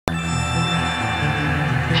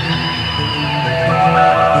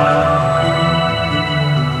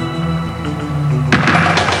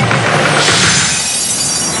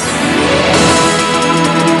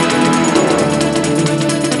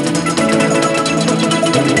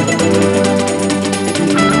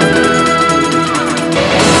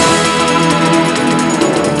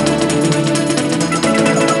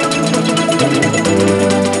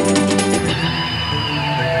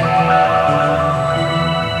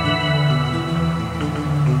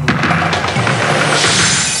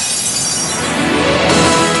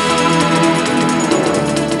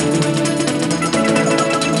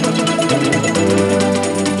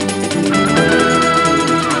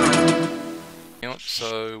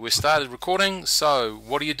So we started recording. So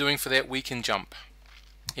what are you doing for that weekend jump?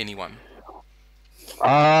 Anyone?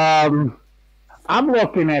 I'm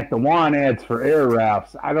looking at the want ads for air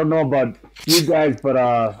rafts. I don't know about you guys, but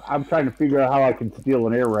I'm trying to figure out how I can steal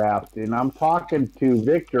an air raft. And I'm talking to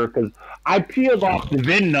Victor because I peeled off the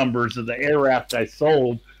VIN numbers of the air raft I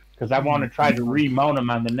sold because I want to try to remount them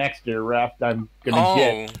on the next air raft I'm going to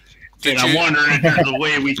get. And I'm wondering if there's a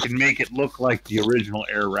way we can make it look like the original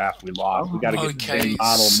air raft we lost. We got to get the same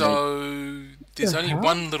model. So there's only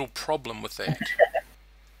one little problem with that.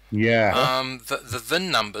 Yeah. The VIN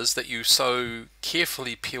numbers that you so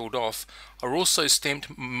carefully peeled off are also stamped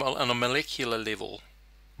on a molecular level.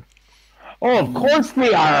 Oh, of course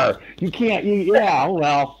they are. You can't. Yeah.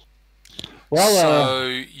 Well. So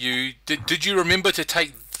you did you remember to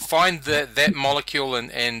find that molecule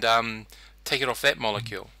and take it off that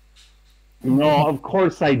molecule? No, of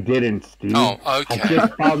course I didn't, Steve. Oh, okay. I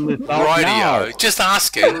just found this out Rightio. Just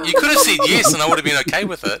asking. You could have said yes, and I would have been okay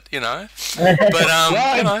with it, you know. But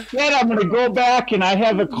well, you know. Instead, I'm going to go back and I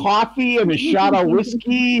have a coffee and a shot of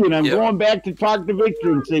whiskey, and I'm going back to talk to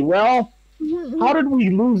Victor and say, well, how did we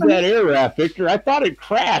lose that air raft, Victor? I thought it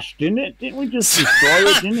crashed, didn't it? Didn't we just destroy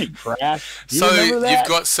it? Didn't it crash? So you've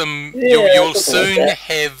got some. You'll soon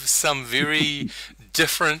have some very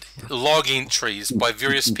different log entries by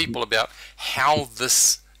various people about how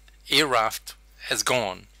this air raft has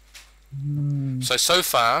gone. So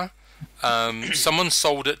far, someone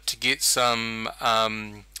sold it to get some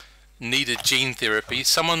needed gene therapy.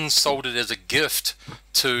 Someone sold it as a gift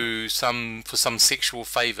to for some sexual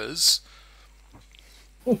favors.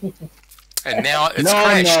 And now it's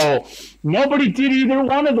crashed. No, nobody did either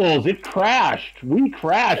one of those. It crashed. We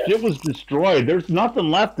crashed. It was destroyed. There's nothing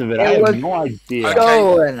left of it. I have no idea.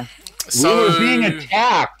 Okay. So, we were being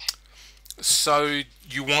attacked. So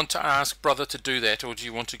you want to ask Brother to do that, or do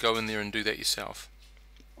you want to go in there and do that yourself?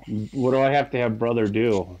 What do I have to have Brother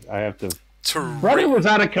do? I have to... Brother was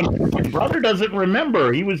out of control. Brother doesn't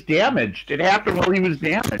remember. He was damaged. It happened while he was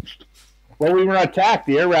damaged. While we were attacked,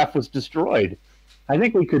 the air raft was destroyed. I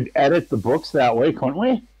think we could edit the books that way, couldn't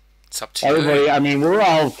we? It's up to everybody. You. I mean, we're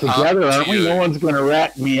all together, aren't we? No one's going to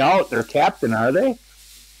rat me out. Their captain, are they?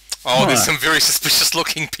 Oh, there's some very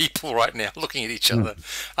suspicious-looking people right now looking at each other.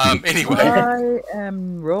 Anyway, I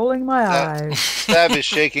am rolling my eyes. Stab is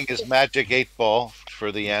shaking his magic 8-ball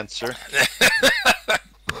for the answer.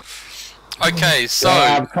 Okay, so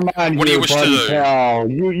come on, what do you wish to do? Pal.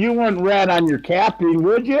 You wouldn't rat on your captain,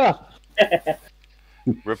 would you?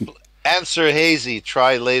 Answer hazy.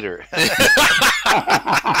 Try later. Okay.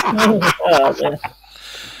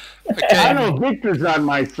 I know Victor's on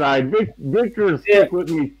my side. Victor's stuck with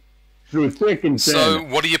me through thick and thin. So,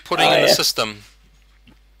 what are you putting in the system?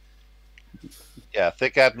 Yeah,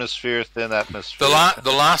 thick atmosphere, thin atmosphere.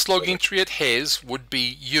 The last log entry it has would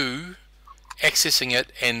be you accessing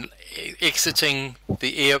it and exiting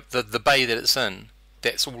the bay that it's in.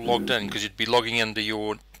 That's all logged in because you'd be logging into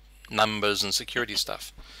your numbers and security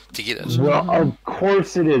stuff to get it. Well, of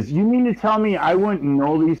course it is. You mean to tell me I wouldn't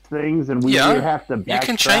know these things and we would have to backtrack? You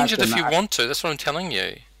can change it if you want to. That's what I'm telling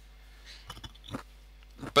you.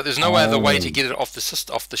 But there's no other way to get it off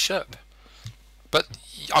the ship. But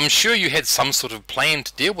I'm sure you had some sort of plan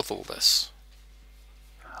to deal with all this.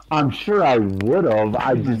 I'm sure I would have.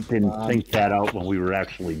 I just didn't think that out when we were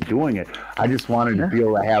actually doing it. I just wanted to be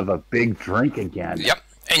able to have a big drink again. Yep.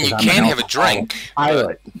 And you can have a drink,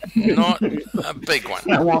 but not a big one.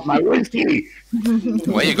 I want my whiskey.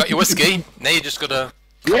 Well, you got your whiskey. Now you just got to...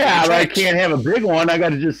 Yeah, but I can't have a big one. I got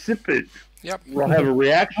to just sip it. Yep. We'll have a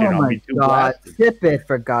reaction. Oh my God. Sip it,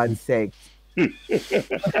 for God's sake. Take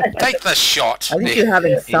the shot. I think you're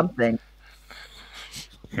having something.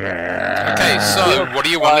 Okay, so what do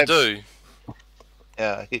you want to do?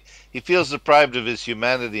 Yeah, he feels deprived of his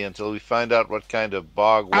humanity until we find out what kind of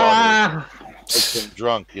bog water makes him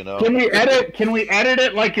drunk. You know. Can we edit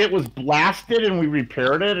it like it was blasted and we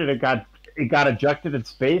repaired it and it got ejected in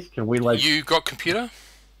space? Can we like? You got computer?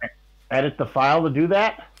 Edit the file to do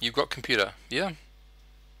that? You've got computer, yeah.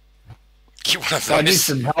 Get one of those. I need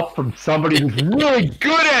some help from somebody who's really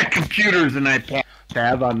good at computers, and I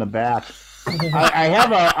tab on the back. I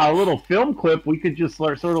have a little film clip. We could just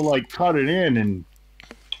sort of like cut it in, and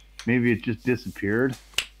maybe it just disappeared.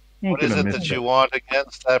 What is it that you want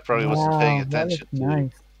against? I probably wasn't paying attention to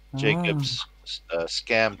nice. Jacob's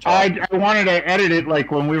scam talk. I wanted to edit it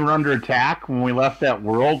like when we were under attack, when we left that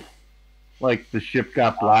world. Like the ship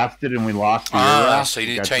got blasted and we lost the air. So you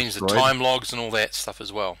need to change the time logs and all that stuff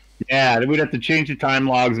as well. Yeah, we'd have to change the time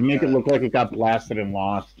logs and make it look like it got blasted and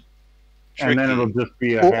lost. And then it'll just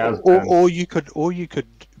be a has-been. Or you could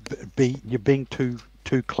be, you're being too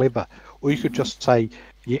clever. or you could just say,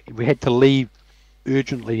 yeah, we had to leave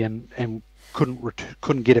urgently and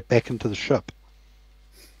couldn't get it back into the ship.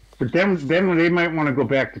 But then they might want to go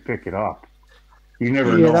back to pick it up. You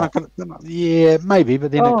never Yeah, know. yeah, maybe,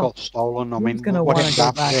 but then it got stolen. I Who's mean, gonna what wanna happened go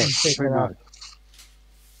after back that? and pick Who it up? knows?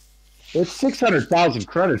 It's 600,000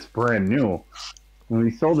 credits brand new. When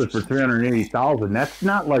we sold it for 380,000, that's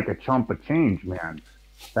not like a chump of change, man.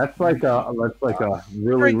 That's like a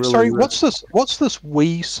really Sorry, really. what's this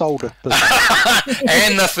we sold it business?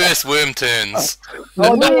 And the first worm turns.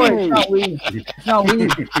 Oh, don't worry, it's not we. It's not we.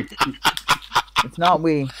 It's not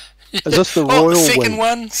we. Is this the royal second we?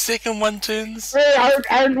 one? Second one turns. Hey,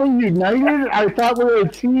 aren't we united? I thought we were a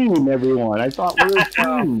team, everyone. I thought we were a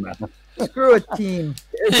team. Screw a team.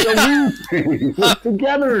 It's a we team. We're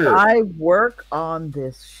together. I work on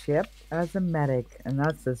this ship as a medic, and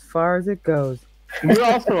that's as far as it goes. You're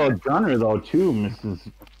also a gunner, though, too,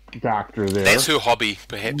 Mrs. Doctor. There. That's her hobby,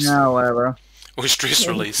 perhaps. No, whatever. Or stress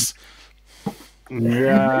release.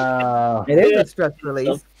 Yeah. It is a stress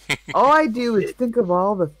release. All I do is think of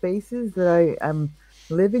all the faces that I am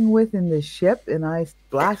living with in this ship, and I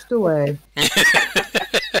blast away.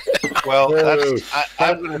 Well,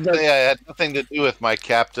 I'm going to say I had nothing to do with my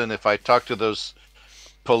captain. If I talk to those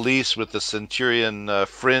police with the Centurion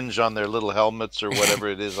fringe on their little helmets or whatever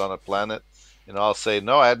it is on a planet, I'll say,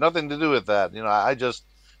 no, I had nothing to do with that. I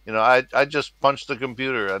just punch the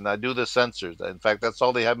computer and I do the sensors. In fact, that's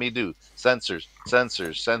all they have me do. Sensors.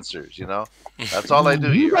 That's all I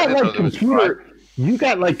do. You got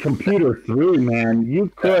like computer 3, man. You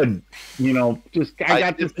could, I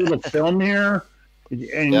got this little film here,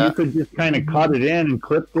 and you could just kind of cut it in and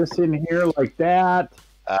clip this in here like that.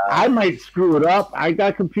 I might screw it up. I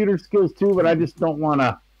got computer skills too, but I just don't want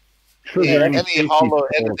to. Any hollow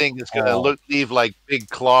editing is going to leave like big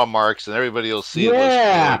claw marks, and everybody will see it.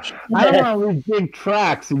 Yeah, I don't want to leave big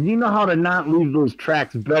tracks, and you know how to not leave those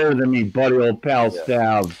tracks better than me, buddy, old pal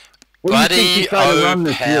Stab. What do you think you try to run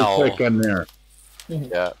this real quick on there?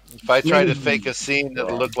 Yeah, if I try to fake a scene,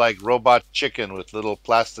 it'll look like Robot Chicken with little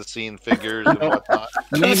plasticine figures and whatnot.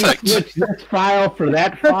 Maybe switch this file for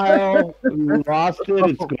that file. You lost it;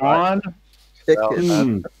 it's gone.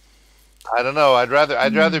 Well, I don't know. I'd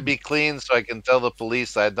rather be clean so I can tell the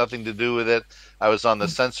police I had nothing to do with it. I was on the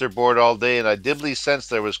censor board all day, and I dimly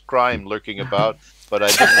sensed there was crime lurking about, but I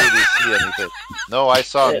didn't really see anything. No, I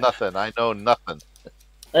saw nothing. I know nothing.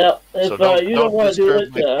 Well, if so don't, you don't want to do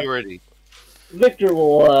it, purity. Victor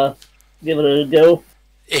will give it a go.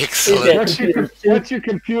 Excellent. What's your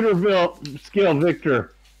computer skill,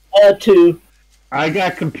 Victor? 2. I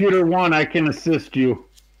got computer 1. I can assist you.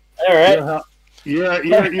 All right. You're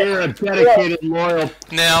a dedicated, loyal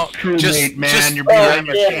crewmate, man. You're behind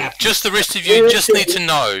your captain. Just the rest of you just need to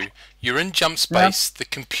know you're in jump space. The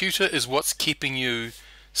computer is what's keeping you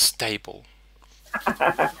stable.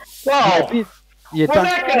 Well, we're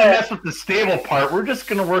not going to mess with the stable part. We're just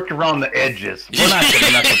going to work around the edges. We're not going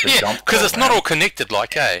to mess with the jump. Because it's not all connected,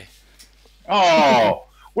 like, Oh,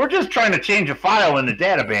 we're just trying to change a file in the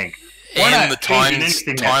databank. And the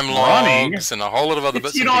time logs and a whole lot of other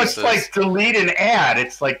bits and pieces. It's like delete and add.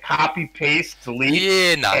 It's like copy, paste, delete.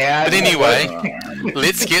 Yeah, no. Add, but anyway,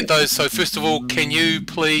 let's get those. So first of all, can you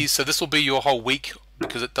please, so this will be your whole week,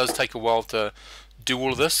 because it does take a while to do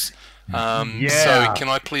all of this. So can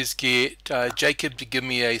I please get Jacob to give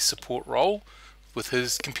me a support role with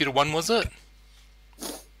his computer 1, was it?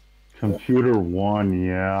 Computer 1,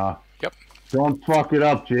 yeah. Yep. Don't fuck it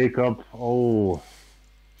up, Jacob. Oh.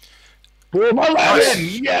 Boom,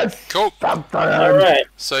 11! Yes! Cool. All right.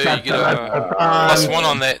 So you get a +1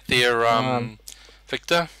 on that there,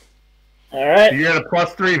 Victor. All right. You get a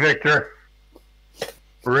 +3, Victor.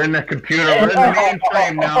 We're in the computer. We're in the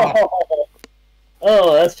mainframe now.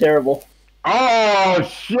 Oh, that's terrible. Oh,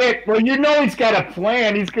 shit. Well, he's got a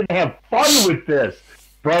plan. He's going to have fun with this.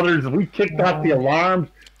 Brothers, we kicked off the alarms.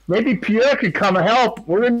 Maybe Pierre could come and help.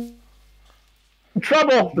 We're in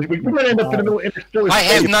trouble. We're going to end up in the middle of interstellar I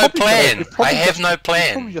have no plan. I have no You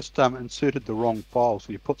plan. probably just inserted the wrong file,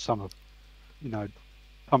 so you put some of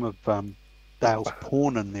Dale's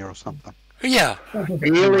porn in there or something. Yeah.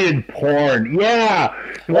 Alien porn. Yeah.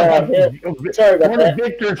 Sorry about One that. of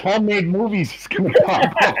Victor's homemade movies is going to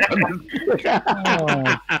pop up.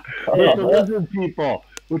 With the lizard people.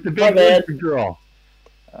 With the big lizard girl.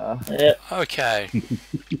 Okay.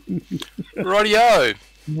 Rightio.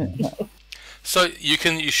 So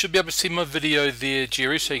you should be able to see my video there,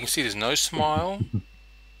 Jerry, so you can see there's no smile.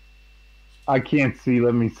 I can't see.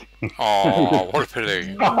 Let me see. Oh, what a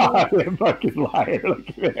pity. That fucking liar. Look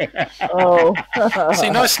at that. Oh. See,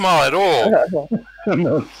 no smile at all.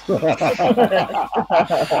 No.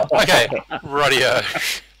 Okay, rightio.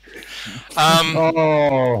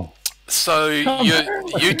 Oh. So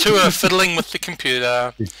you two are fiddling with the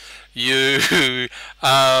computer. You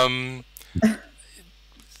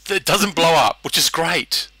it doesn't blow up, which is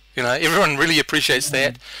great. You know, everyone really appreciates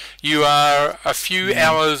that. You are a few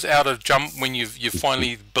hours out of jump when you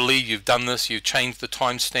finally believe you've done this. You've changed the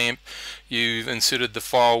timestamp. You've inserted the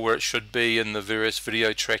file where it should be in the various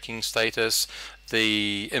video tracking status,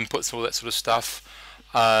 the inputs, all that sort of stuff.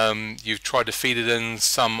 You've tried to feed it in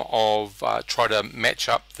some of, try to match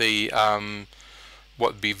up the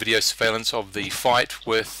what would be video surveillance of the fight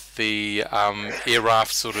with the air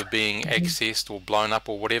raft sort of being accessed or blown up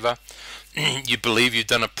or whatever. You believe you've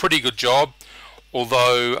done a pretty good job,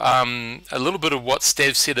 although a little bit of what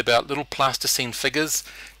Stav said about little plasticine figures,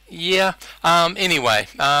 yeah. Anyway,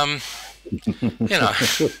 you know,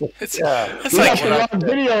 it's like a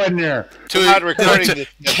video in there. Not recording this,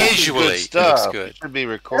 casually, it looks good. You should be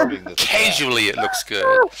recording this. Casually, it looks good.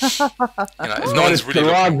 You know, if no one's really the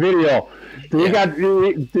wrong looking. video. Do we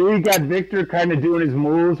got Victor kind of doing his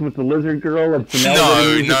moves with the lizard girl? And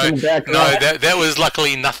No. That was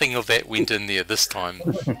luckily nothing of that went in there this time.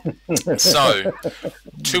 So,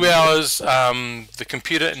 2 hours. The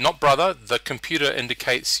computer, not brother. The computer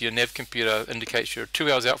indicates your nav computer indicates you're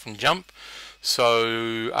 2 hours out from jump.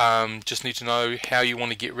 So, just need to know how you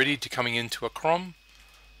want to get ready to coming into Akorom.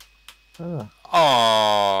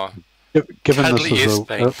 Oh. Given this is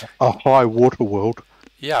a high water world.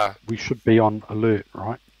 Yeah. We should be on alert,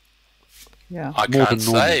 right? Yeah. I can't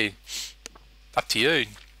say. Up to you.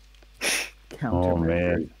 Oh,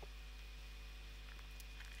 man.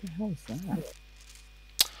 What the hell is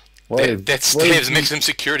that? That's Stav's Maximum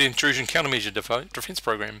Security Intrusion Countermeasure Defense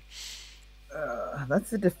Program.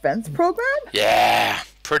 That's the defense program? Yeah.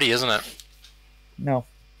 Pretty, isn't it? No.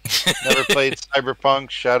 Never played Cyberpunk,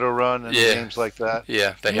 Shadowrun, and games like that?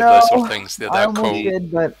 Yeah, they have those sort of things. They're I that cool.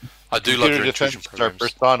 did, but I do love their intrusion programs. Are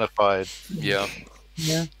personified. Yeah.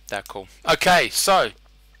 Yeah. That cool. Okay, so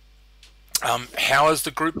how is the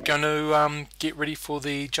group going to get ready for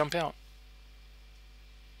the jump out?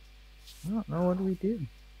 I don't know. What do we do?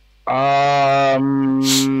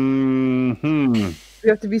 We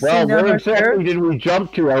have to be seen down where our exactly did we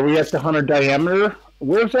jump to? Are we at the 100 diameter?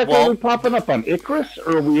 Where exactly are we popping up on? Icarus,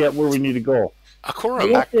 or are we at where we need to go?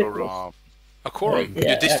 Akorom. Akorom,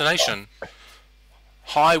 your destination.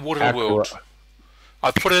 High water world. I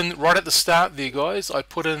put in right at the start there, guys. I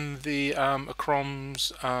put in the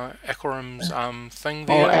Akorom's thing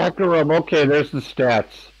there. Oh, Akorom. Okay, there's the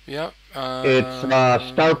stats. Yeah. It's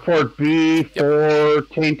Starport B, 4,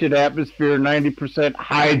 tainted atmosphere, 90%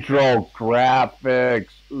 hydrographics.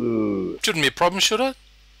 Ooh. Shouldn't be a problem, should it?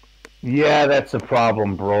 Yeah, that's a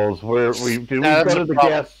problem, bros. We go to the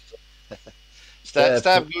gas.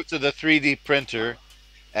 Stav goes to the 3D printer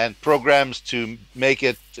and programs to make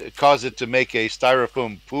it, cause it to make a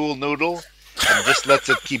styrofoam pool noodle, and just lets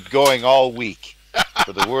it keep going all week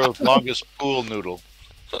for the world's longest pool noodle.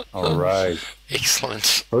 All right.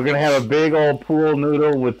 Excellent. We're gonna have a big old pool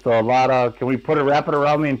noodle with a lot of. Can we wrap it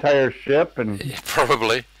around the entire ship? And yeah,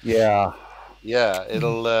 probably. Yeah. Yeah,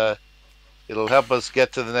 it'll help us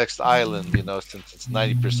get to the next island, you know, since it's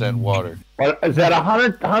 90% water. Well, is that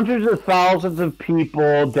hundreds of thousands of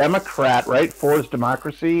people? Democrat, right? 4 is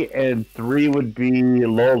democracy, and 3 would be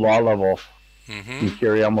low law level. Mm-hmm. You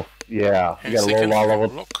carry almost, yeah. You got a low law level.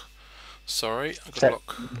 Look. Sorry, I got to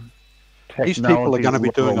look. These people are going to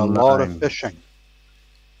be doing a lot of fishing.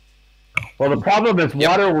 Well, the problem is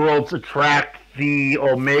water worlds attract the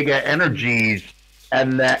omega energies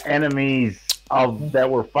and the enemies of that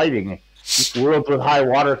we're fighting. Worlds with high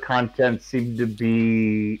water content seem to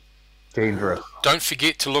be dangerous. Don't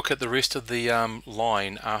forget to look at the rest of the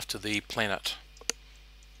line after the planet.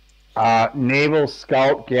 Naval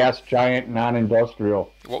Scout, Gas Giant, Non-Industrial.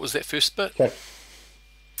 What was that first bit?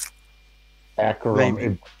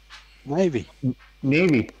 Akorom. Navy.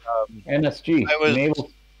 NSG.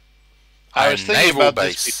 I was thinking about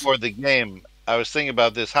this before the game. I was thinking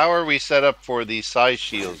about this. How are we set up for the size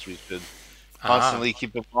shields? We should constantly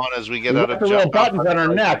keep them on as we get out of jump. Little buttons on our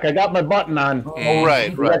neck. I got my button on. Oh,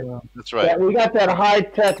 right. That's right. Yeah, we got that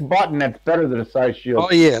high-tech button that's better than a size shield.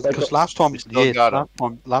 Oh, yeah, because last time,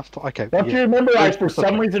 okay. Don't you remember I, for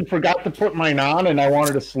some reason, forgot to put mine on, and I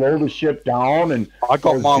wanted to slow the ship down, and I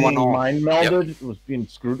got mine on. Mind melded. It was being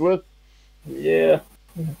screwed with. Yeah.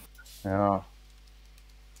 Yeah.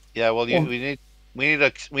 Yeah, well, we need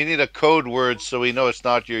a code word so we know it's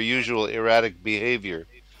not your usual erratic behavior.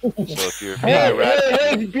 So if you're being erratic,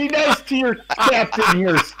 hey, be nice to your captain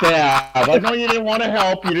here, Stav. I know you didn't want to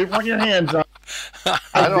help. You didn't want your hands on.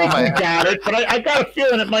 I think you got it, but I got a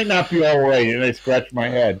feeling it might not be all right. And I scratched my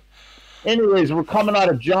head. anyways, we're coming out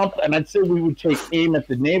of jump, and I'd say we would take aim at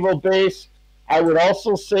the naval base. I would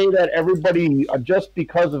also say that everybody, just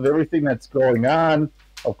because of everything that's going on,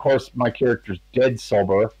 of course, my character's dead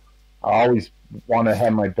sober. I always want to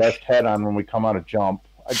have my best head on when we come out of jump.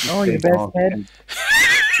 Oh, your best head?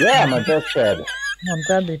 Yeah, my best head. I'm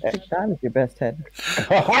glad they picked that as your best head.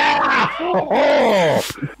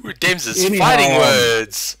 Dem's fighting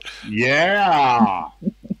words. Yeah.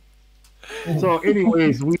 So,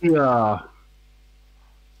 anyways,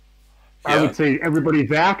 I would say everybody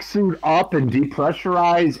vac suit up and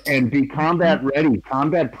depressurize and be combat ready.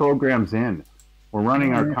 Combat programs in. We're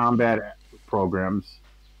running our combat programs,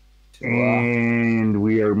 and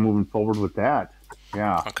we are moving forward with that.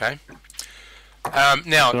 Yeah. Okay.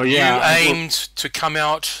 Now, so, you aimed to come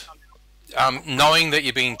out knowing that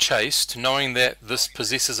you're being chased, knowing that this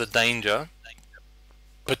possesses a danger,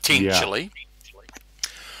 potentially.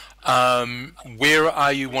 Yeah. Where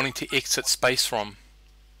are you wanting to exit space from?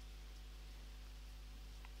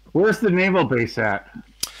 Where's the naval base at?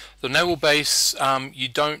 The naval base, you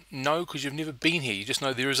don't know because you've never been here. You just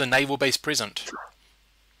know there is a naval base present.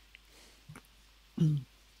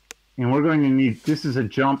 And we're going to need, this is a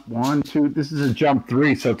jump 1, 2, this is a jump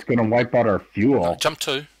 3, so it's going to wipe out our fuel. Jump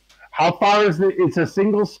 2. How far is it's a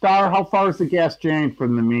single star, how far is the gas giant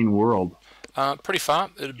from the main world? Pretty far.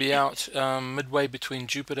 It'll be out midway between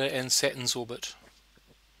Jupiter and Saturn's orbit.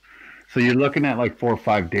 So you're looking at like 4 or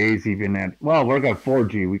 5 days even at, well, we're got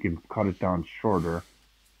 4G, we can cut it down shorter.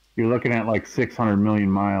 You're looking at like 600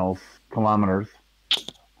 million kilometers.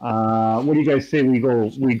 What do you guys say we go?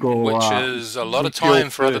 Which is a lot of time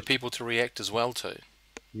for other people to react as well too.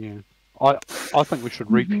 Yeah. I think we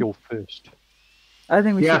should refuel first. I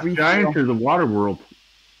think we should refuel. Giant or the water world?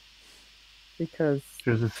 Because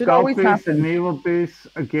there's a scout base, a naval base,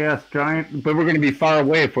 a gas giant, but we're going to be far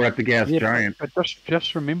away if we're at the gas giant. But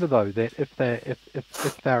just remember though that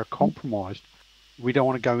if they're compromised, we don't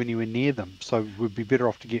want to go anywhere near them. So we'd be better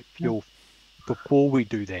off to get fuel before we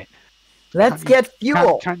do that. Let's get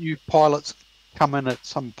fuel. Can't you pilots come in at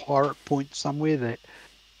some pirate point somewhere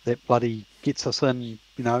that bloody gets us in,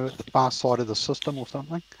 at the far side of the system or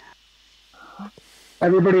something?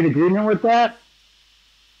 Everybody in agreement with that?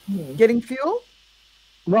 Getting fuel?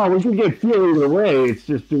 Well, we can get fuel either way. It's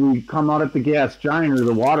just, do we come out at the gas giant or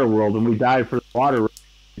the water world, and we dive for the water world,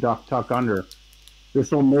 tuck under.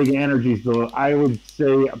 This Omega Energies, though, I would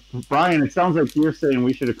say, Brian, it sounds like you're saying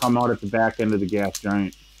we should have come out at the back end of the gas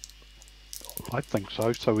giant. I think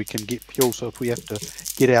so we can get fuel, so if we have to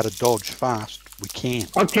get out of Dodge fast, we can.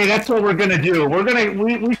 Okay, that's what we're going to do.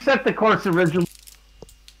 We set the course originally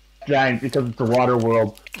giant because it's a water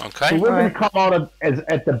world. Okay. So we're going to come out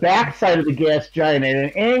at the back side of the gas giant at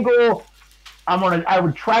an angle. I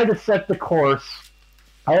would try to set the course.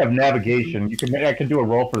 I have navigation. I can do a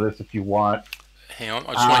roll for this if you want. Hang on,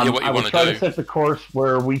 I just want to hear what you want to do. I would try to set the course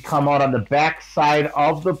where we come out on the back side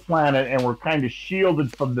of the planet and we're kind of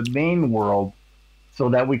shielded from the main world so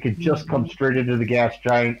that we could just come straight into the gas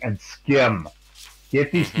giant and skim.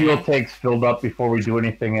 Get these fuel tanks filled up before we do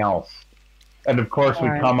anything else. And of course, we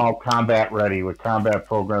come out combat ready with combat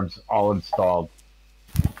programs all installed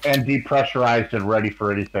and depressurized and ready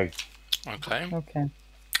for anything. Okay. Okay.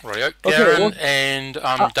 Right, Garen and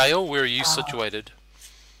Dale, where are you situated?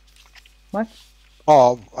 What?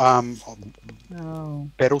 Oh,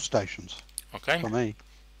 battle stations. Okay. For me.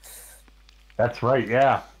 That's right,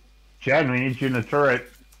 yeah. Jen, we need you in the turret.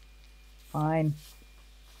 Fine.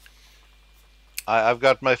 I've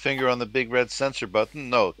got my finger on the big red sensor button.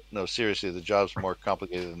 No, seriously, the job's more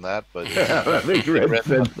complicated than that. But big red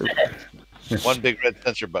sensor. One big red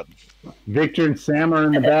sensor button. Victor and Sam are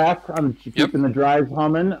in the back. I'm keeping the drives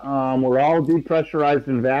humming. We're all depressurized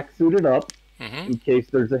and vac suited up in case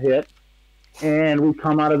there's a hit. And we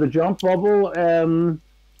come out of the jump bubble,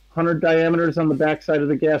 100 diameters on the backside of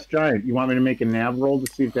the gas giant. You want me to make a nav roll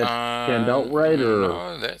to see if that panned out right? Or?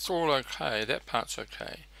 No, that's all okay. That part's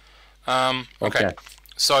okay. Okay.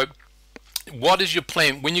 So, what is your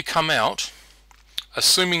plan when you come out?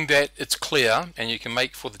 Assuming that it's clear and you can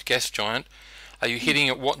make for the gas giant, are you heading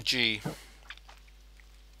at what G?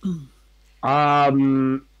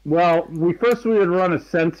 Well, we would run a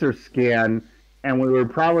sensor scan, and we would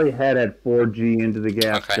probably head at 4G into the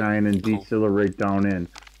gas giant and decelerate down in.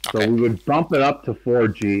 So we would bump it up to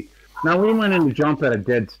 4G. Now, we went in to jump at a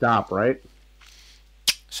dead stop, right?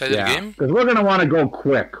 Say that again? Because we're going to want to go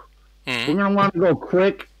quick. We're going to want to go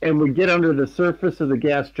quick, and we get under the surface of the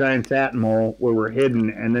gas giant's atmo where we're hidden,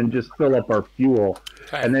 and then just fill up our fuel.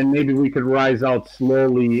 And then maybe we could rise out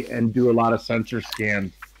slowly and do a lot of sensor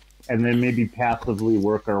scans, and then maybe passively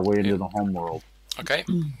work our way into the home world. Okay.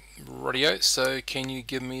 Rightio, so can you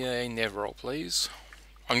give me a nav roll, please?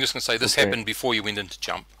 I'm just going to say this happened before you went into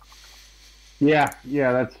jump. Yeah,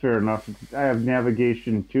 that's fair enough. I have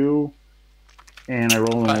navigation 2, and I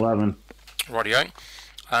roll an 11. Rightio.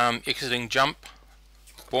 Exiting jump.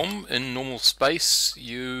 Boom, in normal space,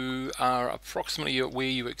 you are approximately at where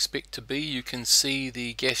you expect to be. You can see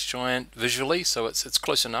the gas giant visually, so it's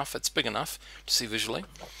close enough, it's big enough to see visually.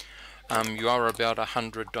 You are about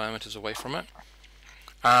 100 diameters away from it.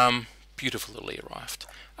 Beautiful little aircraft.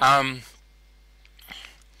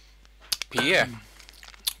 Pierre,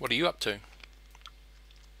 what are you up to?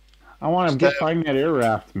 I want to find that air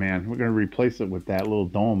raft, man. We're gonna replace it with that little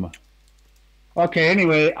dome. Okay.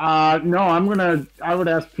 Anyway, no, I would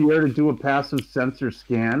ask Pierre to do a passive sensor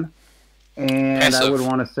scan, and I would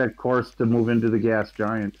want to set course to move into the gas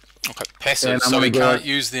giant. Okay, passive. So we can't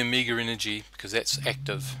use the Omega energy because that's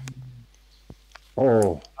active.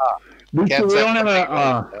 Oh, we don't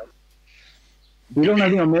have we don't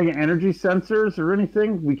have any Omega energy sensors or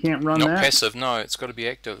anything. We can't run that. Not passive. No, it's got to be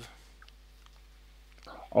active.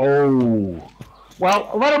 Oh,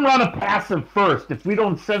 well, let them run a passive first. If we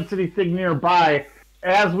don't sense anything nearby,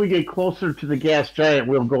 as we get closer to the gas giant,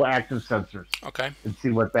 we'll go active sensors. Okay. And see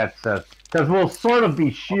what that says. Because we'll sort of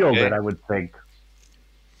be shielded, I would think.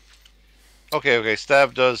 Okay.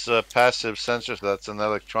 Stav does passive sensor, so that's an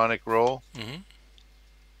electronic roll. Mm-hmm.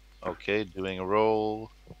 Okay, doing a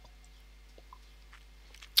roll.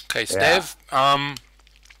 Okay, Stav.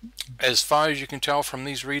 As far as you can tell from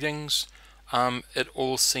these readings, it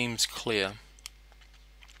all seems clear.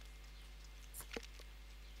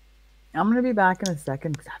 I'm going to be back in a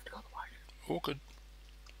second because I have to go to the washroom. All good.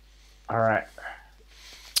 All right.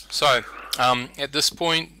 So, at this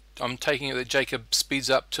point, I'm taking it that Jacob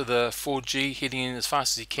speeds up to the 4G, heading in as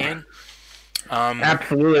fast as he can.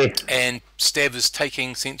 Absolutely. And Stav is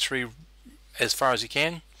taking sensory as far as he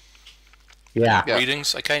can. Yeah.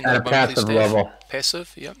 Readings. Okay. At a passive level.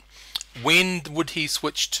 Passive. Yep. When would he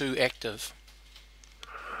switch to active?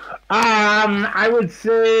 I would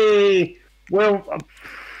say we're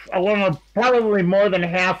probably more than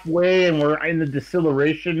halfway, and we're in the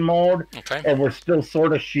deceleration mode. Okay. And we're still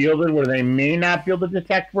sort of shielded, where they may not be able to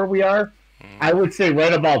detect where we are. I would say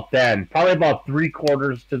right about then, probably about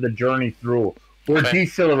 3/4 to the journey through. We're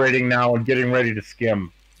decelerating now and getting ready to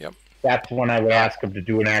skim. Yep. That's when I would ask him to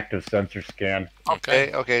do an active sensor scan.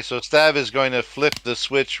 Okay. So Stav is going to flip the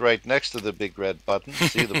switch right next to the big red button.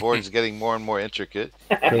 See, the board is getting more and more intricate.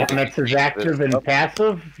 The one that says active and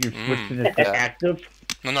passive, you're switching it to active.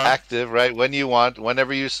 No. Active, right? When you want,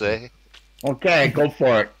 whenever you say. Okay, go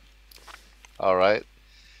for it. All right.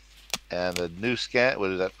 And the new scan,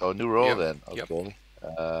 what is that? Oh, new roll then. Yep.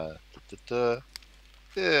 Okay.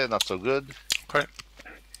 Yeah, not so good. Okay.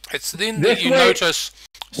 It's then that you notice,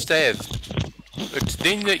 Stav, it's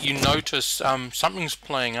then that you notice something's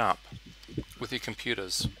playing up with your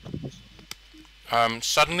computers.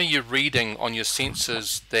 Suddenly you're reading on your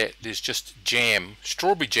sensors that there's just jam,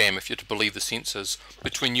 strawberry jam if you're to believe the sensors,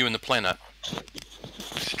 between you and the planet.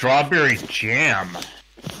 Strawberry jam?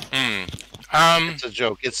 It's a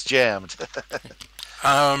joke. It's jammed.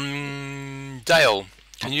 Dale,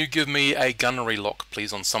 can you give me a gunnery lock,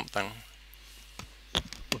 please, on something?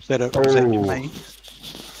 Was that me?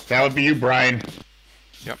 That would be you, Brian.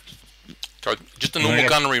 Yep. So just a normal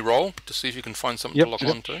gunnery roll to see if you can find something to lock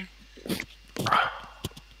onto.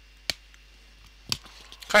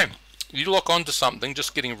 Okay, you lock onto something,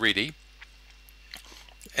 just getting ready,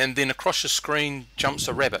 and then across your screen jumps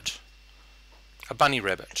a rabbit, a bunny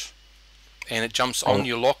rabbit, and it jumps on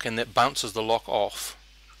your lock and that bounces the lock off.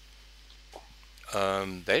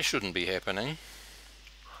 That shouldn't be happening.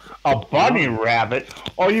 A bunny rabbit?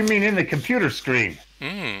 Oh, you mean in the computer screen?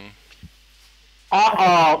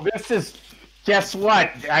 Uh-oh, this is... Guess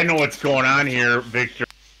what? I know what's going on here, Victor.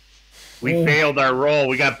 We failed our roll.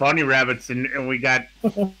 We got bunny rabbits and we got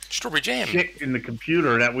strawberry jam shit in the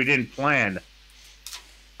computer that we didn't plan.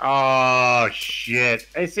 Oh, shit.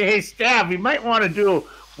 I say, hey, Stav, we might want to do...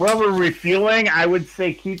 While we're refueling, I would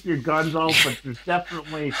say keep your guns out, but there's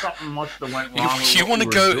definitely something must have went wrong. You want to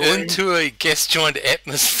go into a gas giant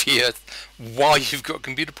atmosphere while you've got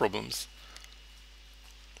computer problems.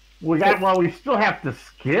 We still have to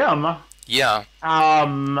skim. Yeah.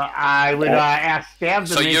 I would ask Stav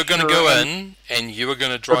to So you're going to go in, and you are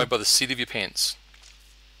going to drive by the seat of your pants.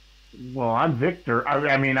 Well, I'm Victor.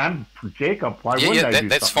 I mean, I'm Jacob. Why wouldn't I do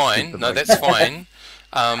that's something fine. No, that's fine.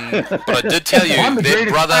 But I did tell you that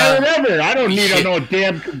brother. I don't need no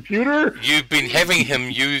damn computer. You've been having him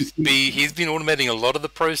he's been automating a lot of the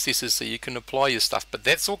processes so you can apply your stuff. But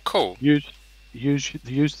that's all cool. Use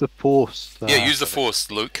the force. Yeah, use the force,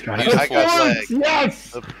 Luke. The Use the I got force. leg. force,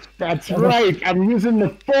 yes, that's right. I'm using the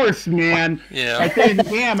force, man. I Yeah. think,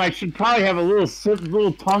 damn, I should probably have a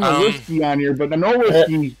little tongue of whiskey on here, but no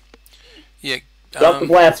whiskey. Yeah. Drop the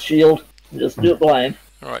blast shield. Just do it blind.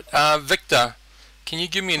 All right. Victor, can you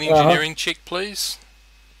give me an engineering check, please?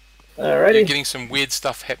 You're Alrighty. getting some weird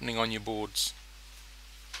stuff happening on your boards.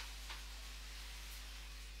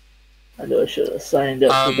 I know I should have signed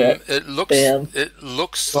up for that. It looks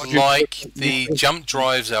Spam. like the jump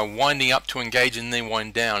drives are winding up to engage and they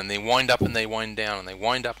wind down, and they wind up and they wind down, and they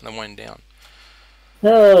wind up and they wind down.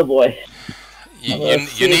 Oh boy. You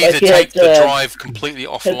see need if I to take can't, the drive completely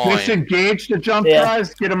offline. Disengage the jump Yeah.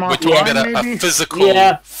 drives, get them We're off. talking about a maybe? physical,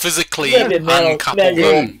 Yeah. physically Yeah, manual- uncouple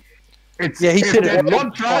manual. them. Yeah, he if said that it-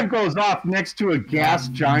 jump drive goes off next to a gas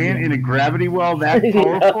giant in a gravity well that Yeah.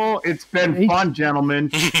 powerful. It's been fun,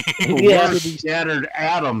 gentlemen. Yeah. We're scattered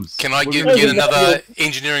atoms. Can I We're get gonna- another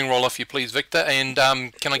engineering roll off you, please, Victor? And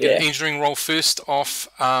can I get an Yeah. engineering roll first off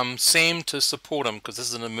Sam to support him, because this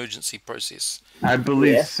is an emergency process. I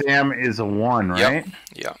believe Yeah. Sam is a 1, Yep. right?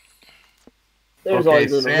 Yeah. There's Okay,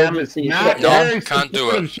 always an Sam is emergency. not No, very can't do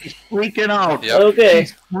supportive. it. She's freaking out. Yep. Okay.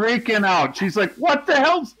 She's freaking out. She's like, "What the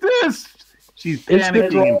hell's this?" She's It's,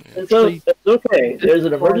 panicking. it's okay. There's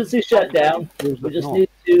an emergency shutdown. We just need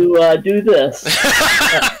to do this.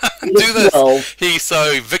 Do this. 12.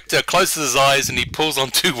 So Victor closes his eyes and he pulls on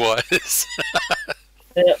 2 wires.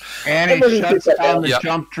 And he Emergency shuts down shutdown. the Yep.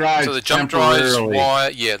 jump drive. So the jump drives temporarily.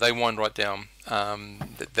 wire, yeah, they wind right down.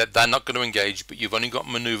 They're not going to engage, but you've only got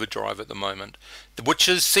maneuver drive at the moment, which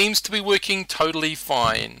seems to be working totally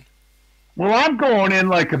fine. Well, I'm going in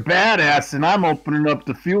like a badass, and I'm opening up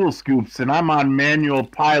the fuel scoops, and I'm on manual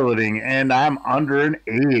piloting, and I'm under an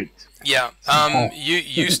 8. Yeah.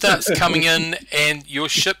 You start coming in, and your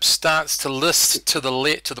ship starts to list to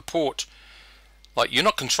the port. Like, you're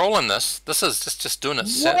not controlling this. This is just doing it.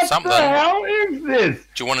 What Something. the hell is this?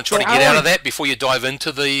 Do you want to try to So get I out like- of that before you dive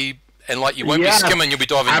into the... And, like, you won't Yeah, be skimming, you'll be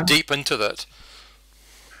diving I'm- deep into that.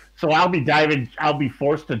 So I'll be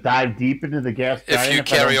forced to dive deep into the gas If giant you I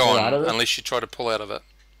carry don't pull out on, of it? unless you try to pull out of it.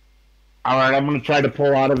 All right, I'm going to try to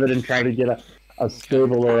pull out of it and try to get a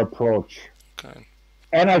stabler approach. Okay.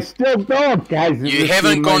 And I still don't, guys. You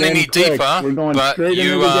haven't gone any deeper, We're going but straight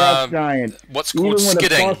you into the gas are giant. what's Even called with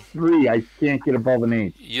skidding. a +3, I can't get above an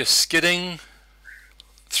 8. You're skidding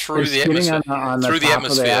through You're the skidding atmosphere. on the through the top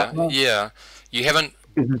of the atmosphere. atmo? Yeah. You haven't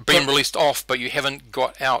been released off, but you haven't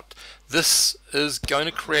got out. This is going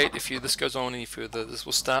to create, if this goes on any further, this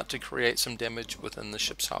will start to create some damage within the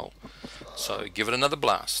ship's hull. So give it another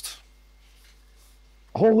blast.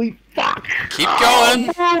 Holy fuck! Keep going.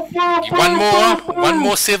 One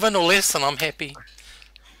more 7 or less, and I'm happy.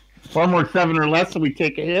 1 more 7 or less, and we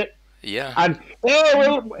take a hit. Yeah.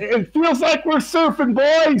 It feels like we're surfing,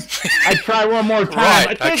 boys. I try one more time.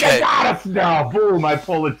 Right, I think okay. I got us now. Boom! I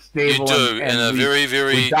pull it You stable. do, in a very,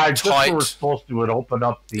 very dive just where we're tight supposed to. It open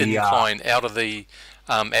up the incline out of the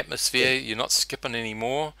atmosphere. You're not skipping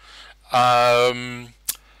anymore.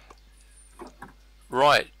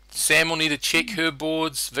 Right. Sam will need to check her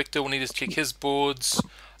boards. Victor will need to check his boards.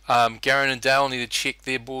 Garen and Dale need to check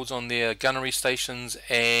their boards on their gunnery stations,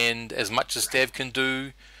 and as much as Stav can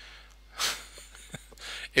do.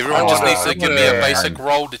 Everyone just needs to give me a basic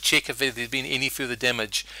roll to check if there's been any further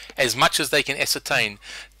damage, as much as they can ascertain.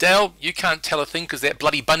 Dale, you can't tell a thing because that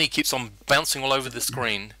bloody bunny keeps on bouncing all over the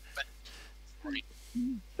screen.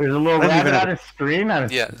 There's a little rabbit on a screen.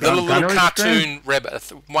 Yeah, the little cartoon rabbit,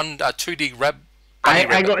 2D rabbit.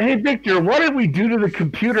 I go, hey Victor, what did we do to the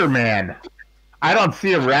computer man? I don't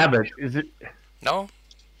see a rabbit. Is it? No.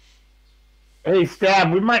 Hey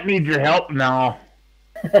Stab, we might need your help now.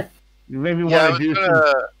 You maybe Yeah, want to do some.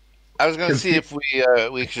 I was gonna see if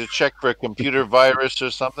we should check for a computer virus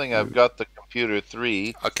or something. I've got the computer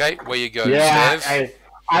 3. Okay, where you go, Yeah, Stav?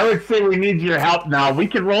 I would say we need your help now. We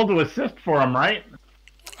can roll to assist for him, right?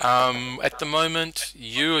 At the moment,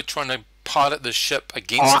 you are trying to pilot the ship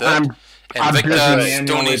against it, I'm and Victor busy still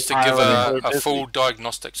manually needs to give piloting. a full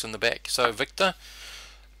diagnostics in the back. So, Victor,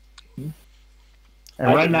 And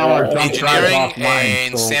right now our jump drive's engineering, offline,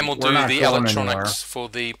 and so Sam will we're do not the going electronics anywhere. for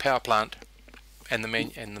the power plant and the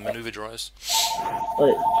maneuver drives.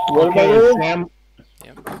 Wait, what am I Okay, doing? Sam.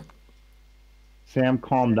 Yep. Sam,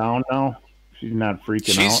 calm down now. She's not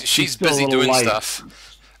freaking out. She's still a busy little doing light.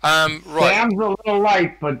 stuff. Right. Sam's a little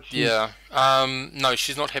light, but she's, Yeah. No,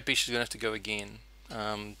 she's not happy. She's gonna have to go again,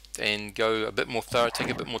 and go a bit more thorough. Take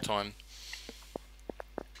a bit more time.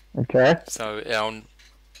 okay. So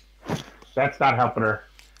That's not helping her.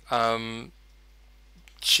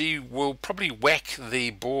 she will probably whack the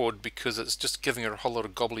board because it's just giving her a whole lot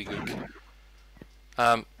of gobbledygook.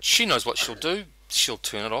 She knows what she'll do. She'll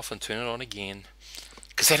turn it off and turn it on again.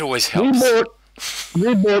 Because that always helps.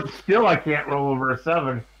 Reboot. Still, I can't roll over a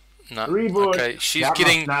 7. No. Reboot. Okay, she's That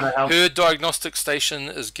getting... must not help. Her diagnostic station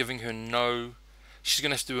is giving her no... She's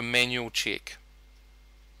going to have to do a manual check.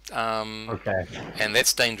 Okay. And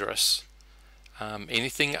that's dangerous.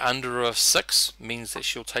 Anything under a 6 means that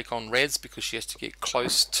she'll take on rads because she has to get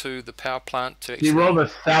close to the power plant to actually... She rolled a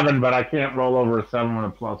 7, but I can't roll over a 7 with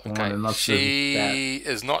a +1. Okay. Unless She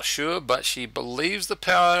is not sure, but she believes the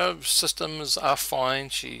power systems are fine.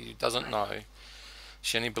 She doesn't know.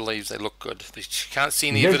 She only believes they look good. She can't see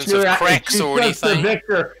any evidence of cracks or anything.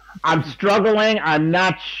 Victor, I'm struggling. I'm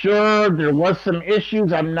not sure. There was some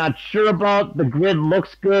issues I'm not sure about. The grid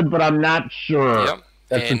looks good, but I'm not sure. Yep.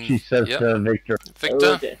 That's what she says to Victor. Victor,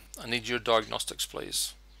 Okay. I need your diagnostics,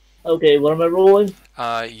 please. Okay, what am I rolling?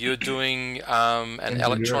 You're doing an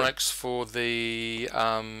electronics for the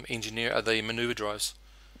the maneuver drives.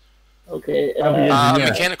 Okay.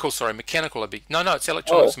 Mechanical, sorry, mechanical. No, it's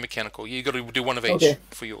electronics and mechanical. You got to do one of each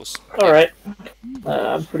for yours. All right.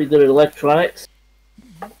 I'm pretty good at electronics.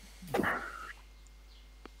 There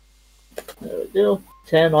we go.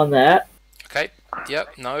 10 on that. Okay.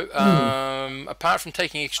 Yep. No. Apart from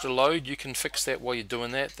taking extra load, you can fix that while you're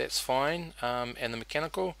doing that. That's fine. And the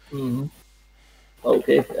mechanical. Mm-hmm.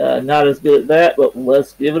 Okay. Not as good at that, but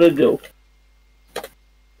let's give it a go.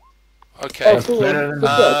 Okay.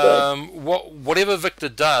 Whatever Victor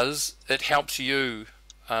does, it helps you,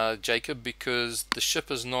 Jacob, because the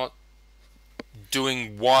ship is not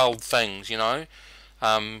doing wild things. You know.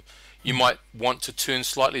 You might want to turn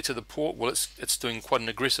slightly to the port. Well, it's doing quite an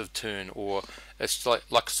aggressive turn, or it's like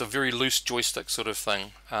it's a very loose joystick sort of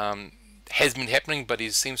thing. Has been happening, but he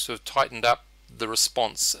seems to have tightened up the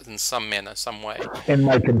response in some manner, some way. In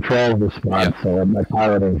my control response, so my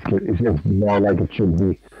piloting is just more like it should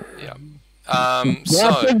be. Yeah.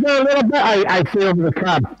 So things are a little bit. I say over the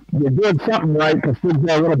top, you're doing something right because things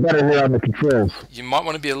are a little better here on the controls. You might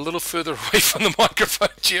want to be a little further away from the microphone,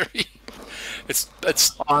 Jerry. It's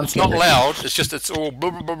not loud. It's just it's all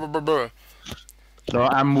blah, blah, blah, blah, blah. So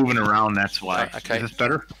I'm moving around. That's why. Okay. Is this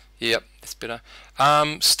better? Yep, that's better.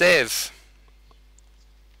 Stav.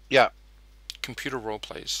 Yeah. Computer roll,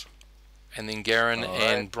 please. And then Garen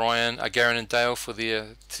and Brian, Garen and Dale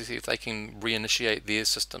to see if they can reinitiate their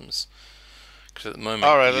systems. Because at the moment,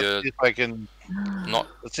 all right. Let's see if I can.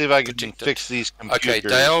 Let's see if I can fix these computers. Okay,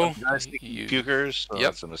 Dale. Computers. Oh,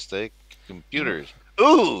 yep. That's a mistake. Computers.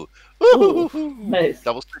 Ooh. Nice.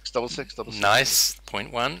 Double six. Nice.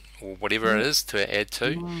 0.1 or whatever it is to add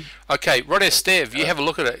to. Okay, right, Stav, you have a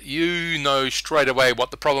look at it. You know straight away what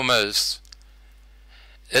the problem is.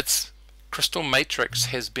 Its crystal matrix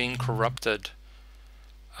has been corrupted.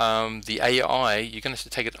 The AI, you're going to have to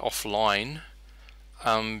take it offline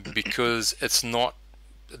because it's not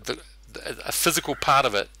a physical part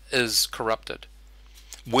of it is corrupted.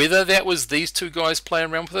 Whether that was these two guys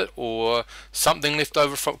playing around with it or something left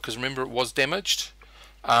over from, because remember it was damaged,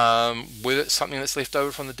 whether it's something that's left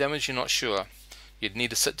over from the damage, you're not sure. You'd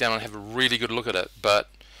need to sit down and have a really good look at it,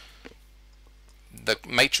 but the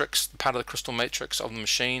matrix, part of the crystal matrix of the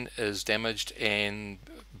machine is damaged and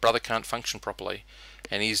brother can't function properly,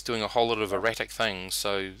 and he's doing a whole lot of erratic things,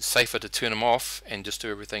 so safer to turn him off and just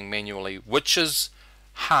do everything manually, which is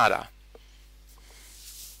harder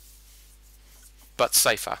but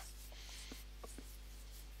safer.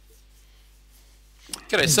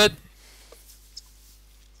 G'day, Sid.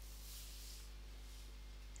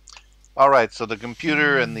 All right, so the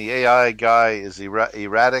computer and the AI guy is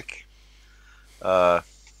erratic. Let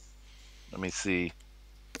me see.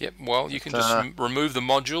 Yep. Well, you can just remove the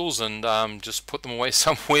modules and just put them away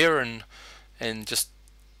somewhere and just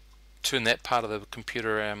turn that part of the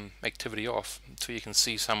computer activity off until you can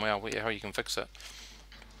see somehow how you can fix it.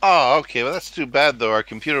 Oh, okay. Well, that's too bad, though. Our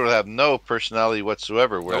computer will have no personality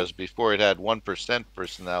whatsoever, whereas before it had 1%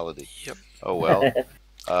 personality. Yep. Oh, well.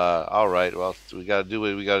 All right. Well, we got to do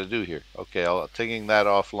what we got to do here. Okay, I'm taking that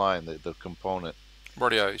offline, the component.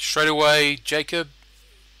 Rightio. Straight away, Jacob,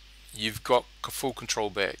 you've got full control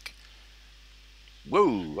back.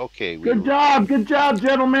 Whoa. Okay. Good job,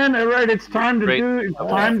 gentlemen. All right, it's time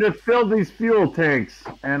to fill these fuel tanks,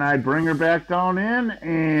 and I bring her back down in,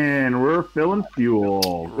 and we're filling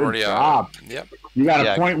fuel. Good job. Yep. You got a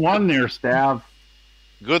 0.1 there, Stav.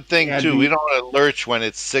 Good thing too. We don't want to lurch when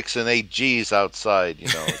it's 6 and 8 G's outside. You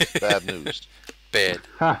know, it's bad news. Bad.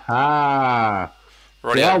 Ha ha.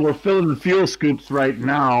 Well, we're filling the fuel scoops right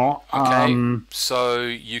now. Okay. So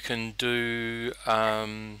you can do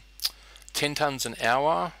 10 tons an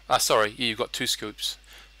hour. Sorry, you've got 2 scoops.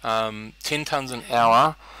 10 tons an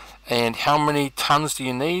hour. And how many tons do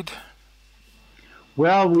you need?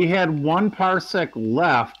 Well, we had 1 parsec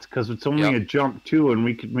left because it's only a jump 2, and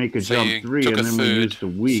we could make a jump 3, and then we used a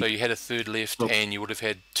week. So you had a third left, and you would have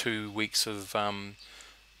had 2 weeks of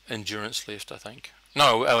endurance left, I think.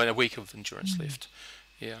 No, a week of endurance left.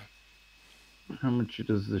 Yeah. How much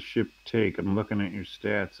does the ship take? I'm looking at your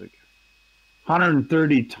stats.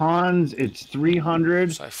 130 tons. It's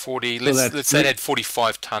 300. So 40. Let's say it had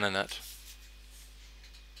 45 ton in it.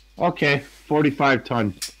 Okay, 45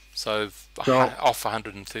 tons. So off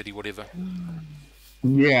 130, whatever.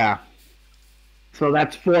 Yeah. So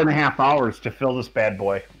that's 4.5 hours to fill this bad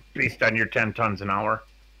boy, based on your 10 tons an hour.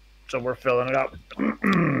 So we're filling it up.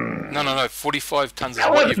 No. 45 tons is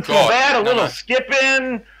that what you've wasn't got. So bad. A little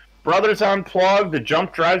skip-in. Brothers unplugged. The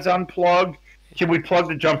jump drive's unplugged. Can we plug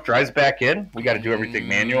the jump drives back in? We got to do everything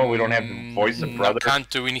manual. We don't have the voice of brother. Can't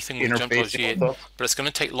do anything with jump drives yet. But it's going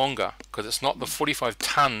to take longer because it's not the 45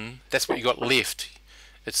 ton. That's what you got left.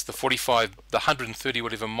 It's the 45, the 130,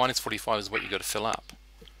 whatever, minus 45 is what you got to fill up.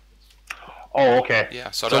 Oh, okay.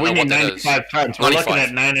 Yeah, so I don't know what that is. 95 tons. We're looking at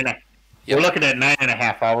 9.5. Yep. We're looking at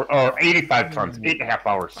 9.5 hours, or 85 tons, 8.5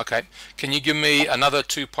 hours. Okay. Can you give me another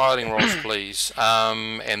 2 piloting rolls, please?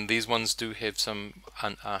 And these ones do have some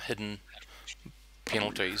hidden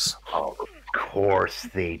penalties. Oh, of course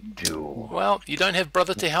they do. Well, you don't have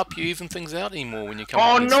brother to help you even things out anymore when you come.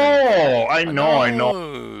 Oh no! I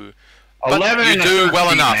know. But you do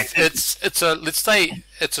well enough. It's a, let's say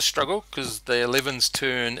it's a struggle because the 11s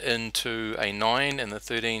turn into a 9 and the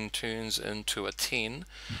 13 turns into a 10.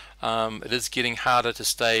 It is getting harder to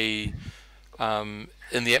stay in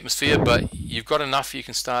the atmosphere, but you've got enough you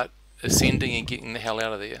can start ascending and getting the hell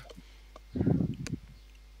out of there.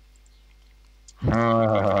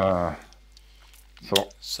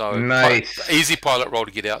 So nice. Easy pilot roll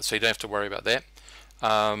to get out, so you don't have to worry about that.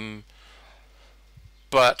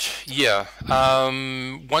 But yeah,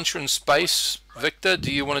 once you're in space, Victor,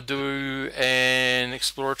 do you want to do an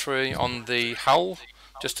exploratory on the hull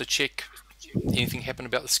just to check anything happened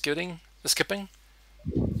about the skipping?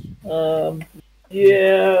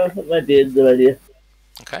 Yeah, that might be a good idea.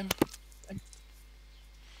 Okay.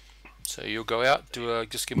 So you'll go out,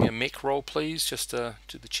 just give me a mech roll, please, just to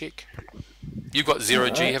do the check. You've got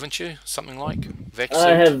 0G, haven't you? Something like vac suit.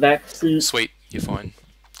 I have vac suit. Sweet, you're fine.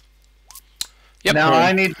 Yep. Now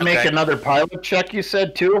I need to make another pilot check. You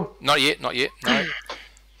said too? Not yet. No.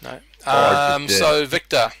 So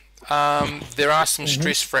Victor, there are some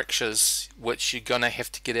stress fractures which you're gonna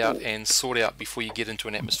have to get out and sort out before you get into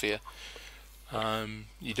an atmosphere.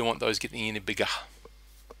 You don't want those getting any bigger.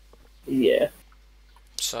 Yeah.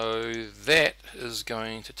 So that is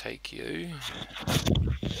going to take you.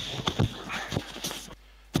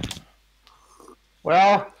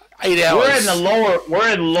 Well, 8 hours.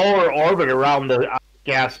 We're in lower orbit around the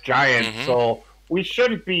gas giant, so we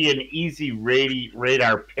shouldn't be an easy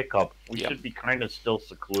radar pickup. We should be kind of still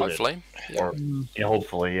secluded. Hopefully. Or,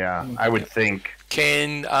 hopefully, yeah. I would think.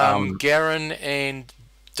 Can Garen and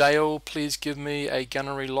Dale please give me a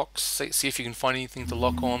gunnery lock? See if you can find anything to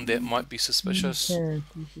lock on that might be suspicious.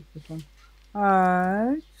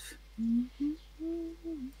 Alright.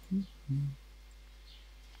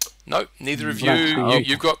 No, neither of you.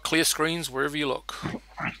 You've got clear screens wherever you look.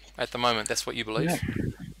 At the moment, that's what you believe.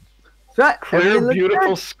 Right. Clear,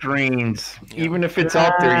 beautiful screens. Yeah. Even if it's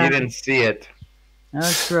out there, you didn't see it.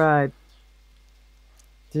 That's right.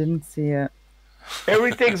 Didn't see it.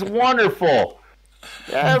 Everything's wonderful.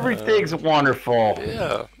 Everything's wonderful.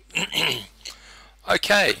 Yeah.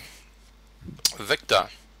 Okay. Victor,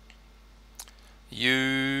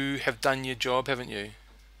 you have done your job, haven't you?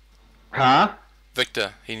 Huh?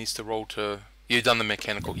 Victor, he needs to roll to... You've done the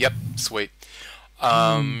mechanical. Yep, sweet.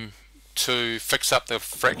 To fix up the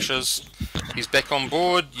fractures. He's back on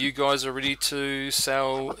board. You guys are ready to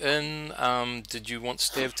sail in. Did you want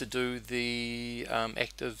Stav to do the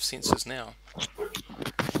active sensors now?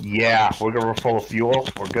 Yeah, we're full of fuel.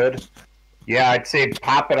 We're good. Yeah, I'd say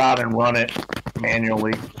pop it out and run it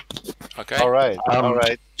manually. Okay. All right. All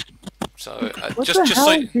right. So just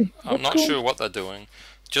so I'm not sure what they're doing.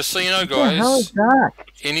 Just so you know, guys,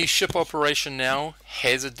 any ship operation now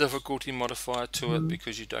has a difficulty modifier to it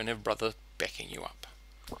because you don't have brother backing you up.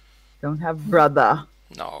 Don't have brother.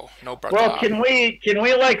 No brother. Well, can we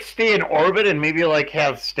like stay in orbit and maybe like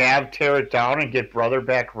have Stav tear it down and get brother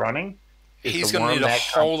back running? He's going to need a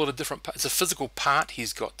whole lot of different parts. It's a physical part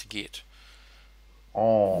he's got to get.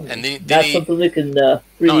 Oh, and then that's something we can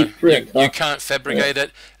 3D print. You can't fabricate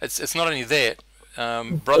it. It's not only that.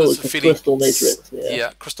 Brothers are fitting crystal matrix.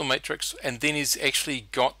 Yeah, crystal matrix, and then he's actually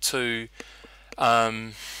got to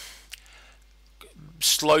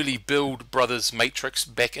slowly build Brothers matrix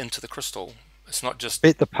back into the crystal. It's not just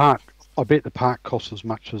bet the part I bet the part costs as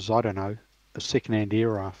much as, I don't know, a second-hand air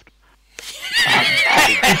raft.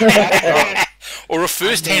 Or a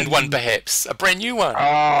first-hand one, perhaps. A brand new one.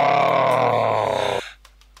 Oh.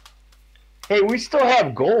 Hey, we still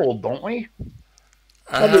have gold, don't we?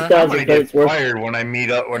 100,000 I'm gonna get credits worth. fired when I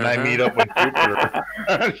meet up with Victor.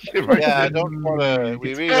 Yeah, I don't want to.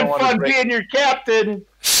 We really It's don't been want to fun break. being your captain.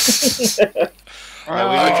 Yeah,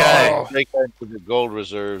 we Okay. don't want to break into the gold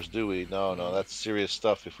reserves, do we? No, no, that's serious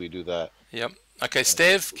stuff if we do that. Yep. Okay,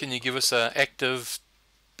 Stav, can you give us an active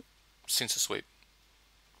sensor sweep?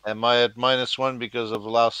 Am I at -1 because of the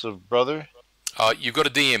loss of brother? You've got a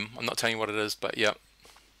DM. I'm not telling you what it is, but yeah.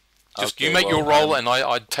 Just Okay, you make well, your roll, and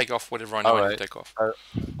I'd take off whatever I know I need Alright. to take off.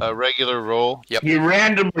 A regular roll. Yep. He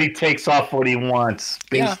randomly takes off what he wants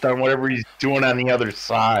based on whatever he's doing on the other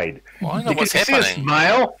side. Well, I know You what's can see a happening.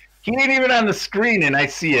 smile. He ain't even on the screen, and I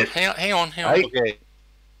see it. Hang on. Right? Okay.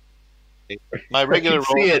 My regular I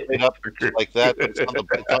can roll see is it. made up like that. It's on the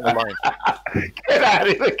line. Get out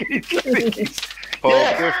of here. He's-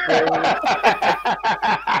 Poker face.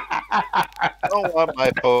 I don't want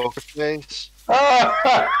my poker face.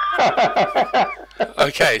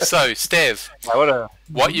 Okay, so Stav, I wanna.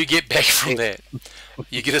 what you get back from that?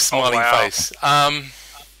 You get a smiling wow. face.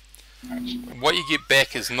 What you get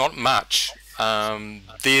back is not much.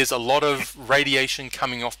 There's a lot of radiation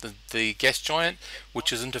coming off the gas giant,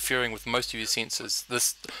 which is interfering with most of your sensors.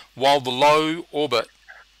 While the low orbit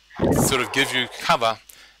sort of gives you cover,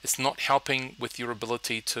 it's not helping with your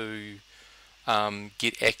ability to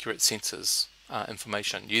get accurate sensors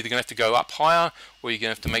information. You're either going to have to go up higher, or you're going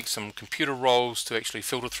to have to make some computer rolls to actually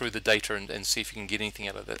filter through the data and see if you can get anything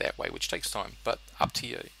out of it that way, which takes time, but up to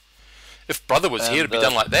you. If Brother was here, it'd be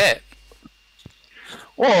done like that.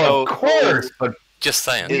 Well, of course, but Just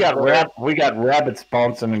saying. we got rabbits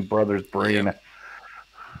bouncing in Brother's brain. Yeah.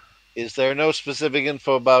 Is there no specific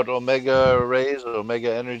info about Omega rays or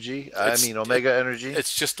Omega energy? Omega energy.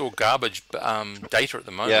 It's just all garbage data at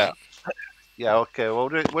the moment. Yeah. Yeah. Okay. Well,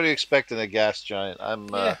 what do you expect in a gas giant?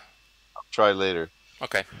 I'll try later.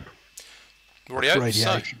 Okay. It's Rightio.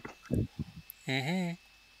 radiation.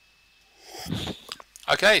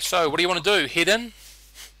 Okay, so what do you want to do? Head in?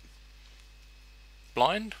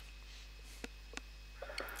 Blind?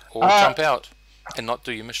 Or jump out and not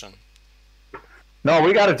do your mission? No,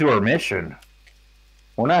 we got to do our mission.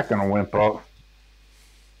 We're not going to wimp out.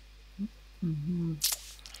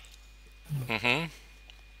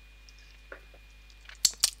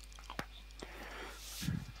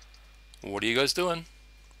 What are you guys doing?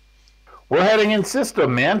 We're heading in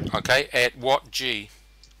system, man. Okay, at what G?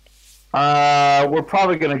 We're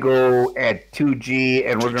probably going to go at 2G,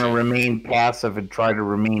 and we're going to remain passive and try to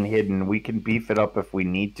remain hidden. We can beef it up if we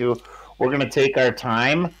need to. We're going to take our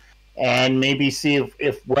time and maybe see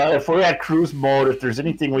if we're at cruise mode, if there's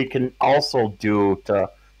anything we can also do to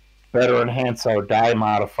better enhance our die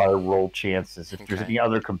modifier roll chances. If there's any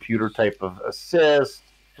other computer type of assist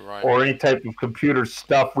or any type of computer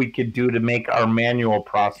stuff we could do to make our manual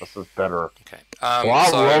processes better. Okay. Well,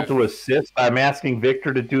 I'll roll to assist. I'm asking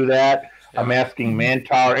Victor to do that. Yeah. I'm asking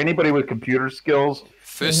Manpower, anybody with computer skills,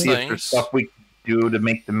 First see if there's stuff we can do to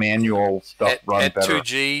make the manual stuff run at better. At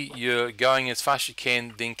 2G, you're going as fast as you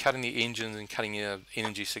can, then cutting the engines and cutting your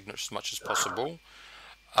energy signatures as much as possible.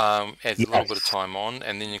 Adds a little bit of time on,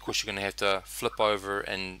 and then of course you're going to have to flip over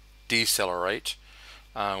and decelerate,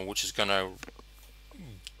 which is going to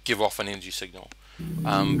give off an energy signal.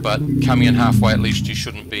 But coming in halfway, at least you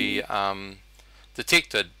shouldn't be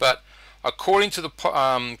detected. But according to the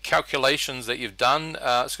calculations that you've done,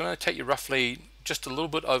 it's going to take you roughly just a little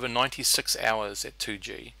bit over 96 hours at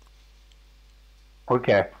 2G.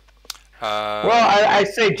 Okay. Well, I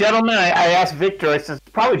say, gentlemen, I asked Victor, I said, it's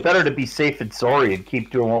probably better to be safe and sorry and keep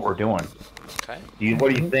doing what we're doing. Okay.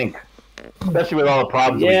 What do you think? Especially with all the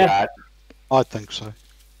problems we got. I think so.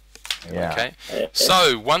 Yeah. Okay.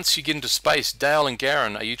 So once you get into space, Dale and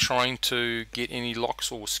Garen, are you trying to get any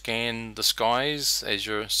locks or scan the skies as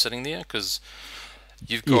you're sitting there? Because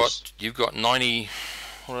you've got 90.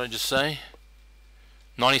 What did I just say?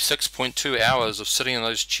 96.2 hours of sitting in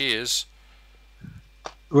those chairs.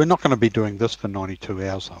 We're not going to be doing this for 92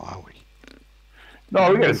 hours, though, are we?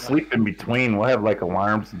 No, we got to sleep in between. We'll have like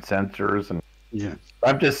alarms and sensors, and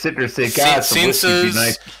I'm just sitting there saying, "God, some whiskey would be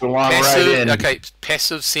nice to go on right in." Okay,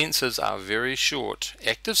 passive sensors are very short.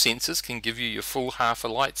 Active sensors can give you your full half a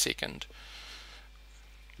light second.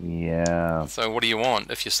 Yeah. So what do you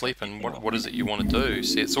want if you're sleeping? What is it you want to do?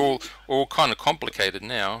 See, it's all kind of complicated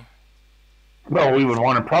now. Well, we would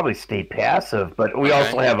want to probably stay passive, but we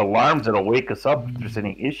also have alarms that'll wake us up if there's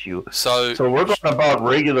any issue. So we're going about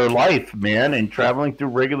regular life, man, and traveling through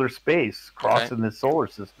regular space, crossing the solar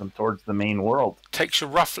system towards the main world.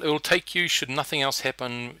 It'll take you, should nothing else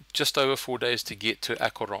happen, just over 4 days to get to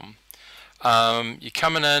Akorom. You're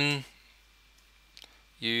coming in,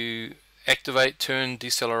 you activate, turn,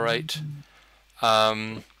 decelerate,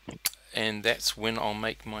 and that's when I'll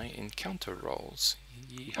make my encounter rolls.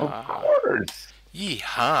 Yeehaw. Of course.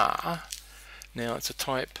 Yeehaw. Now it's a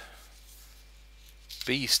type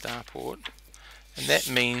B starport, and that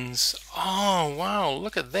means, oh wow,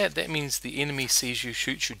 look at that. That means the enemy sees you,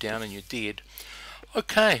 shoots you down, and you're dead.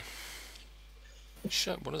 Okay.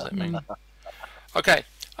 Shit, what does that mean? Okay.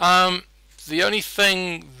 The only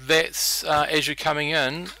thing that's as you're coming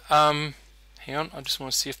in, hang on, I just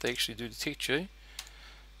want to see if they actually do detect you.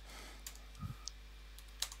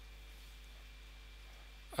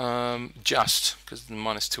 Just because the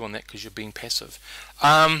 -2 on that because you're being passive.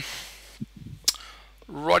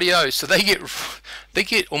 Rightio. So they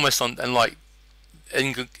get almost on, and like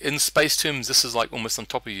in space terms, this is like almost on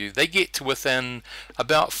top of you. They get to within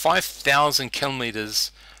about 5,000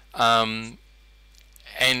 kilometers, and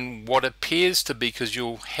what appears to be, because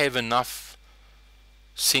you'll have enough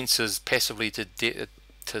sensors passively to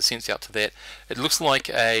sense out to that. It looks like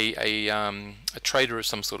a trader of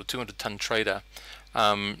some sort, a 200-ton trader.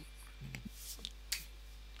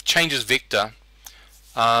 Changes vector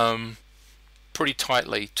pretty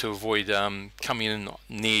tightly to avoid coming in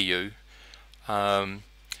near you, and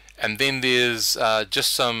then there's they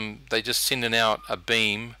just sending out a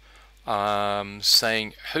beam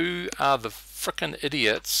saying, who are the frickin'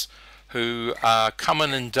 idiots who are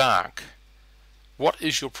coming in dark? What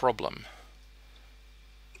is your problem?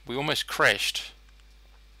 We almost crashed.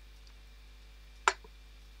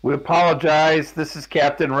 We apologize. This is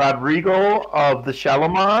Captain Rodrigo of the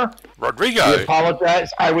Shalimar. Rodrigo. We apologize.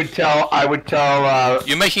 I would tell.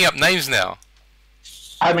 You're making up names now.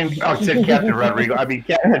 I mean, I said Captain Rodrigo. I mean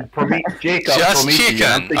Captain Jacob. Just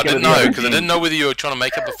checking. I didn't know, because I didn't know whether you were trying to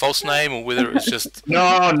make up a false name or whether it was just. No,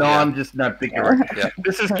 I'm just not thinking. Right. Yeah.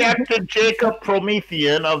 This is Captain Jacob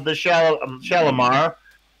Promethean of the Shalimar.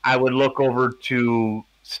 I would look over to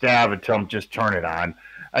Stav and tell him just turn it on.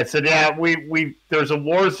 I said, yeah, there's a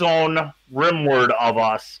war zone rimward of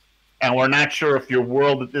us, and we're not sure if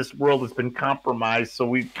this world has been compromised, so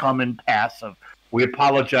we've come in passive. We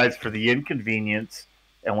apologize for the inconvenience,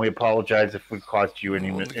 and we apologize if we've caused you any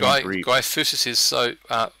grief. Guy Fusa says, so,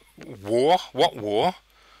 war? What war?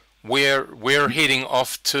 We're heading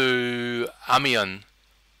off to Amiens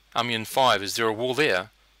 5. Is there a war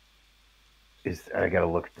there? I gotta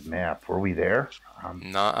look at the map. Were we there?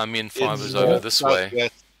 No, Amiens 5 is over this way.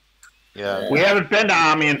 Yeah. We haven't been to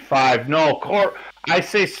Amiens 5. No, I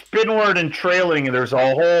say spinward and trailing, and there's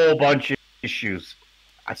a whole bunch of issues.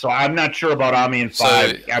 So I'm not sure about Amiens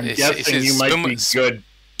 5. I'm guessing you might be good.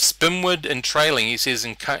 Spinward and trailing, he says,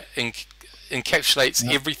 encapsulates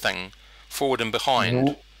everything forward and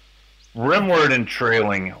behind. Rimward and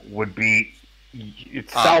trailing would be...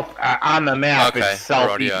 It's south on the map. Okay. It's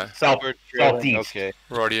southeast. Okay.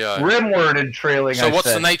 Radio. Rimward and trailing. So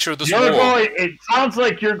what's the nature of this war? It sounds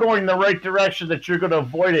like you're going the right direction, that you're going to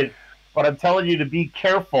avoid it. But I'm telling you to be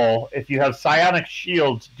careful. If you have psionic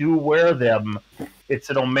shields, do wear them. It's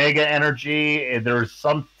an omega energy, and there's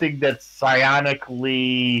something that's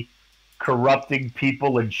psionically corrupting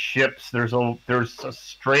people and ships. There's a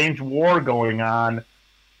strange war going on.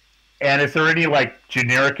 And is there any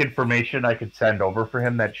generic information I could send over for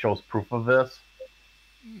him that shows proof of this?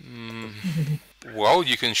 Well,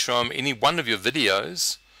 you can show him any one of your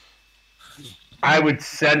videos. I would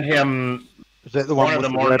send him one of the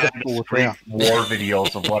more war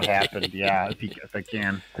videos of what happened. Yeah, if I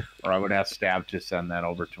can, or I would ask Stav to send that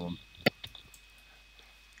over to him.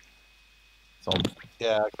 So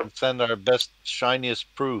yeah, I can send our best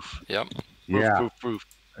shiniest proof. Yep. Proof.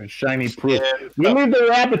 A shiny proof. Yeah, we leave the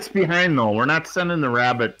rabbits behind, though. We're not sending the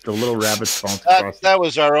little rabbits bounce across. That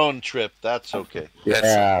was our own trip. That's okay.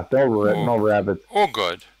 Yeah, no rabbits. All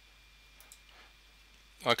good.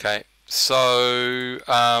 Okay, so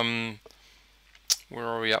where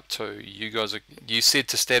are we up to? You said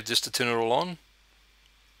to Stav just to turn it all on?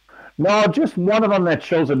 No, just one of them that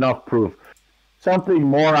shows enough proof. Something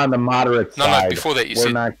more on the moderate side. No, before that you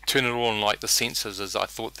said turn it on like the sensors, as I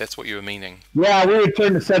thought that's what you were meaning. Yeah, we would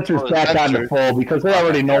turn the sensors back on to full because they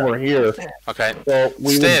already know we're here. Okay. So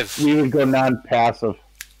we would go non-passive.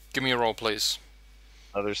 Give me a roll, please.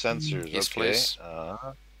 Other sensors, yes, okay. Please.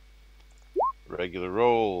 Regular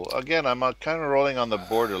roll. Again, I'm kind of rolling on the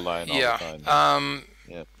borderline all the time.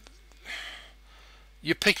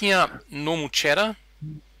 you're picking up normal chatter.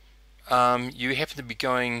 You happen to be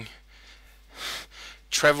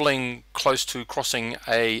traveling close to crossing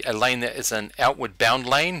a lane that is an outward bound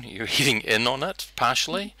lane. You're heading in on it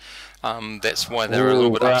partially. That's why they're a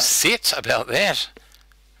little bit upset about that.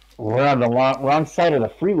 We're on the wrong side of the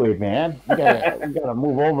freeway, man. We gotta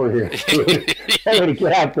move over here. Gotta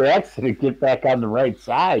get out the exit and get back on the right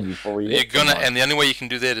side before we. And the only way you can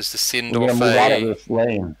do that is to send off. Move out of this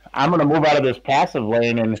lane. I'm gonna move out of this passive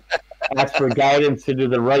lane and ask for guidance into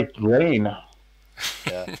the right lane.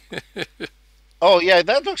 Yeah. Oh yeah,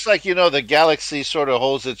 that looks like the galaxy sort of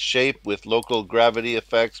holds its shape with local gravity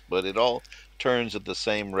effects, but it all turns at the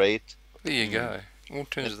same rate. There you go. All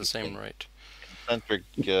turns at the same rate.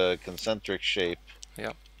 Concentric shape.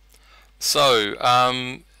 Yeah. So,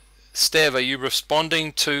 Stav, are you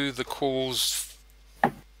responding to the calls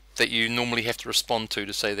that you normally have to respond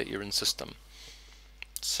to say that you're in system?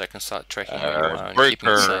 So I can start tracking you.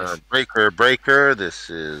 Breaker. This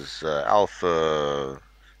is Alpha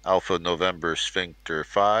November Sphincter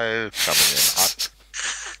 5 coming in hot.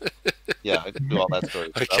 Yeah, I can do all that sort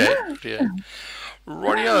of stuff. Okay. Yeah.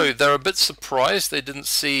 Rightio, they're a bit surprised. They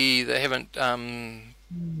haven't.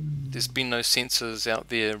 There's been no sensors out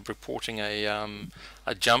there reporting a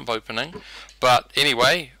jump opening. But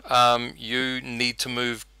anyway, you need to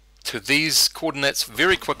move to these coordinates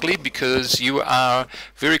very quickly because you are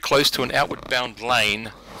very close to an outward bound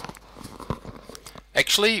lane.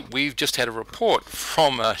 Actually, we've just had a report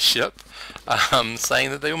from a ship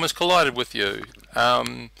saying that they almost collided with you.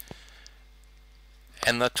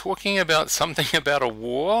 And they're talking about something about a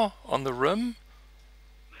war on the rim?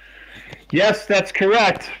 Yes, that's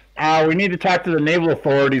correct. We need to talk to the naval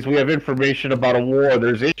authorities. We have information about a war.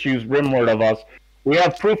 There's issues rimward of us. We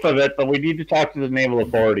have proof of it, but we need to talk to the naval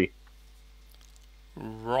authority.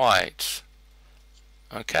 Right.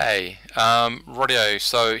 Okay. Radio.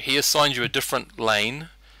 So he assigned you a different lane.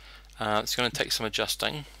 It's going to take some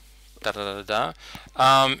adjusting.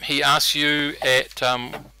 He asks you at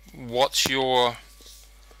what's your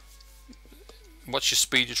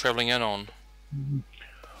speed you're traveling in on?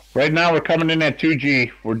 Right now we're coming in at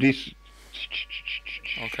 2G. We're decent.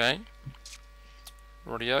 Okay.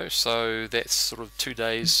 Radio. So that's sort of 2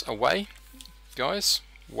 days away, guys.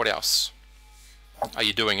 What else are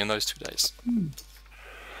you doing in those 2 days?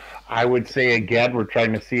 I would say again, we're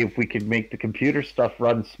trying to see if we could make the computer stuff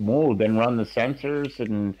run smooth and run the sensors,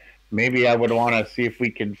 and maybe I would want to see if we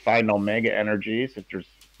can find omega energies. If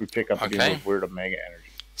we pick up any weird omega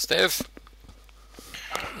energies. Steve.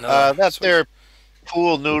 That's their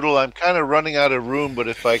pool noodle. I'm kind of running out of room, but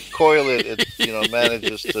if I coil it, it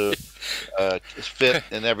manages to fit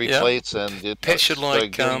in every place, and it's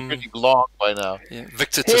getting pretty long by now. Yeah.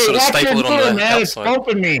 Victor to sort of staple it on the outside. It's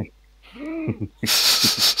helping me.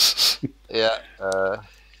 Yeah,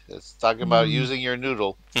 it's talking about using your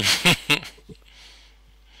noodle.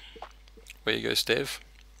 Where you go, Steve?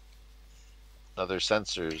 Other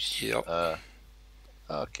sensors. Yep.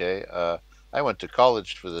 Okay. I went to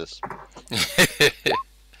college for this.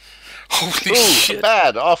 Holy shit!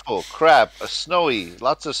 Bad, awful, crap, snowy,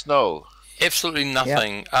 lots of snow. Absolutely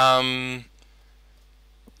nothing.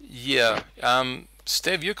 Yep. Yeah.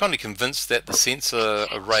 Steve, you're kind of convinced that the sensor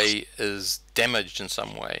array is damaged in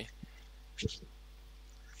some way,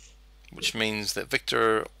 which means that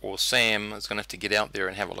Victor or Sam is going to have to get out there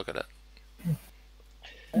and have a look at it.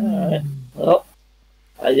 Alright. Well,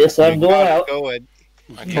 I guess I'm going out. Okay.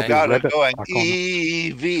 You gotta go and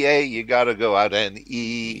EVA. You gotta go out and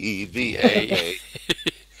EVA.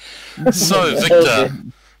 So, Victor,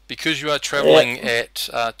 because you are traveling at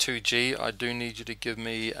 2G, I do need you to give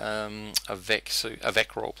me a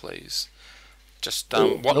vac roll, please. Just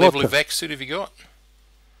what level of vac suit have you got?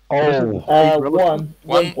 One.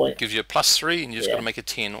 1 point. Gives you a +3, and you just got to make a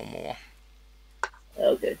 10 or more.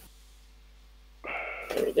 Okay.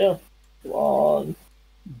 There we go. Come on.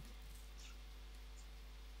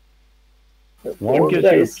 One gives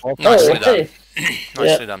you Nicely done.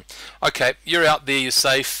 Nicely done. Okay, you're out there, you're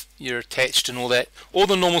safe, you're attached and all that. All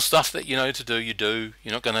the normal stuff that you know to do, you do.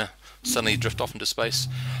 You're not going to suddenly drift off into space.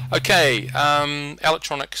 Okay,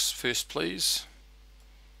 electronics first, please.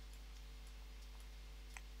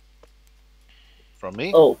 From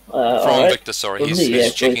me? Oh, From Victor, sorry. He's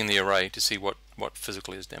me, checking the array to see what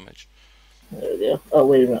physically is damaged. There we go. Oh,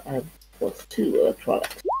 wait a minute. I have +2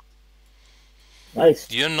 electronics.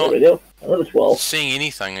 Nice. You're there we go. Another 12. seeing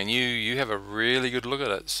anything, and you have a really good look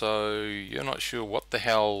at it, so you're not sure what the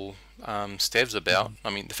hell Stav's about. I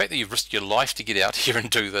mean, the fact that you've risked your life to get out here and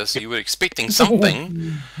do this, you were expecting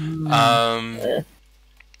something.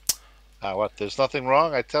 What? There's nothing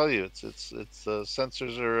wrong. I tell you, it's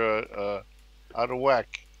sensors are out of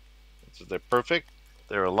whack. So they're perfect.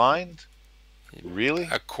 They're aligned. Really?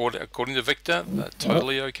 According to Victor, they're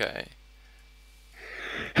totally okay.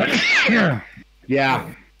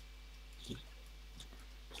 Yeah.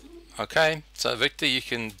 Okay, so Victor, you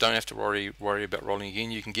don't have to worry about rolling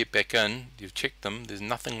again. You can get back in. You've checked them. There's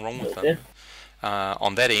nothing wrong with them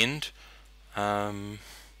on that end. The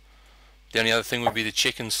only other thing would be to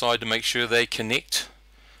check inside to make sure they connect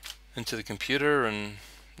into the computer, and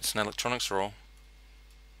it's an electronics roll.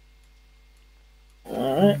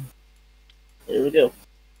 Alright. Here we go.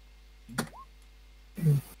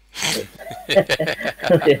 Yeah,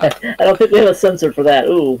 I don't think we have a sensor for that.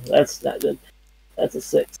 Ooh, that's not good. That's a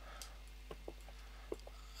 6.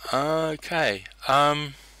 Okay.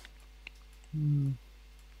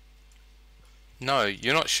 No,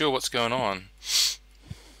 you're not sure what's going on.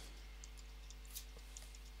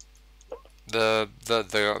 Yeah,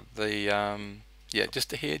 just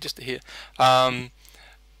to hear.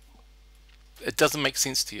 It doesn't make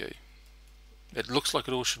sense to you. It looks like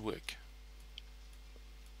it all should work.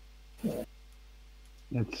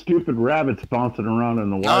 That stupid rabbit's bouncing around in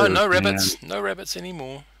the water. No rabbits. No rabbits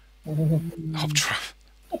anymore. Hop drive.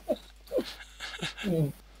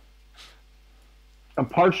 A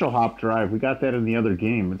partial hop drive. We got that in the other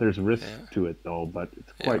game. There's risk to it though, but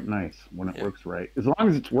it's quite nice when it works right. As long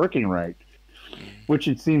as it's working right, which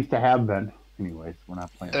it seems to have been. Anyways, we're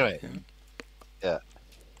not playing. Anyway, yeah.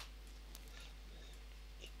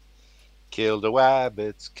 Kill the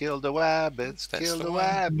wabbits, kill the wabbits, kill the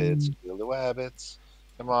wabbits, kill the wabbits.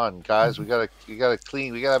 Come on, guys, we gotta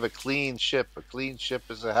have a clean ship. A clean ship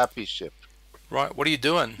is a happy ship. Right, what are you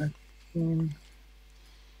doing?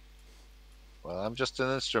 Well, I'm just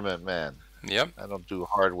an instrument man. Yep. I don't do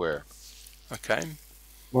hardware. Okay.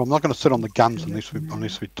 Well, I'm not going to sit on the guns unless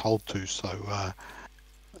we're told to. So,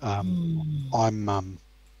 I'm.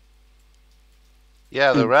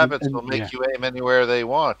 Yeah, the rabbits will make you aim anywhere they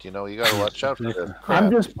want. You know, you got to watch out for them.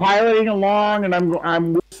 I'm just piloting along, and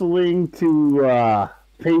I'm whistling to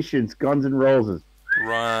Patience, Guns N' Roses.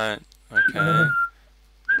 Right. Okay.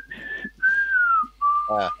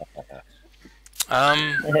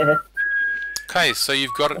 Okay, so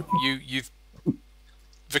you've got it.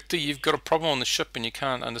 Victor, you've got a problem on the ship, and you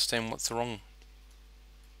can't understand what's wrong.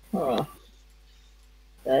 Huh.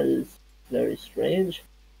 That is very strange.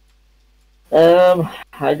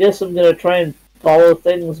 I guess I'm gonna try and follow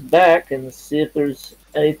things back and see if there's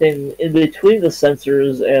anything in between the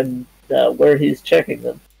sensors and where he's checking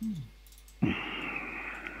them.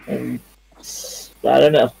 And I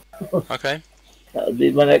don't know. Okay. That would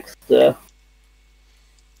be my next. Where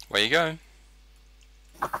you go?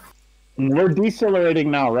 We're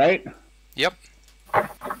decelerating now, right? Yep.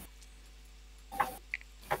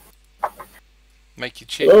 Make your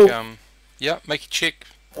check. Hello? Yep. Make your check.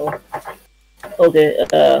 Oh. Okay.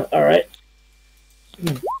 All right.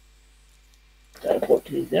 Got a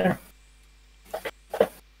 14 there.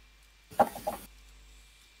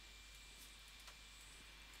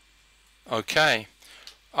 Okay.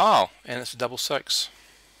 Oh, and it's a double 6.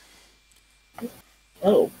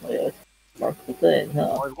 Oh, yeah. Mark the thing,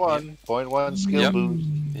 huh? Point one skill boost.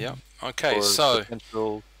 Yep. Okay, so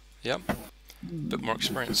yep. Bit more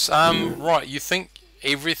experience. Right, you think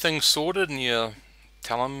everything's sorted, and you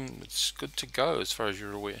tell them it's good to go as far as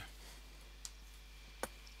you're aware.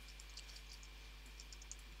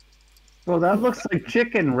 Well, that looks like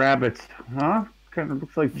chicken rabbits, huh? Kind of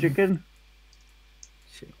looks like chicken.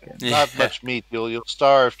 Not much meat. You'll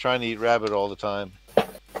starve trying to eat rabbit all the time.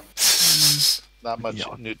 Not much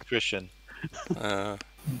nutrition.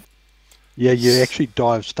 Yeah, you actually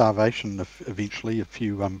die of starvation eventually if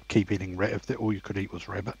you keep eating rabbit. If all you could eat was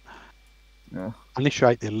rabbit. Yeah. Unless you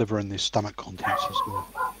ate their liver and their stomach contents as well.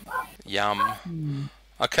 Yum.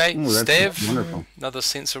 Okay, Stav, another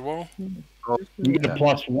sensor roll. You get a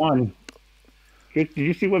 +1. Did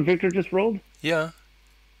you see what Victor just rolled? Yeah.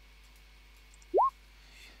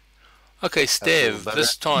 Okay, Stav,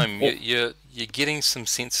 this time you're getting some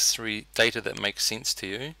sensory data that makes sense to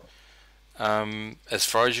you. As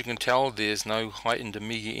far as you can tell, there's no heightened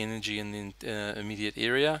Amiga energy in the immediate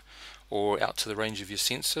area or out to the range of your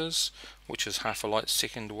sensors, which is half a light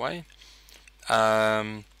second away.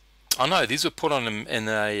 Oh no, these were put on in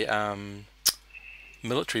a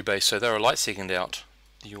military base, so they're a light second out,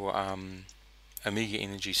 your Amiga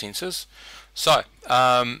energy sensors. So,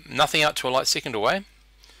 nothing out to a light second away.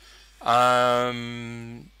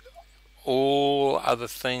 All other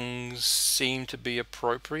things seem to be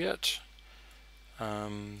appropriate.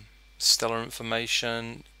 Stellar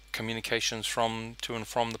information, communications to and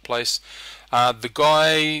from the place. The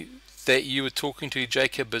guy that you were talking to,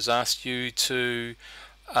 Jacob, has asked you to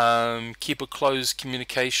keep a close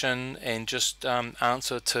communication and just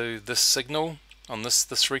answer to this signal on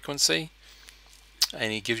this frequency,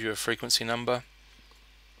 and he gives you a frequency number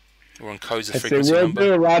or encodes a frequency number.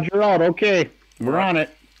 Do, Roger out. Okay, we're on it.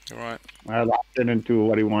 All right. I locked it into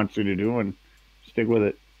what he wants you to do and stick with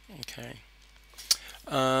it. Okay.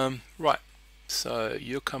 Right. So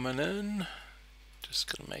you're coming in.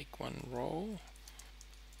 Just gonna make one roll.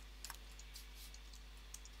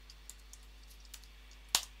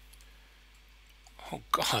 Oh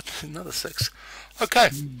God, another 6. Okay,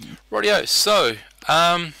 rightio. So,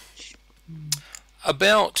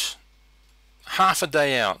 about half a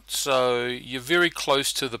day out. So you're very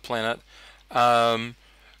close to the planet.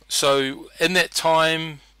 So in that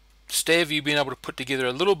time, Stav, you've been able to put together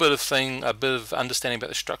a little bit of understanding about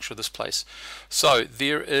the structure of this place. So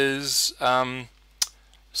there is,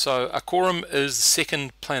 so Akorom is the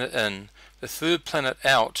second planet in. The third planet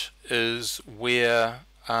out is where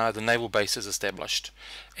the naval base is established,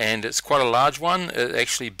 and it's quite a large one. It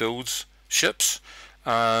actually builds ships,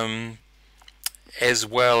 as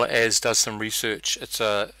well as does some research. It's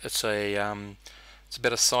about a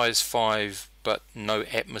size 5 but no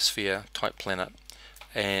atmosphere type planet,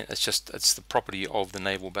 and it's the property of the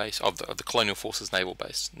naval base of the Colonial Forces naval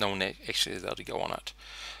base. No one actually is able to go on it.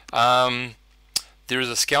 There is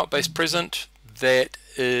a scout base present that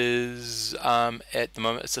is at the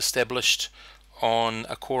moment it's established on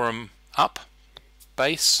Akorom Up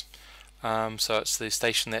base, so it's the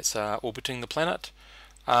station that's orbiting the planet,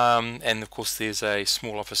 and of course there's a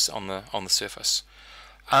small office on the surface.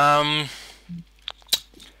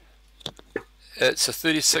 It's a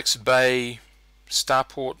 36 bay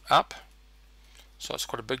starport up, so it's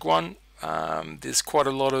quite a big one. There's quite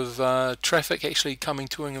a lot of traffic actually coming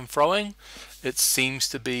to and froing. It seems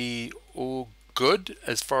to be all good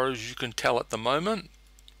as far as you can tell at the moment.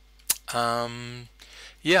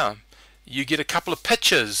 Yeah, you get a couple of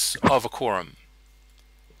pictures of Akorom.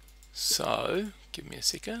 So, give me a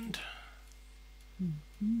second.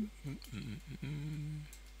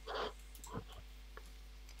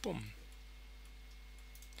 Boom.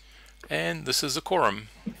 And this is Akorom.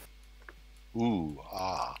 Ooh,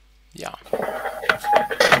 ah. Yeah.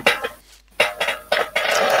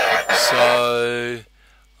 So,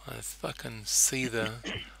 if I can see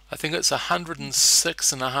I think it's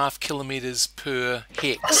 106.5 kilometers per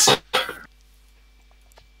hex.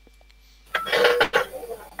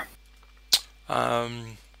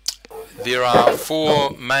 There are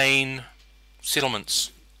 4 main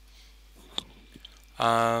settlements.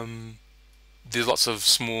 There's lots of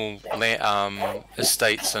small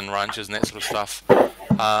estates and ranches and that sort of stuff.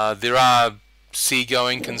 There are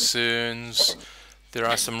seagoing concerns. There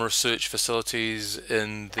are some research facilities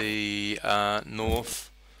in the north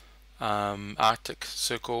Arctic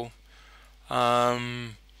Circle.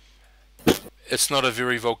 It's not a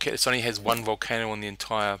very it only has 1 volcano on the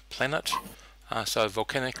entire planet, so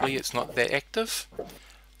volcanically it's not that active.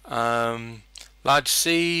 Large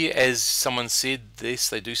sea, as someone said, yes,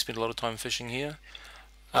 they do spend a lot of time fishing here.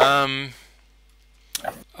 Akorom,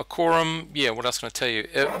 yeah, what else can I tell you?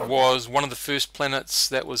 It was one of the first planets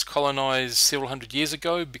that was colonized several hundred years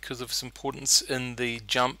ago because of its importance in the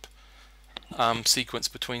jump sequence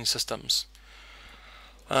between systems.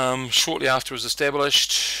 Shortly after it was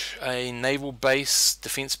established, a naval base,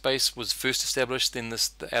 defense base, was first established. Then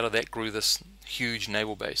out of that grew this huge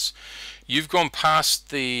naval base. You've gone past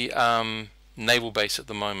the naval base at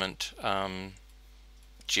the moment,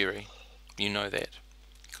 Jerry. You know that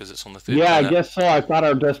because it's on the third planet. I guess so. I thought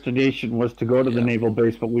our destination was to go to the naval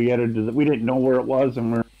base, but we didn't know where it was,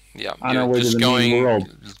 and we're on our way to the main world.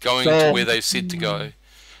 Going to where they've said to go.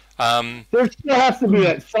 There still has to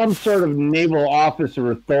be some sort of naval office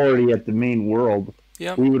or authority at the main world.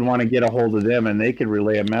 Yeah. We would want to get a hold of them, and they could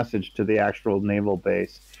relay a message to the actual naval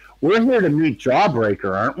base. We're here to meet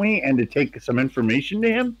Jawbreaker, aren't we? And to take some information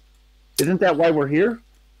to him? Isn't that why we're here?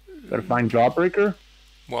 Got to find Jawbreaker?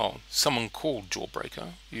 Well, someone called Jawbreaker.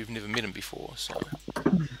 You've never met him before, so.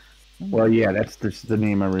 Well, yeah, that's the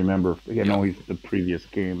name I remember. I know he's the previous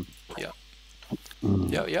game. Yeah.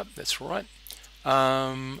 Yeah, that's right.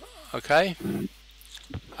 Okay.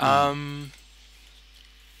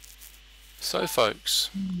 So, folks,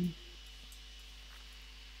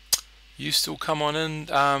 you still come on in.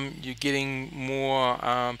 You're getting more.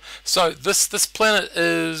 So this planet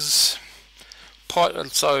is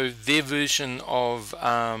so their version of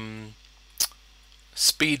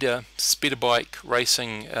speeder bike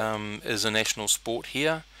racing is a national sport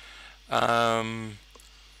here.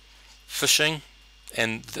 Fishing,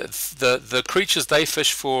 and the creatures they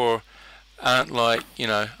fish for aren't like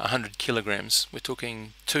 100 kilograms. We're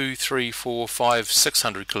talking 2, 3, 4, 5,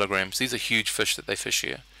 600 kilograms. These are huge fish that they fish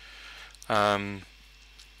here, and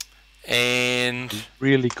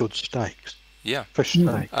really good steaks. Yeah, Fish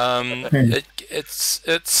steak.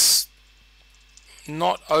 It's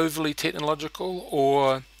not overly technological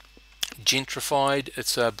or gentrified.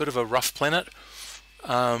 It's a bit of a rough planet,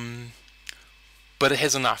 but it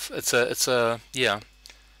has enough. It's kind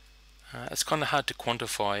of hard to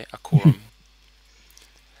quantify Akorom.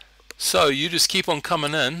 So you just keep on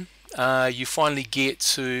coming in. You finally get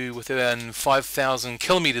to within 5,000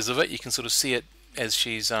 kilometers of it. You can sort of see it as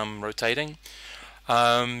she's rotating.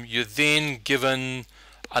 You're then given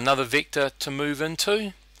another vector to move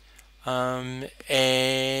into,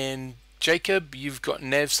 and Jacob, you've got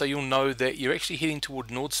nav, so you'll know that you're actually heading toward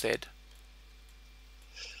Nordstad.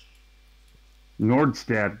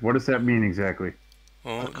 Nordstad. What does that mean exactly?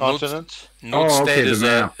 Well, A continent? Nordstad okay,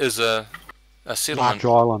 is a settlement. Large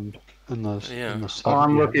island in the Oh,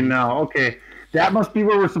 I'm looking now. Okay, that must be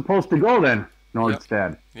where we're supposed to go then.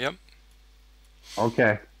 Nordstad. Yep.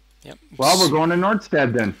 Okay. Yep. Well, we're going to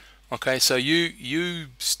Nordstad then. Okay, so you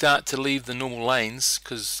start to leave the normal lanes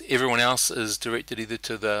because everyone else is directed either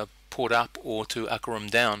to the port up or to Akorom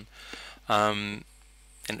down, and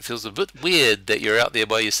it feels a bit weird that you're out there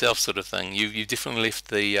by yourself, sort of thing. You've definitely left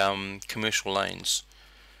the commercial lanes.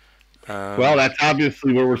 Well, that's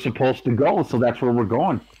obviously where we're supposed to go, so that's where we're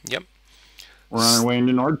going. Yep. We're on our way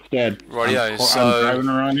into Nordstad. Rightio. I'm driving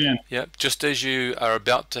around in. Yep. Just as you are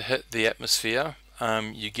about to hit the atmosphere,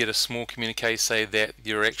 you get a small communique say that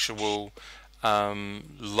your actual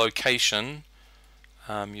location,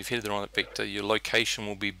 you've headed the wrong vector, your location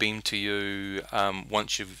will be beamed to you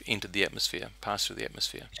once you've entered the atmosphere, passed through the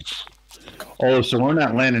atmosphere. Oh, so we're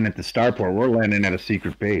not landing at the starport. We're landing at a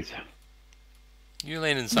secret base. You're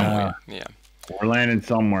landing somewhere, yeah. We're landing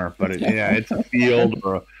somewhere, but it's a field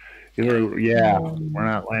or we're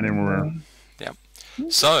not landing where. Yeah.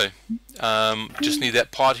 So, just need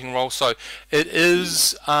that piloting roll. So it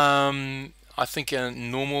is, I think, a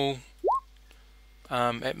normal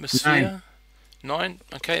atmosphere. 9.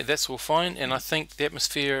 Okay, that's all fine. And I think the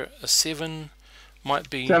atmosphere a 7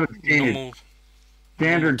 might be 17. normal,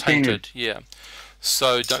 Standard tainted. Yeah.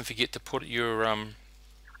 So don't forget to put your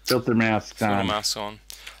filter masks on.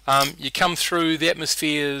 You come through, the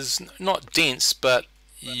atmosphere's not dense, but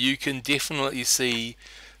you can definitely see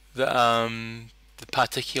the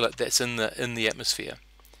particulate that's in the atmosphere.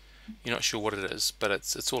 You're not sure what it is, but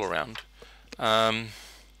it's all around.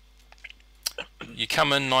 You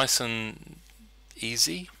come in nice and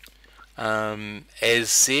easy. As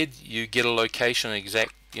said, you get a location,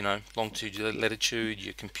 exact, longitude, latitude.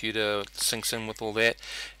 Your computer syncs in with all that,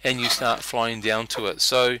 and you start flying down to it.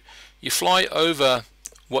 So you fly over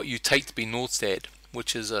what you take to be Nordstad,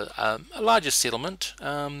 which is a larger settlement.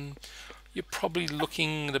 You're probably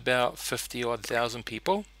looking at about 50,000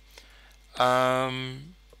 people,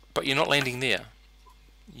 but you're not landing there.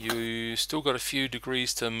 You still got a few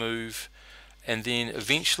degrees to move, and then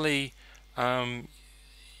eventually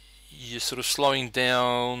you're sort of slowing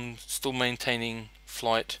down, still maintaining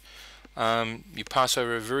flight. You pass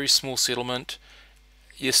over a very small settlement.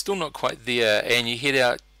 You're still not quite there, and you head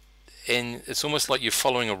out, and it's almost like you're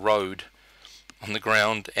following a road on the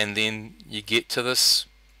ground, and then you get to this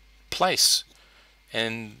place,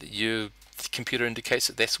 and your computer indicates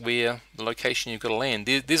that that's where the location you've got to land.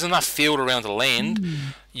 There's enough field around to land.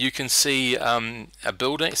 You can see a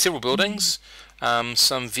building, several buildings,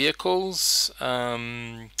 some vehicles.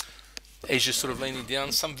 As you're sort of landing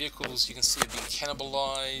down, some vehicles you can see have been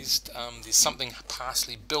cannibalized. There's something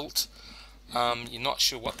partially built. You're not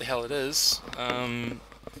sure what the hell it is.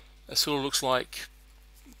 It sort of looks like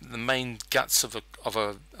the main guts of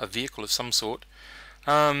a vehicle of some sort.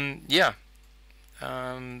 There's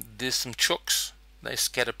some chooks. They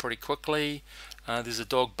scatter pretty quickly. There's a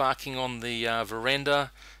dog barking on the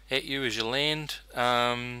veranda at you as you land.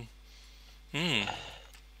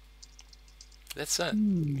 That's it.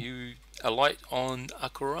 You alight on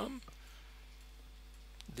Akorom.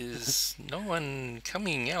 There's no one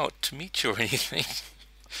coming out to meet you or anything.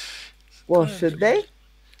 Well, should they?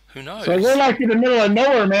 Who knows? So we're like in the middle of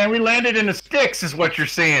nowhere, man. We landed in the sticks, is what you're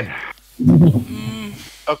saying.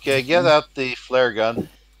 Okay, get out the flare gun.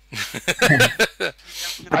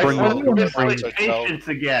 I want patience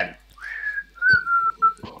again.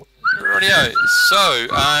 Rightio. So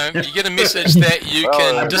you get a message that you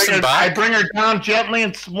can disembark. I bring her down gently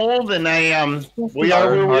and smooth, and we are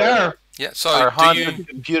where we are. Yeah. So our Honda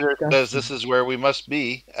computer says this is where we must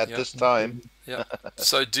be at this time. Yeah.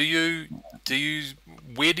 So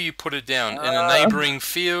where do you put it down? In a neighboring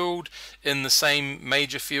field, in the same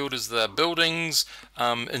major field as the buildings,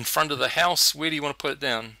 in front of the house? Where do you want to put it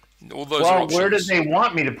down? All those are options. Where did they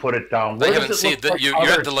want me to put it down? They Where haven't said that. You're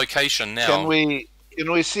at the location now. Can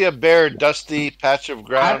we see a bare, dusty patch of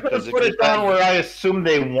ground? I put it down where I assumed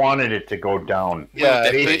they wanted it to go down.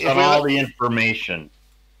 Yeah, based on all the information.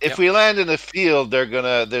 If we land in a field,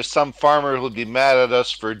 there's some farmer who'll be mad at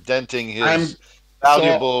us for denting his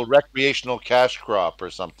valuable recreational cash crop or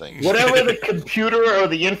something. Whatever the computer or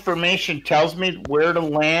the information tells me where to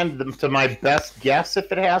land, to my best guess,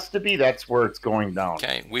 if it has to be, that's where it's going down.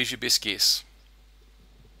 Okay, where's your best guess?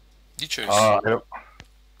 You choose.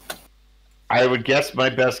 I would guess my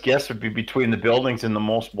best guess would be between the buildings in the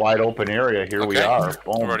most wide open area. Here we are.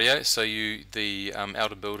 Boom. Rightio. So the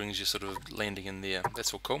outer buildings, you're sort of landing in there.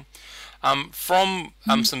 That's all cool. From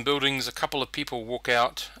some buildings, a couple of people walk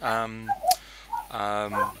out.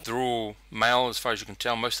 They're all male, as far as you can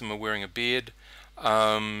tell. Most of them are wearing a beard,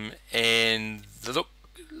 and they look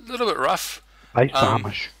a little bit rough.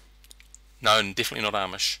 Amish. No, definitely not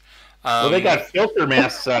Amish. Well, they got filter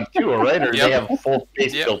masks on too, right? Or they have full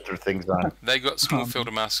face filter things on? They got small filter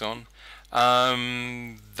masks on.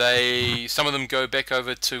 Some of them go back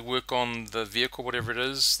over to work on the vehicle, whatever it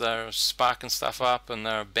is. They're sparking stuff up and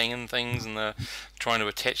they're banging things and they're trying to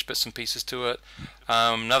attach bits and pieces to it.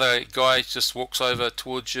 Another guy just walks over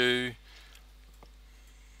towards you.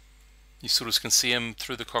 You sort of can see him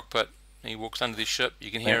through the cockpit. He walks under the ship. You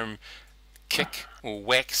can hear him kick or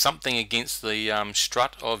whack something against the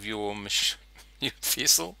strut of your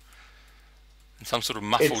vessel. Some sort of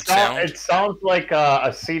muffled sound. It sounds like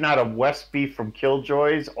a scene out of Westby from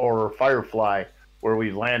Killjoys or Firefly, where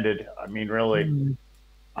we landed. I mean, really.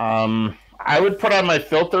 I would put on my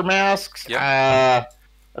filter masks. Yep.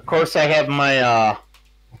 Of course, I have my.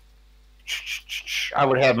 I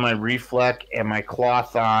would have my reflect and my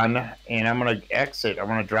cloth on, and I'm gonna exit. I'm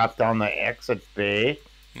gonna drop down the exit bay.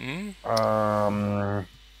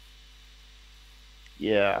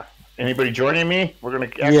 Yeah. Anybody joining me? We're gonna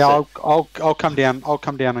exit. Yeah, I'll come down. I'll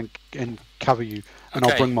come down and cover you, and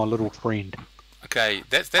I'll bring my little friend. Okay,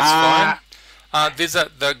 that's fine. There's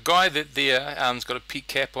the guy has got a peak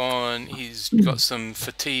cap on. He's got some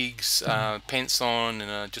fatigues, pants on,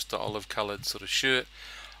 and just an olive-coloured sort of shirt.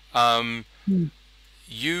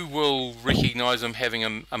 You will recognise him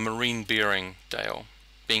having a marine bearing, Dale,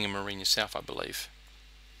 being a marine yourself, I believe.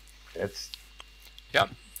 Yep.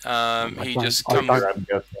 He just comes.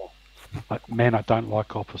 Man, I don't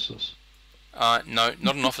like officers. No,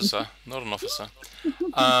 not an officer. Not an officer.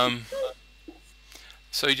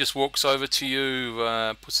 So he just walks over to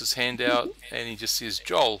you, puts his hand out, and he just says,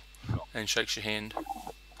 "Joel," and shakes your hand.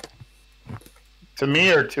 To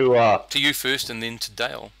me or to? To you first, and then to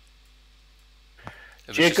Dale.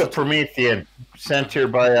 Jacob Promethean, sent here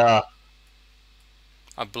by.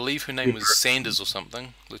 I believe her name was Sanders or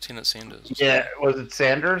something, Lieutenant Sanders. Yeah, was it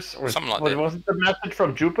Sanders? Or something like that. Wasn't the message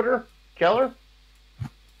from Jupiter Keller?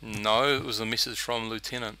 No, it was a message from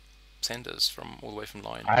Lieutenant Sanders from all the way from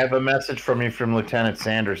Lion. I have a message from you from Lieutenant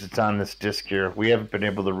Sanders. It's on this disc here. We haven't been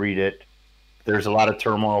able to read it. There's a lot of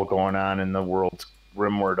turmoil going on in the world's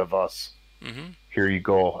rimward of us. Mm-hmm. Here you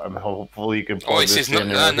go. Hopefully you can pull this in.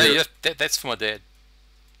 No, that's for my dad.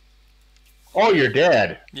 Oh, your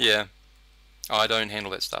dad? Yeah. Oh, I don't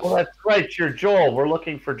handle that stuff. Well, that's right. You're Joel. We're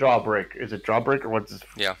looking for Jawbreaker. Is it Jawbreaker? What's his?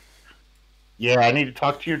 Yeah. Yeah, I need to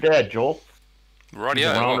talk to your dad, Joel.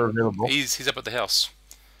 Rightio. He's up at the house.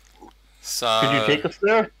 So. Could you take us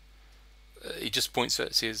there? He just points at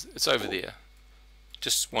it, says, "It's over there.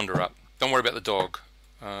 Just wander up. Don't worry about the dog.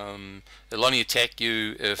 It'll only attack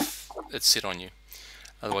you if it's set on you.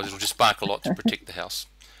 Otherwise, it'll just bark a lot to protect the house."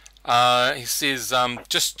 He says,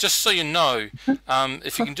 just so you know,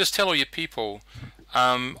 if you can just tell all your people,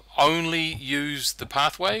 only use the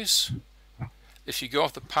pathways. If you go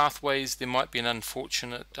off the pathways, there might be an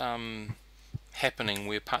unfortunate happening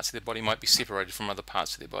where parts of their body might be separated from other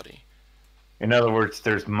parts of their body. In other words,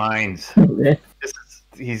 there's mines. Yeah,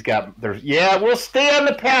 we'll stay on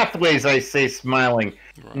the pathways, I say, smiling.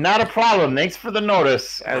 Right. Not a problem. Thanks for the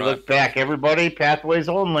notice. I look back. Everybody, pathways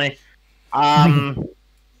only.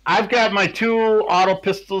 I've got my 2 auto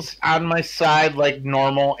pistols on my side like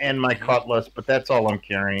normal and my cutlass, but that's all I'm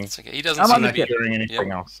carrying. It's okay. He doesn't seem to be carrying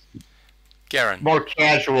anything else. Garen. More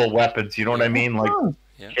casual weapons, you know what I mean? Like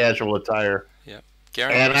casual attire. Yeah.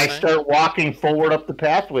 Garen, and I start walking forward up the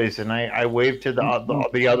pathways, and I wave to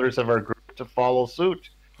the others of our group to follow suit.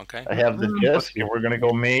 Okay. I have the disc, and we're going to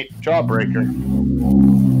go mate Jawbreaker.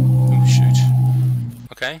 Oh, shoot.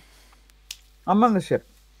 Okay. I'm on the ship.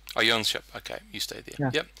 Oh, you're on the ship. Okay, you stay there.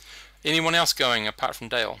 Yeah. Yep. Anyone else going apart from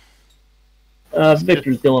Dale?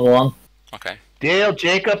 Victor's going along. Okay. Dale,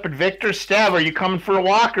 Jacob, and Victor. Stav, are you coming for a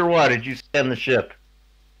walk or what? Did you stay on the ship?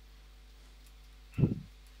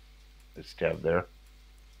 Is Stav there?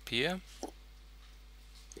 Pierre?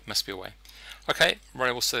 Must be away. Okay,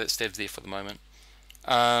 right, we'll say that Stav's there for the moment.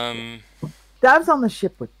 Stav's on the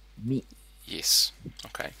ship with me. Yes.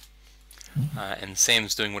 Okay. And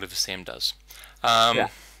Sam's doing whatever Sam does. Yeah.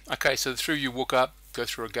 Okay, so the three of you walk up, go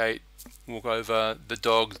through a gate, walk over. The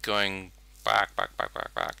dog's going bark, bark, bark,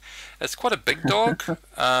 bark, bark. It's quite a big dog.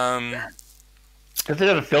 Does it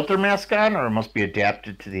have a filter mask on, or it must be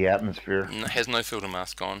adapted to the atmosphere? It has no filter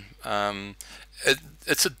mask on.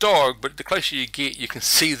 It's a dog, but the closer you get, you can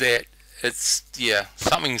see that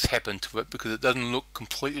something's happened to it because it doesn't look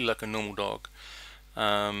completely like a normal dog.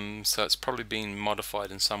 So it's probably been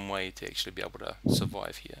modified in some way to actually be able to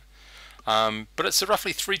survive here. But it's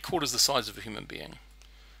roughly 3/4 the size of a human being.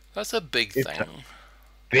 That's a big thing.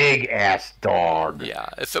 Big ass dog. Yeah,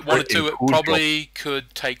 if it wanted to, it probably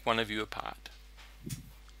could take one of you apart.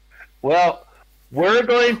 Well, we're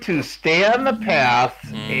going to stay on the path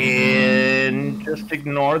and just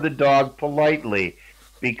ignore the dog politely,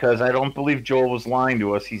 because I don't believe Joel was lying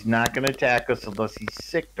to us. He's not going to attack us unless he's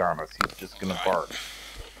sick on us. He's just going to bark.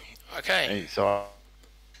 Okay. So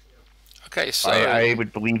I I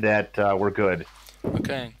would believe that we're good.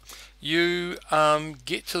 Okay. You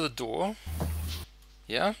get to the door.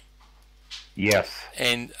 Yeah? Yes.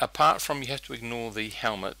 And apart from, you have to ignore the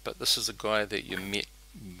helmet, but this is a guy that you met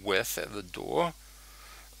with at the door.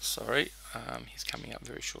 Sorry, he's coming up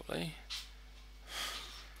very shortly.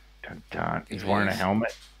 Dun, dun. He's wearing a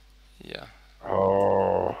helmet. Yeah.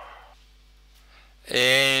 Oh.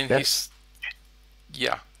 And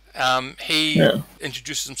he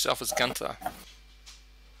introduces himself as Gunther.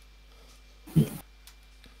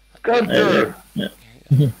 Gunther.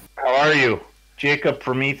 How are you? Jacob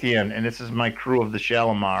Promethean, and this is my crew of the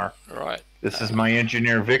Shalimar. Right. This is my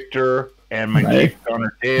engineer Victor and my chief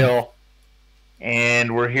gunner Dale,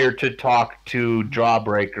 and we're here to talk to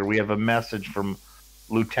Drawbreaker. We have a message from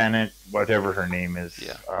Lieutenant, whatever her name is,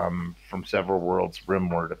 from several worlds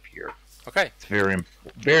rimward of here. Okay. It's very,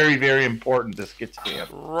 very, very important this gets to him.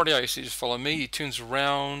 Rightio, so you just follow me. He turns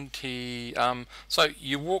around. So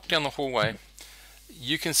you walk down the hallway.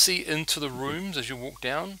 You can see into the rooms as you walk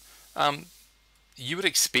down. You would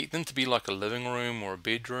expect them to be like a living room or a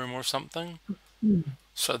bedroom or something.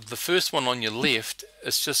 So the first one on your left,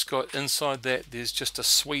 it's just got inside that, there's just a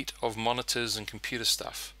suite of monitors and computer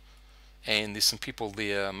stuff. And there's some people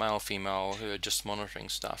there, male, female, who are just monitoring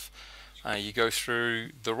stuff. You go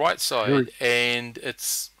through the right side, and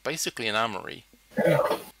it's basically an armory.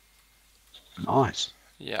 Nice.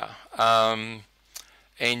 Yeah.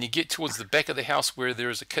 And you get towards the back of the house where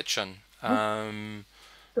there is a kitchen. And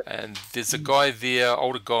there's a guy there,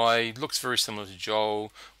 older guy, looks very similar to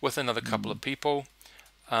Joel, with another couple of people.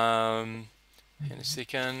 In a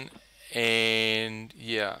second. And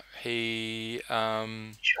yeah, he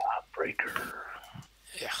Jawbreaker.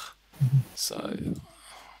 Yeah. So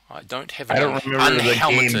I don't have an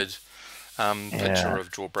unhelmeted picture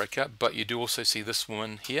of Jawbreaker, but you do also see this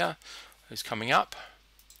woman here who's coming up.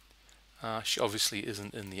 She obviously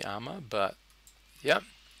isn't in the armor, but yeah.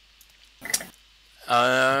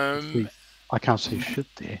 I can't see shit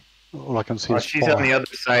there. All I can see is she's fire. on the other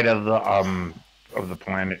side of the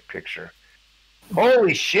planet picture.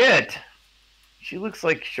 Holy shit! She looks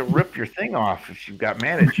like she'll rip your thing off if she got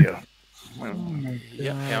mad at you.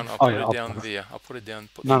 Yeah, and I'll put it down there. I'll put it down.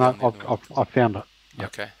 I found it.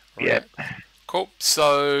 Okay. Yeah. Cool.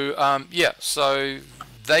 So so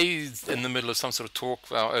they in the middle of some sort of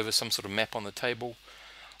talk over some sort of map on the table,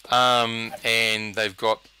 and they've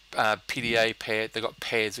got PDA pad. They've got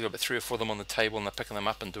pads. They've got about 3 or 4 of them on the table, and they're picking them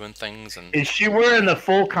up and doing things. And is she wearing the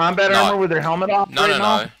full combat armor with her helmet off?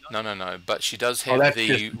 No. But she does have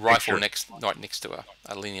the rifle next to her,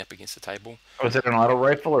 leaning up against the table. Oh, is it an auto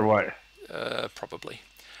rifle or what? Probably.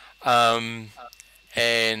 And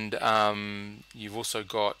you've also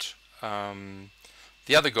got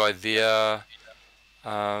the other guy there,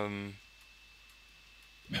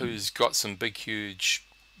 who's got some big, huge,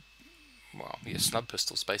 snub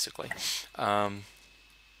pistols, basically.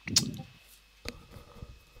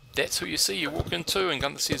 That's who you see. You walk into, and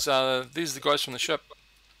Gunther says, "These are the guys from the ship."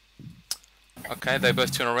 Okay, they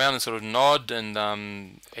both turn around and sort of nod,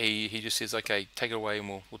 and he just says, "Okay, take it away, and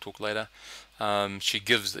we'll talk later." She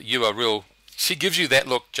gives you that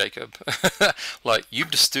look, Jacob, like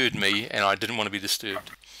you've disturbed me, and I didn't want to be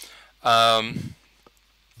disturbed.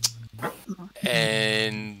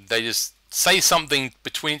 And they just say something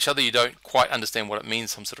between each other. You don't quite understand what it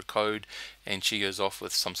means, some sort of code, and she goes off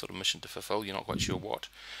with some sort of mission to fulfill. You're not quite sure what.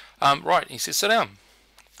 Right, he says, sit down.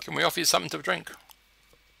 Can we offer you something to drink?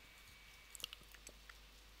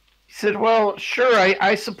 He said, well, sure,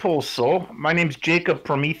 I suppose so. My name's Jacob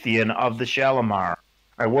Promethean of the Shalimar.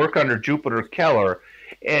 I work under Jupiter Keller.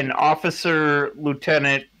 An officer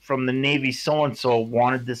lieutenant from the Navy so-and-so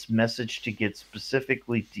wanted this message to get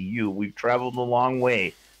specifically to you. We've traveled a long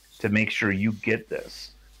way to make sure you get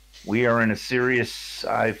this. We are in a serious,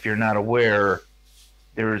 if you're not aware,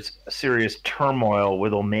 there's a serious turmoil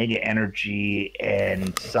with Omega Energy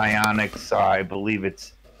and Psionics. I believe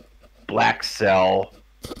it's Black Cell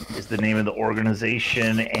is the name of the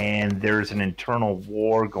organization, and there's an internal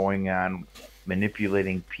war going on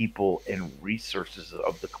manipulating people and resources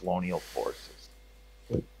of the colonial forces.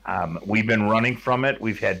 We've been running from it.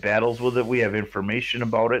 We've had battles with it. We have information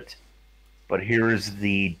about it. But here is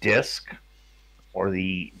the disc, or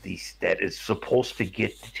the that is supposed to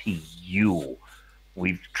get to you.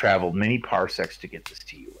 We've traveled many parsecs to get this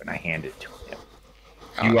to you, and I hand it to him.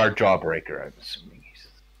 You are Jawbreaker, I'm assuming. He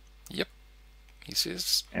says. Yep. He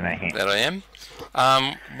says and I hand that I am.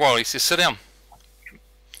 Well, he says, sit down.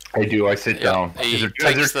 I do. I sit down. Is there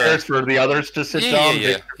chairs for the others to sit down?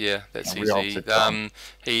 Yeah, that's we all easy. sit down.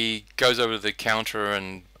 He goes over to the counter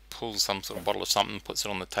and pulls some sort of bottle of something, puts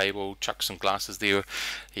it on the table, chucks some glasses there.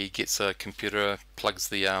 He gets a computer, plugs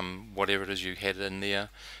the whatever it is you had in there,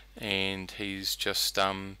 and he's just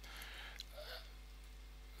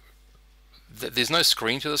there's no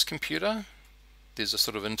screen to this computer. There's a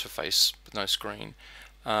sort of interface but no screen.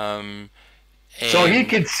 So he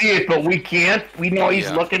can see it, but we can't. We know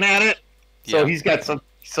he's looking at it. So he's got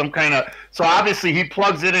some kind of. So obviously he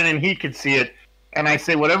plugs it in and he can see it. And I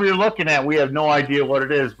say, whatever you're looking at, we have no idea what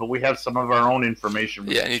it is, but we have some of our own information.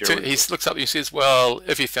 Yeah, and he looks up and he says, "Well,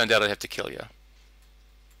 if you found out, I'd have to kill you."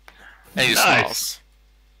 And he smiles.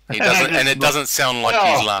 He doesn't, and it doesn't sound like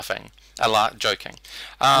he's laughing, joking.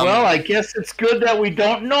 Well, I guess it's good that we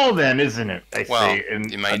don't know, then, isn't it?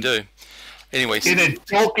 You may do. Anyway, in a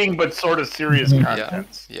joking but sort of serious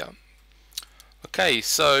contents. Yeah. Okay,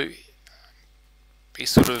 so he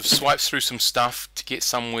sort of swipes through some stuff to get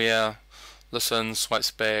somewhere. Listens,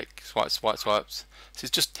 swipes back, swipes.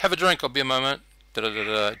 Says, "Just have a drink. I'll be a moment."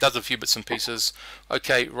 Does a few bits and pieces.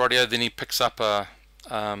 Okay, radio. Then he picks up a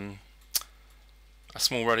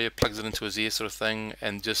small radio, plugs it into his ear, sort of thing,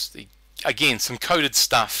 and just again some coded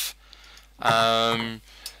stuff.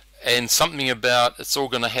 And something about it's all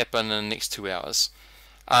going to happen in the next 2 hours.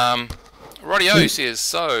 Radio says,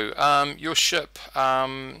 so, your ship, how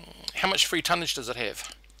much free tonnage does it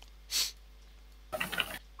have?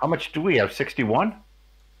 How much do we have? 61?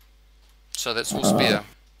 So that's all spare.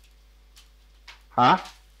 Huh?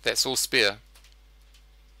 That's all spare.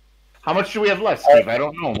 How much do we have left, Steve? I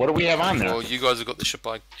don't know. What do we have on there? Well, you guys have got the ship,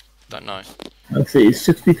 I don't know. Let's see,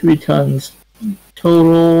 63 tons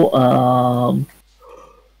total.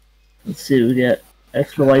 Let's see, we got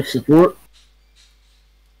extra life support.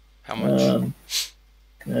 How much?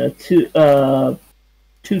 2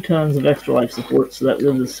 tons of extra life support, so that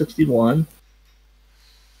gives us 61.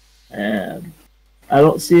 And I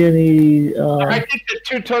don't see any. I think the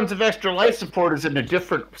 2 tons of extra life support is in a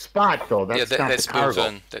different spot, though. That's that's built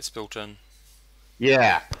in. That's built in.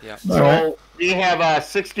 Yeah. So we have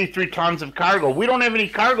 63 tons of cargo. We don't have any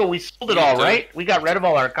cargo. We sold it all, right? We got rid of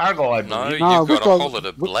all our cargo, I believe. No, you've got a whole lot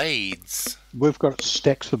of blades. We've got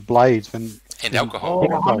stacks of blades and alcohol.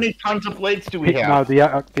 How many tons of blades do we have?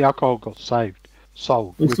 No, the alcohol got sold.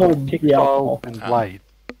 We sold the alcohol and blade.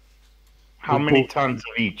 How many tons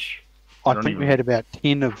of each? I think we had about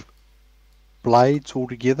 10 of blades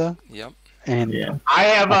altogether. Yep. And I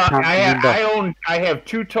have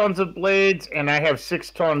 2 tons of blades and I have 6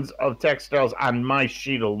 tons of textiles on my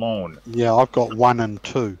sheet alone. Yeah, I've got 1 and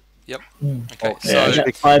 2. Yep. Okay. So I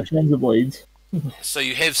got 5 tons of blades. So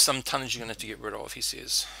you have some tonnage you're going to have to get rid of, he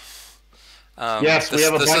says. Yes, we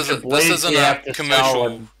have a bunch of blades. This isn't a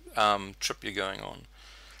commercial trip you're going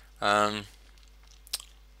on.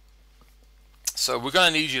 So we're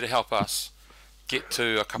going to need you to help us get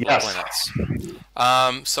to a couple of planets.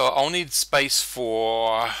 So I'll need space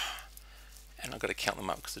for, and I've got to count them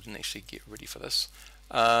up because I didn't actually get ready for this.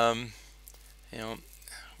 Where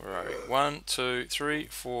are we? 1, 2, 3,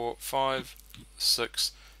 4, 5,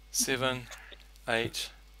 6, 7, 8.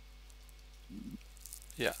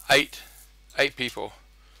 Yeah, 8 people.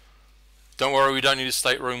 Don't worry, we don't need a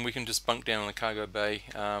stateroom. We can just bunk down in the cargo bay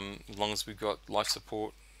as long as we've got life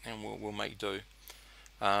support, and we'll make do.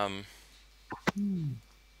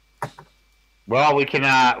 Well, we can.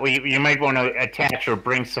 You might want to attach or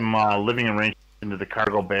bring some living arrangements into the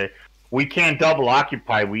cargo bay. we can't double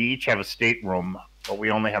occupy. We each have a stateroom, but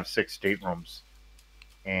we only have 6 staterooms.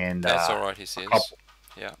 And that's all right, he says.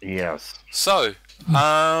 Yeah. Yes. So,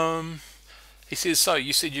 he says, so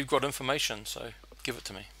you said you've got information, so give it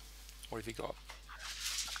to me. What have you got?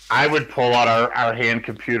 I would pull out our hand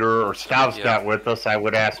computer, or Stav's got with us. I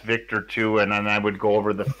would ask Victor too, and then I would go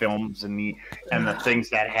over the films and the things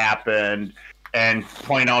that happened, and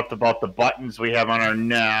point out about the buttons we have on our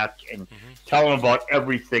neck, and tell them about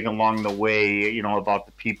everything along the way. You know, about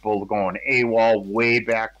the people going AWOL way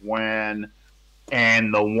back when,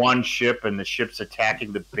 and the one ship and the ships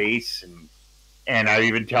attacking the base, and I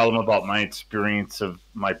even tell them about my experience of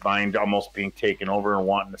my mind almost being taken over and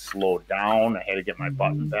wanting to slow down. I had to get my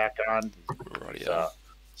button back on.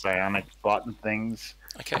 Psionic button things.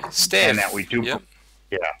 Okay, Stav. And that we do. Yep.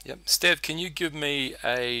 Yeah. Yep. Stav, can you give me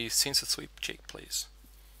a sensor sweep check, please?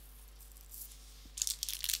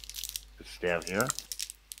 Stav here.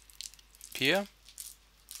 Pierre?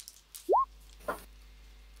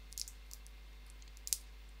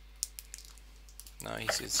 No, he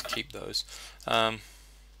says keep those. Yeah.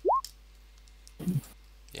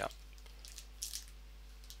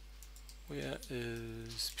 Where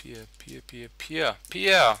is Pierre?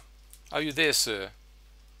 Pierre, are you there, sir?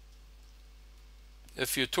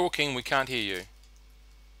 If you're talking, we can't hear you.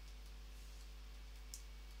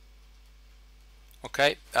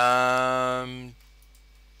 Okay.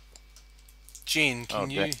 Jen,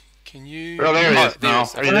 can you? Oh, there he is now.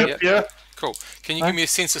 Are you there, Pierre? Cool. Can you give me a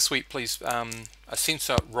sensor sweep, please? A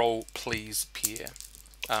sensor roll, please, Pierre.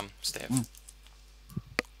 Stav.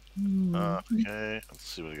 Okay, let's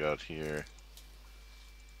see what we got here.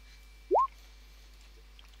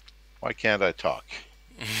 Why can't I talk?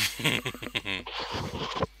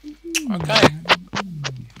 Okay.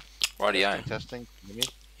 Rightio. Testing.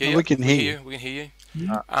 Yeah, we can hear you. We can hear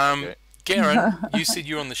you. Okay. Garen, you said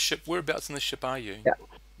you're on the ship. Whereabouts in the ship are you? Yeah.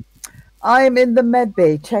 I'm in the med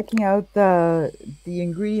bay checking out the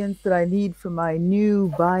ingredients that I need for my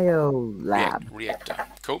new bio lab. Reactor.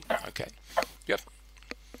 Cool. Okay. Yep.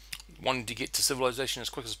 Wanting to get to civilization as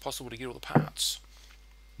quick as possible to get all the parts.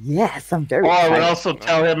 Yes, I'm very I would excited. also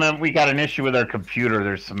tell him that we got an issue with our computer.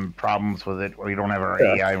 There's some problems with it, or we don't have our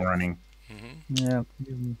AI running Yeah.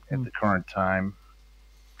 at the current time.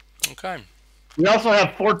 Okay. We also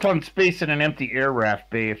have 4-ton space in an empty air raft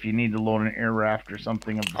bay if you need to load an air raft or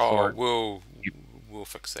something of the sort. We'll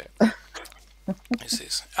fix that. It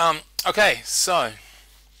says. Okay, so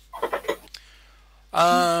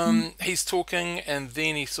he's talking, and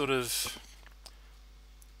then he sort of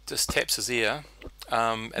just taps his ear,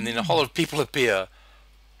 and then a whole lot of people appear,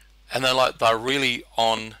 and they're really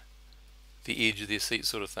on the edge of their seat,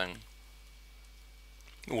 sort of thing,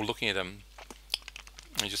 all looking at him.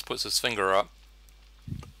 And he just puts his finger up.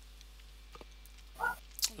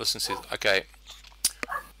 Listen, says, okay,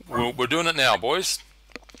 we're doing it now, boys.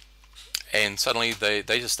 And suddenly they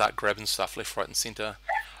just start grabbing stuff left, right, and center.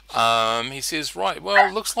 He says, right,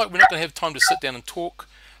 well, looks like we're not going to have time to sit down and talk.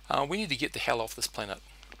 We need to get the hell off this planet.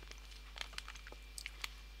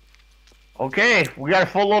 Okay, we got a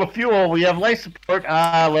full load of fuel. We have life support.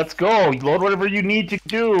 Let's go. Load whatever you need to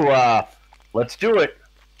do. Let's do it.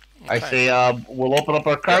 Okay. I say we'll open up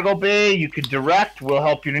our cargo bay. You can direct. We'll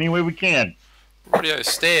help you in any way we can. Radio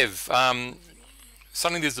Stav.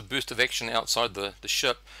 Suddenly there's a burst of action outside the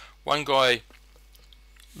ship. One guy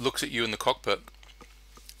looks at you in the cockpit,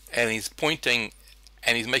 and he's pointing,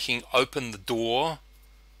 and he's making open the door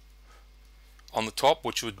on the top,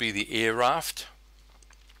 which would be the air raft.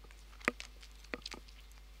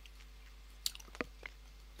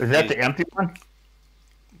 Is that the empty one?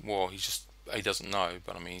 Well, he doesn't know,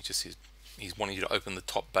 but I mean, he's wanting you to open the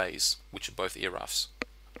top bays, which are both air rafts.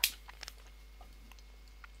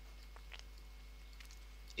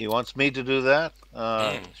 He wants me to do that.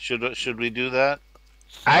 Should we do that?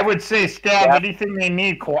 I would say, Stab, anything they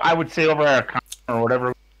need. I would say over our account or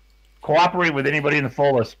whatever. Cooperate with anybody in the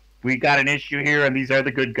fullest. We got an issue here, and these are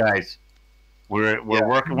the good guys. We're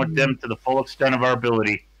working with them to the full extent of our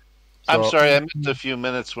ability. So, I'm sorry, I missed a few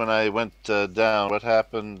minutes when I went down. What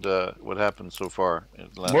happened? What happened so far?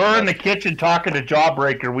 We're in the kitchen talking to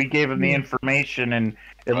Jawbreaker. We gave him the information, and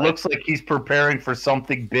it looks like he's preparing for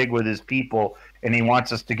something big with his people, and he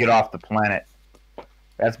wants us to get off the planet.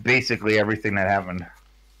 That's basically everything that happened.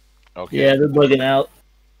 Okay. Yeah, they're bugging out.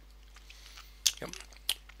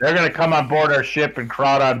 They're going to come on board our ship and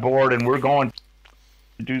crowd on board, and we're going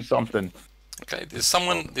to do something. Okay, there's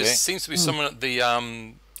someone. Okay. There seems to be someone at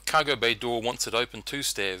the cargo bay door wants it open too,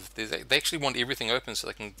 Stav. They actually want everything open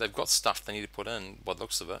so they've got stuff they need to put in by the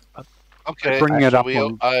looks of it. Okay. Bring it up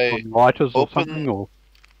on lighters or something, or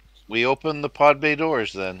We open the pod bay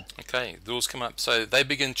doors then. Okay, doors come up. So they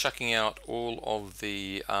begin chucking out all of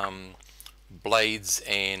the blades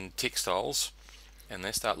and textiles, and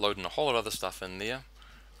they start loading a whole lot of other stuff in there.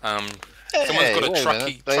 Someone's got a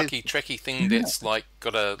trucky thing that's like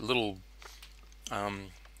got a little.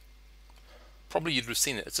 Probably you'd have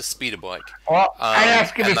seen it. It's a speeder bike. Well, I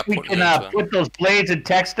asked him if we can put those blades and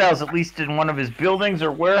textiles at least in one of his buildings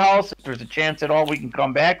or warehouse. If there's a chance at all we can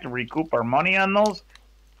come back to recoup our money on those.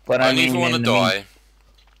 But only if you want to die.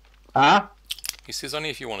 Huh? He says only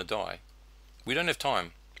if you want to die. We don't have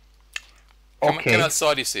time. Okay. Come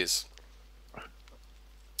outside, he says.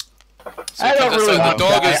 So I don't really the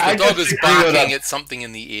dog is barking at something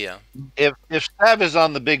in the air. If Stab is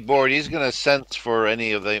on the big board, he's going to sense for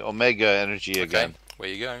any of the Omega energy again. Where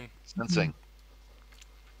you going? Sensing.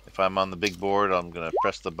 If I'm on the big board, I'm going to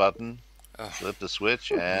press the button, flip the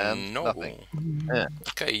switch, and nothing. Yeah.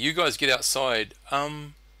 Okay, you guys get outside.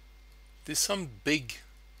 There's some big,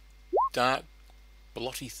 dark,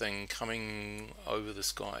 blotty thing coming over the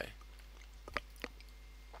sky.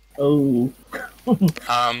 Oh.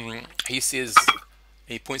 He says,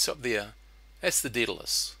 he points up there, that's the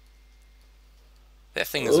Daedalus. That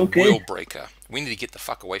thing is a wheel breaker. We need to get the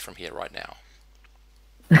fuck away from here right now.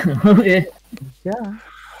 Okay. Yeah.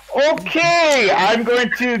 Okay, I'm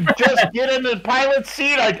going to just get in the pilot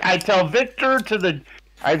seat. I tell Victor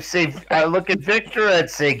I look at Victor,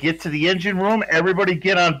 I'd say, get to the engine room, everybody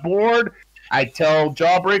get on board. I tell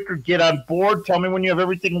Jawbreaker, get on board, tell me when you have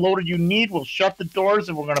everything loaded you need, we'll shut the doors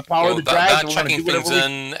and we're going to power the drive. They're chucking things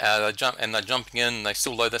in, they're jumping in, they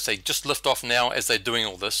still load, they say, just lift off now. As they're doing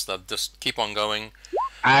all this, they'll just keep on going.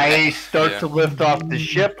 I start to lift off the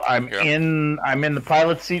ship, I'm in the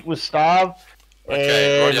pilot seat with Stav.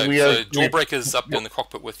 Okay, so Jawbreaker's up in the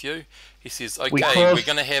cockpit with you. He says, okay, we're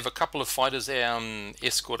going to have a couple of fighters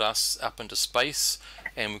escort us up into space,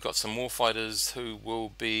 and we've got some more fighters who will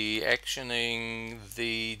be actioning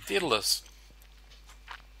the Daedalus.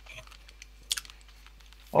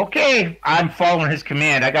 Okay, I'm following his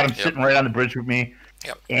command. I got him sitting right on the bridge with me.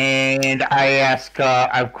 Yep. And I ask,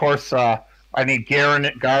 of course, I need Garen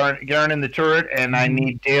in the turret, and I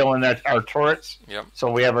need Dale in our turrets. Yep.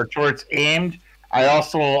 So we have our turrets aimed. I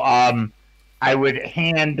also, I would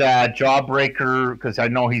hand Jawbreaker, because I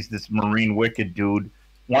know he's this Marine Wicked dude,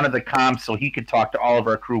 one of the comms so he could talk to all of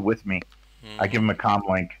our crew with me. I give him a comm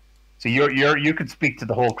link. So you could speak to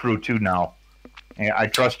the whole crew too now. And I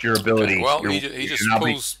trust your ability. Okay, well, he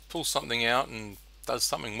just pulls something out and does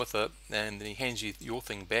something with it, and then he hands you your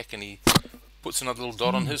thing back, and he puts another little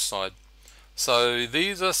dot on his side. So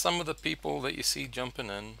these are some of the people that you see jumping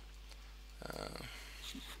in.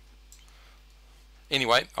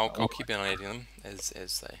 Anyway, I'll keep an eye on them as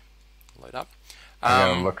they load up. I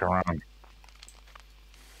gotta look around.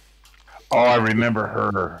 Oh, I remember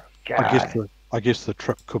her. God. I guess the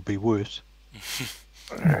trip could be worse.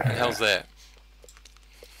 And how's that?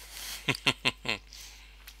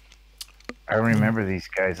 I remember these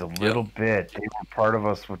guys a little bit. They were part of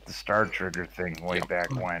us with the Star Trigger thing way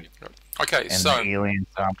back when. Okay, and so the Alien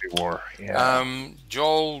Zombie War. Yeah.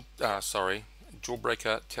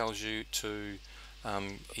 Jawbreaker tells you to.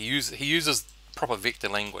 He uses proper vector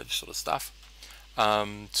language sort of stuff.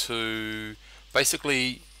 To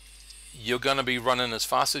basically, you're going to be running as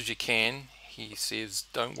fast as you can. He says,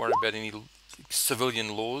 don't worry about any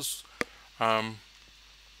civilian laws. Yeah.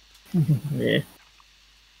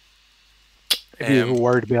 Have you ever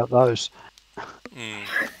worried about those?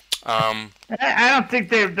 I don't think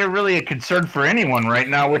they're really a concern for anyone right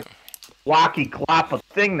now with Walkie Cloppa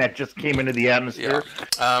thing that just came into the atmosphere.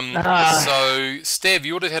 Yeah. So, Stav,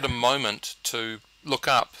 you would have had a moment to look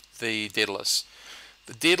up the Daedalus.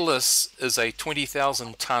 The Daedalus is a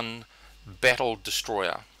 20,000-ton battle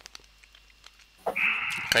destroyer.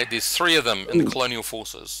 Okay, there's 3 of them in the colonial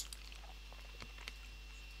forces.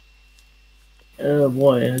 Oh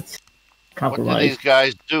boy, it's compromised. What do these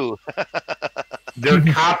guys do? They're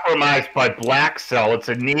compromised by Black Cell. It's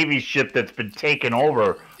a Navy ship that's been taken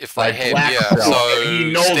over if by they have, Black yeah. Cell. So,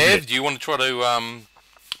 he knows Stav, do you want to try to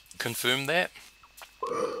confirm that?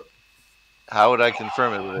 How would I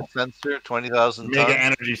confirm it? With a sensor, 20,000 tons? Omega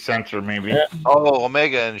energy sensor, maybe. Yeah. Oh,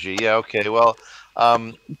 Omega energy. Yeah, okay. Well,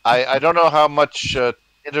 I don't know how much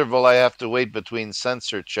interval I have to wait between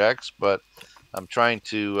sensor checks, but I'm trying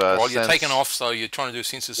to. Well, you're taking off, so you're trying to do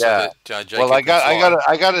sensors Yeah. so that Jacob Well, I can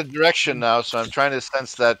fly. got a direction now, so I'm trying to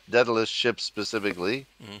sense that Daedalus ship specifically.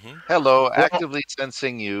 Mm-hmm. Hello, actively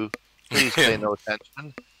sensing you. Please pay no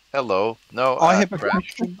attention. Hello. No. I have a crap.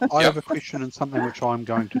 question. I have a question and something which I'm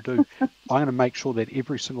going to do. I'm going to make sure that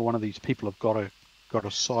every single one of these people have got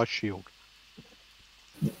a size shield.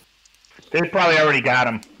 They probably already got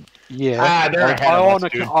him. Yeah. They're I ahead of wanna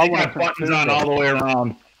us, dude. I They wanna got buttons confirm on that. all the way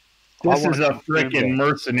around. I This wanna is a confirm freaking that.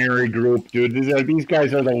 mercenary group, dude. These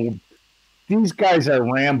guys are these guys are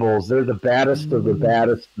Rambos. They're the baddest of the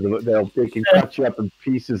baddest. They can cut you up in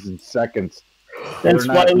pieces in seconds. That's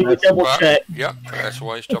They're why not we would double Right. check. Yep, that's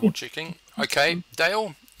why he's double checking. Okay,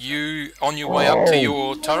 Dale, you on your way up to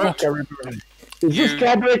your turret? Fuck, I remember. Is this You-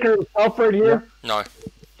 Jawbreaker himself right here? No.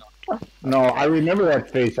 No, I remember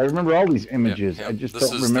that face. I remember all these images. Yeah, I just this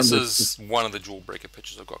don't is remember. this is one of the Jawbreaker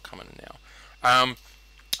pictures I've got coming now.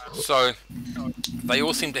 So they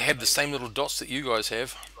all seem to have the same little dots that you guys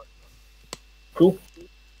have. Cool.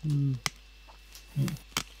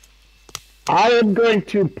 I am going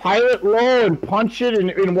to pilot low and punch it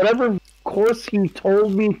in whatever course he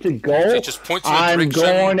told me to go. So just point to a I'm direction.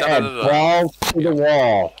 going at da-da-da-da. balls to the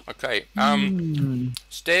wall. Okay.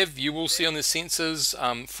 Stev, you will see on the sensors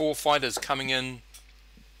 4 fighters coming in,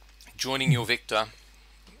 joining your vector,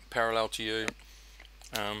 parallel to you.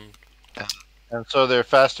 And so they're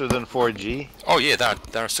faster than 4G. Oh yeah,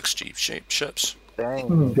 they're 6G ships.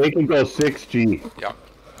 Dang. They can go 6G. Yeah,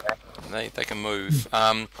 they can move.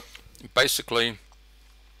 Basically,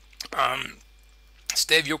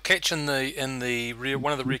 Stev, you'll catch in the rear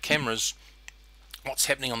one of the rear cameras what's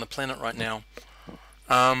happening on the planet right now.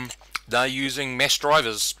 They're using mass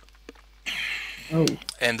drivers,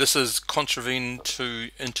 and this is contravene to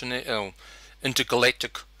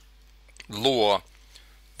intergalactic law.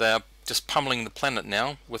 They're just pummeling the planet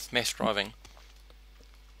now with mass driving.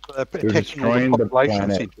 They're They're attacking all destroying the population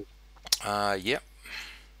planet. centers. Yep.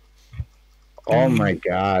 Oh my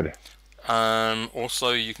god.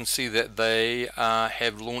 Also, you can see that they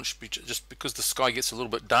have launched, just because the sky gets a little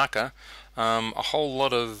bit darker, a whole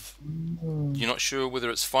lot of, you're not sure whether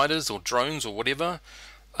it's fighters or drones or whatever,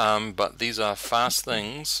 but these are fast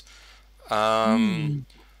things.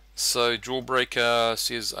 So Jawbreaker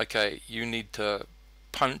says, okay, you need to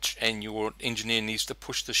punch and your engineer needs to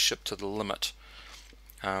push the ship to the limit.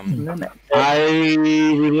 I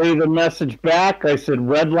relay the message back. I said,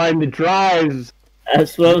 redline the drives.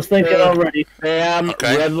 That's what I was thinking already. Sam,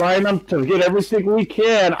 Okay. redline them to get everything we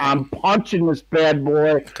can. I'm punching this bad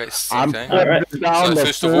boy. Okay, I'm okay. putting Alright. it down So to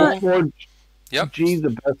first of all- 4 Yep. G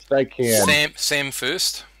the best I can. Sam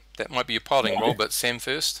first. That might be your piloting role, but Sam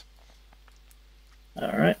first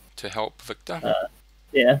All right. to help Victor.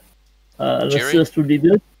 Yeah. An Jerry? assist would be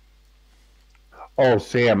good. Oh,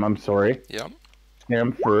 Sam, I'm sorry. Yep.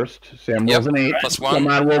 Sam first. Sam Yep. rolls an 8. Plus Come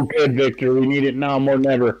 1. on, we're good, Victor. We need it now more than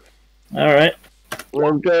ever. All right.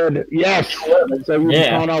 We're good. Yes. So we Yeah.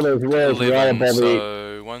 count all those rolls. We're all 11. above 8.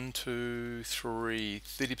 So 1, 2, 3,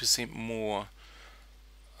 30% more.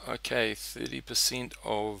 Okay, 30%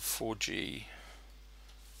 of 4G.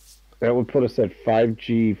 That would put us at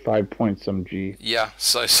 5G, 5 point some G. Yeah,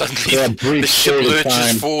 so suddenly Yeah, brief the ship period of lurches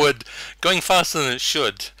time. forward, going faster than it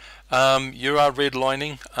should. You are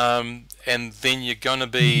redlining, and then you're going to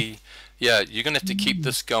be, you're going to have to keep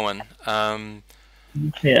this going.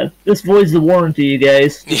 Yeah. This voids the warranty, you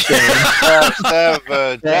guys. Just saying.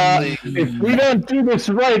 Gently, If we don't do this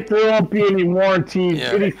right, there won't be any warranty,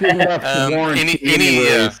 Yeah. anything left to warranty. Any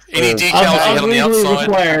anyways, any so- decals you had I'm on the legally outside?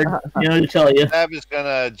 required, to tell you. Stab is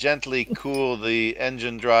gonna gently cool the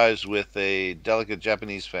engine drives with a delicate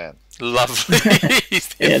Japanese fan. Lovely.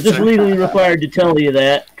 Yeah, just legally required to tell you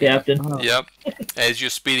that, Captain. Yep. As you're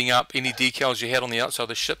speeding up, any decals you had on the outside of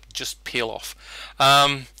the ship just peel off.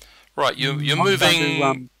 Right, you're I'm moving.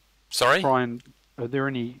 going to, Sorry. Brian, are there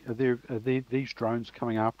these drones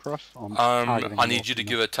coming after us? I'm targeting I them need off you to now.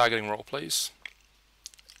 give a targeting roll, please.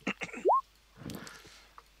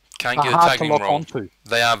 Can't They're get a hard to targeting lock roll. onto.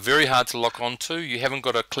 They are very hard to lock onto. You haven't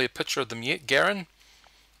got a clear picture of them yet, Garen.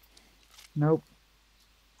 Nope.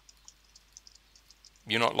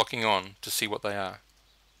 You're not locking on to see what they are.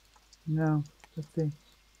 No. Let's see.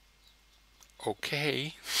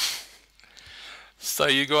 Okay. So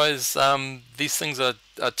you guys, these things are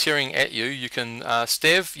tearing at you. You can,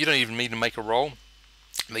 Stev, you don't even need to make a roll.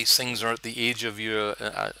 These things are at the edge of your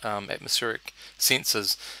atmospheric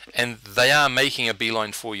sensors, and they are making a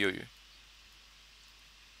beeline for you.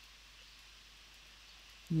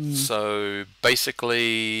 So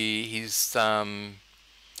basically, he's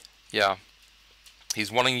he's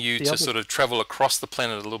wanting you The to other- sort of travel across the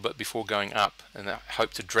planet a little bit before going up, and I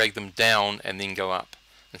hope to drag them down and then go up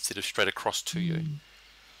instead of straight across to you.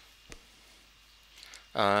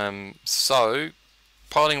 So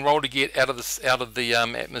piloting roll to get out of the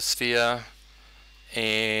atmosphere,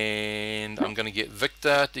 and I'm going to get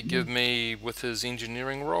Victor to give me with his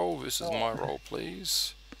engineering roll versus my roll,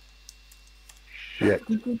 please. Shit.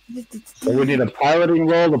 So we need a piloting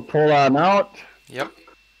roll to pull on out. Yep.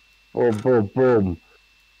 Boom, boom, boom.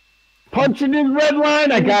 punching his red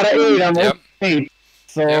line. I got an 8. I'm Yep. 8.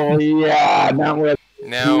 So yeah, not with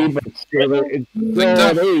Now, but still, it's Victor?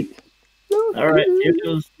 at 8. All right, here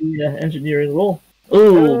goes the engineering roll.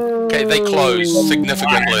 Ooh, okay, they close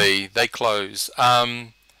significantly. They close.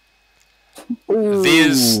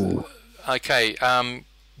 There's okay.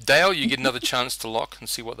 Dale, you get another chance to lock and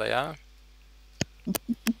see what they are.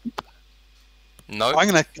 No. I'm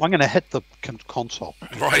gonna hit the console.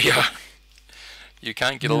 Right, yeah. You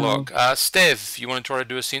can't get a lock. Stev, you want to try to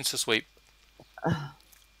do a sensor sweep?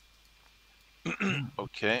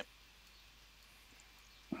 Okay.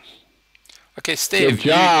 Okay, Stev, Good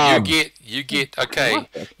job. you get okay.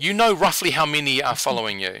 You know roughly how many are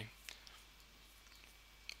following you.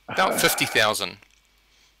 About 50,000.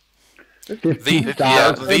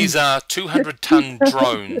 50,000. These are 200-ton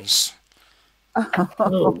drones.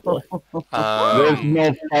 oh boy. There's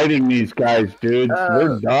no fighting these guys, dude.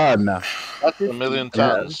 We're done. That's a million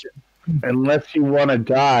tons. Unless you want to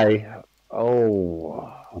die.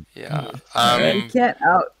 Oh. Yeah. You can't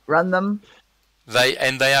outrun them. They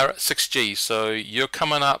are at 6G, so you're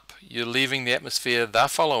coming up, you're leaving the atmosphere, they're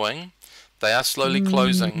following, they are slowly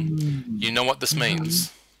closing. You know what this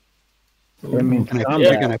means. That means You're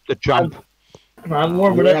combat. gonna have to jump. I'm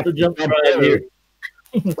warming up the jump drive here.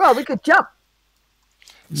 Well, we could jump.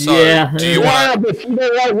 So, Yeah. do you Yeah, want but you know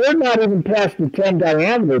what? We're not even past the 10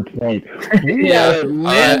 diameter point. Yeah.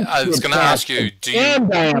 I was going to ask you, do 10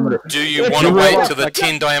 diameter. you want to wait till the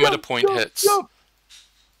 10 diameter point hits?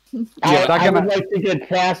 I would like to get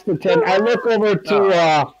past the 10. I look over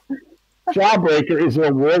to Jawbreaker. Is there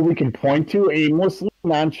a world we can point to aimlessly,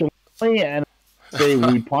 nonchalantly, and say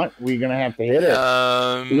we punt? We're going to have to hit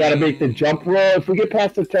it. We got to make the jump roll. If we get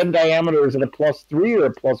past the 10 diameter, is it a +3 or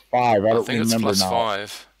a +5? I don't think it's remember now.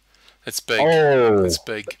 +5. It's big. Oh, It's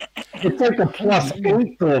big. it's like a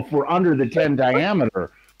 +8 though if we're under the 10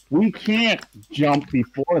 diameter. We can't jump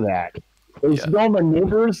before that. There's no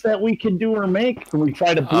maneuvers that we can do or make. Can we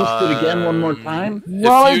try to boost it again one more time?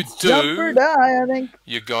 Well, If you it's jump or do, die, I think.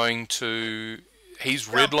 you're going to... He's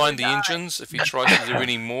redlined the engines. If he tries to do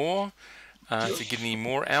any more, to get any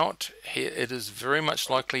more out, it is very much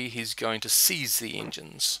likely he's going to seize the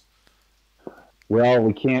engines. Well,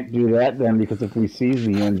 we can't do that then because if we seize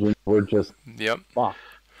the engine, we're just Yep. fucked.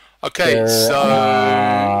 Okay, So,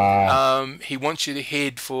 so he wants you to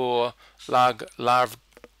head for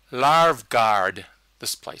Larvgard,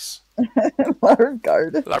 this place.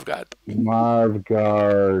 Larvgard. Larvgard.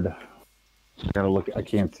 Marvgard. Gotta look. I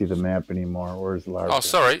can't see the map anymore. Where's Larvgard? Oh,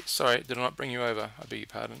 sorry. Did I not bring you over? I beg your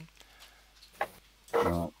pardon.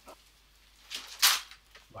 No.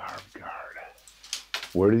 Larvgard.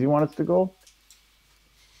 Where does he want us to go?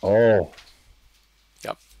 Oh.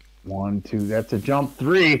 Yep. 1, 2. That's a jump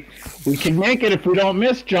 3. We can make it if we don't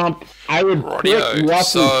miss jump. I would Rightio.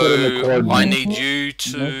 roughly put in the So coordinates. I need you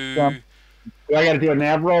to... Do I got to do a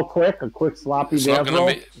nav roll quick? A quick sloppy It's not nav going roll?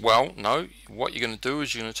 to be... Well, no. What you're going to do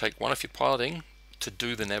is you're going to take one of your piloting to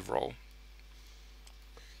do the nav roll.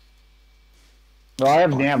 No, I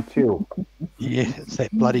have nav too. Yeah, it's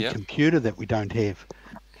that bloody Yep. computer that we don't have.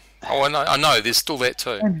 Oh, I know. There's still that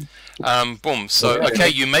too. Boom. So, okay,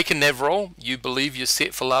 you make a nav roll. You believe you're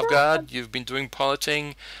set for Larvgard. You've been doing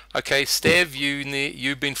piloting. Okay, Stav,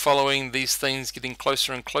 you've been following these things getting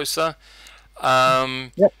closer and closer.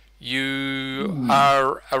 You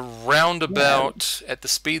are around about, at the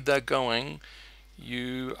speed they're going,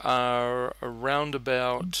 you are around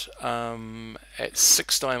about at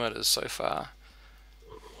 6 diameters so far.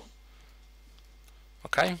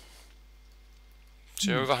 Okay?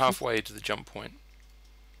 So you're over halfway to the jump point.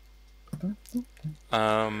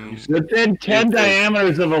 Within 10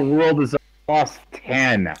 diameters of a world is a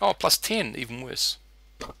 +10. Oh, +10, even worse.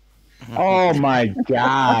 Oh my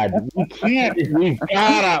God! We can't.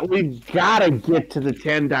 We've gotta get to the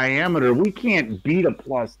 10 diameter. We can't beat a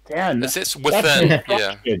 +10. It's within, yeah.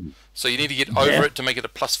 construction. So you need to get over it to make it a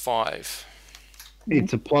 +5.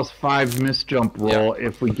 It's a +5 miss jump roll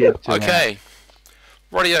if we get to Okay.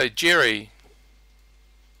 Rightio, Jerry.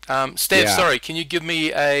 Steph, Yeah. sorry, can you give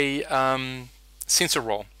me a sensor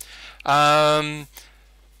roll?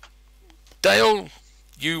 Dale,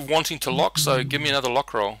 you wanting to lock, so give me another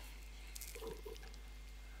lock roll.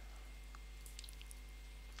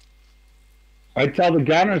 I tell the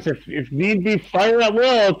gunners if need be, fire at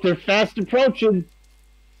will if they're fast approaching.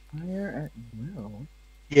 Fire at will.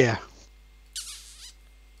 Yeah.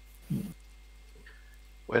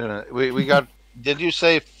 Wait a minute. We got. Did you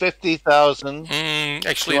say 50,000?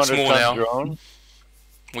 Actually, it's more now. Drone?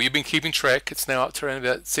 Well, you've been keeping track. It's now up to around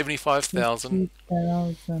about 75,000,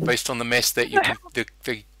 50,000. based on the mass that you can,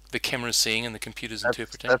 the the camera's seeing and the computer's That's,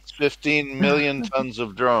 interpreting. that's 15 million tons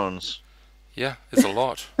of drones. Yeah, it's a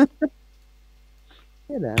lot. You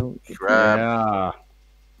know. Crap. Yeah.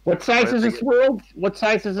 What size is this world? What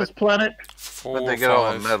size is this planet? 4 But or they get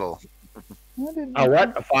all the 5. metal. A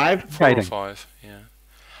what? A 5? 4 or Replicating. 5,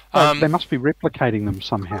 yeah. They must be replicating them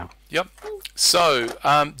somehow. Yep. So,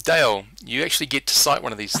 Dale, you actually get to sight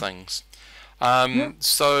one of these things.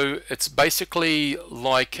 So it's basically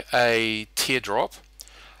like a teardrop.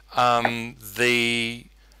 The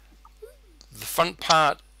front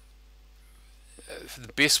part,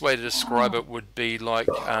 the best way to describe it would be like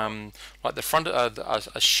the front of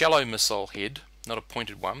a shallow missile head, not a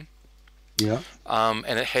pointed one. Yeah.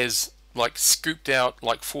 And it has like scooped out,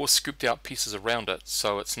 like 4 scooped out pieces around it,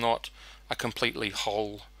 so it's not a completely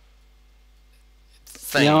whole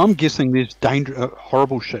thing. Yeah, I'm guessing there's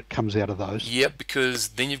horrible shit comes out of those. Yep, because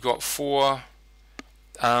then you've got 4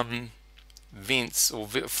 vents or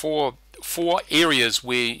 4 areas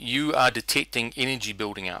where you are detecting energy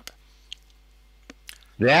building up.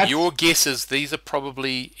 Your guess is these are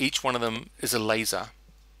probably, each one of them is a laser.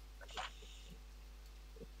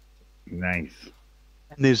 Nice.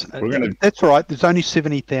 And there's that's all right. There's only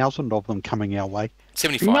 70,000 of them coming our way.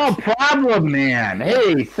 75. No problem, man.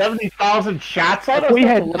 Hey, 70,000 shots at us?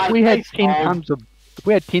 If we had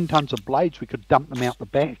 10 tons of blades, we could dump them out the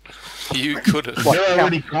back. You could have. They're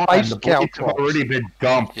already gone. The blades have already been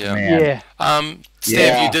dumped, man. Yeah.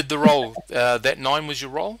 Steve, you did the roll. That 9 was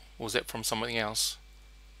your roll, or was that from something else?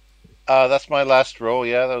 That's my last roll.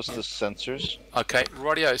 Yeah, that was the sensors. Okay,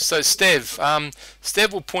 rightio. So,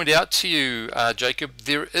 Stev will point out to you, Jacob,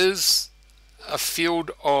 there is a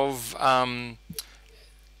field of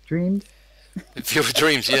Dreams. field of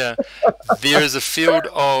dreams. Yeah, there is a field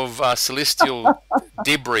of celestial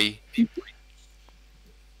debris.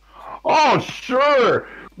 Oh, sure.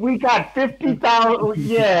 We got 50,000.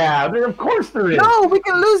 Yeah, of course there is. No, we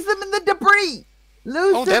can lose them in the debris.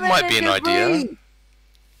 That might be an idea.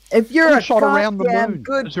 If you're a shot around the moon.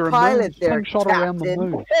 good Is there a pilot moon? there, Shot around the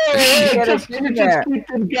Captain. moon. Hey, Get just us in there. keep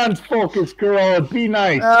them guns focused, girl. Be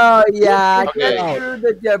nice. Oh, yeah. Okay. Get through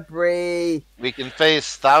the debris. We can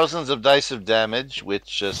face thousands of dice of damage,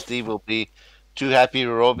 which Steve will be too happy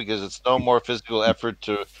to roll because it's no more physical effort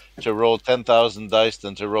to roll 10,000 dice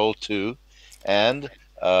than to roll 2. And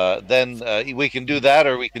then we can do that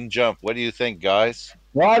or we can jump. What do you think, guys?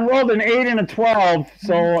 Well, I rolled an 8 and a 12,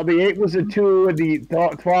 so the 8 was a 2, and the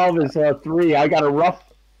 12 is a 3. I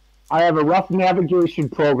have a rough navigation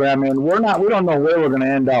program, and we don't know where we're going to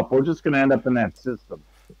end up. We're just going to end up in that system.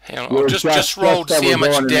 Hang on, I'll just roll to see how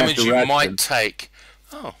much damage you might take.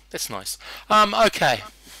 Oh, that's nice. Okay.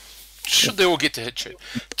 Should they all get to hit you?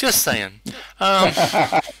 Just saying.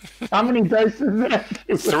 How many dice is that?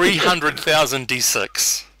 300,000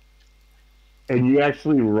 d6. And you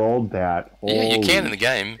actually rolled that. Yeah, you can in the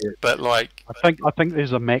game, but like... I think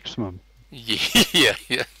there's a maximum. Yeah.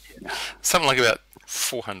 Something like about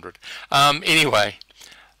 400. Anyway,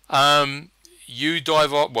 you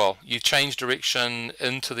dive off, well, you change direction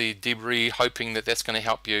into the debris, hoping that that's going to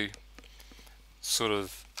help you sort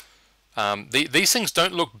of... these things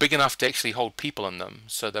don't look big enough to actually hold people in them,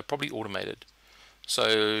 so they're probably automated. So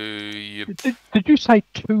you... Did you say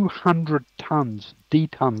 200 tons,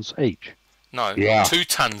 D-tons each? No, Yeah. 2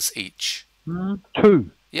 tons each.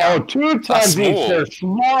 2. Yeah. Oh, 2 tons each. small. They're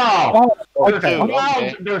small. Oh, They're okay. small,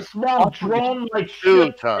 Okay. they're small drone-like 2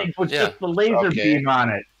 shit tons. things with Yeah. just the laser Okay. beam on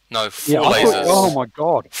it. No, 4 Yeah, lasers. oh my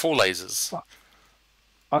god. 4 lasers.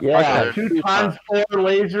 Yeah, Okay. 2 tons, 4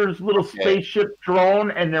 lasers, little spaceship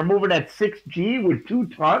drone, and they're moving at 6G with 2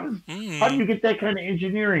 tons? How do you get that kind of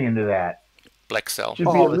engineering into that? Black cell.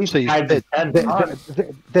 Should be at least 5 to 10 tons.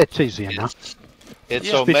 That's easy enough. It's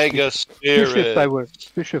Yeah. Omega Especially Spirit.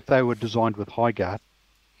 especially if they were designed with high guard.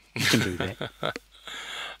 You can do that.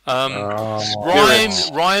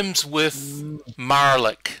 Rhymes with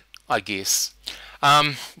Marlik, I guess.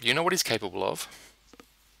 You know what he's capable of?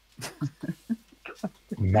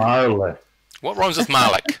 Marlin. What rhymes with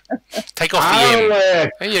Marlik? Take off the M.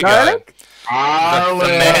 Marlin. There you go. Garlic? The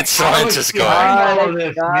mad scientist guy. All of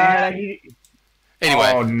this, man.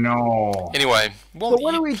 Anyway. Oh, no. Anyway. Well, So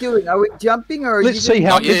what are we doing? Are we jumping or? Are Let's you see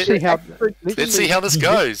how. Not yet. Let's see how this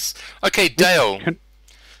goes. Okay, Dale.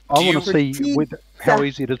 I Do want to see how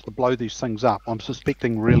easy it is to blow these things up. I'm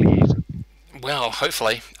suspecting really easy. Well,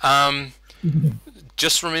 hopefully.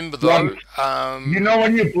 Just remember though. You know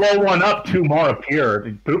when you blow one up, 2 more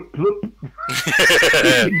appear. Bloop, bloop.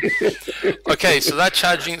 Okay, so they're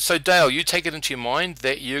charging. So Dale, you take it into your mind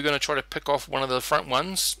that you're going to try to pick off one of the front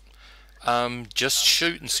ones. Just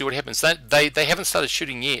shoot and see what happens. They haven't started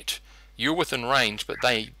shooting yet. You're within range, but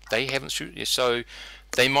they haven't shooted yet. So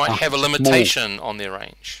They might have a limitation on their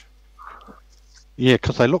range. Yeah,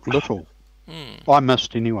 because they look little. I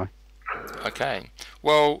missed anyway. Okay.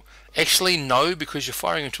 Well, actually, no, because you're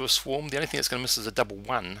firing into a swarm. The only thing that's going to miss is a double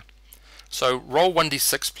 1. So roll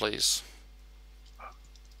 1d6, please.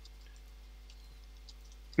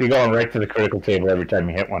 You're going right to the critical table every time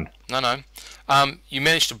you hit one. No. You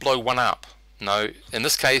managed to blow 1 up. No, in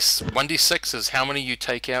this case, 1d6 is how many you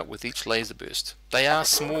take out with each laser burst. They are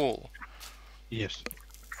small. Yes.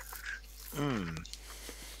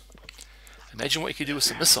 Imagine what you could do with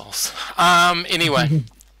some missiles. Anyway.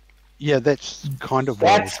 Yeah, that's kind of what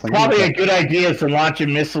I was That's thinking. probably a good idea, is to launch a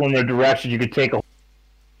missile in their direction. You could take a...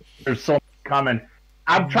 There's so much coming.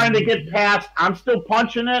 I'm trying to get past... I'm still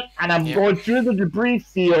punching it, and I'm going through the debris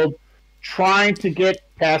field, trying to get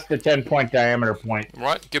past the 10-point diameter point.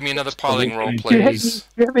 Right, give me another piling roll, please.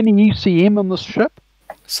 Do you have any ECM on this ship?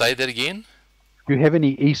 Say that again? Do you have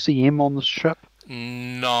any ECM on this ship?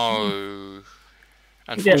 No.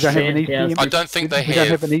 We don't have an ECM? I don't think they We don't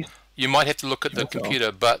have. have an You might have to look at the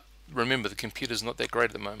computer, but remember, the computer's not that great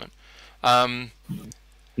at the moment.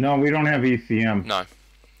 No, we don't have ECM. No.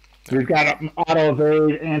 We've got auto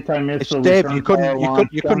evade, anti-missile. Dave, return you couldn't fire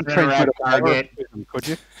launch, transmit counter-interact a target. could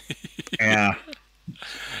you? Yeah.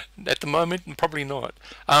 At the moment, probably not.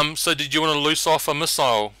 So did you want to loose off a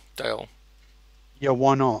missile, Dale? Yeah,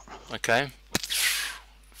 why not? Okay.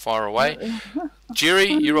 Fire away.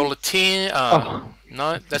 Jerry, you roll a 10.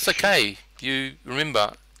 No, that's okay. You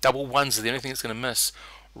remember, double 1s are the only thing that's going to miss.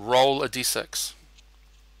 Roll a d6.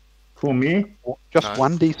 Who, me? Just No.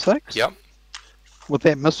 1d6? Yep. With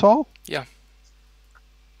that missile? Yeah.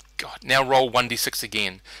 God, now roll 1d6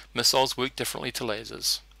 again. Missiles work differently to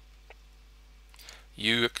lasers.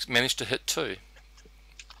 You managed to hit 2.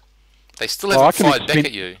 They still haven't fired back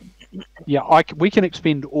at you. Yeah, we can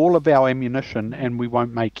expend all of our ammunition and we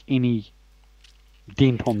won't make any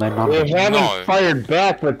dent on their numbers. They haven't fired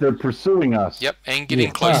back, but they're pursuing us. Yep, and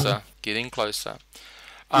getting closer. Getting closer.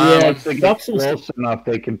 Once they get close enough,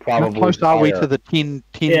 they can probably How close are we fire. to the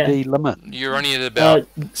 10D limit? You're only at about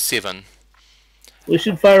 7. We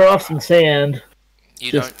should fire off some sand.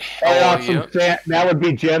 You Just don't. Fire off some sand. That would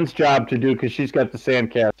be Jen's job to do, because she's got the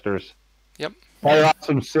sand casters. Yep. Fire off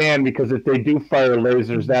some sand, because if they do fire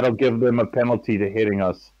lasers, that'll give them a penalty to hitting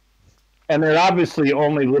us. And they're obviously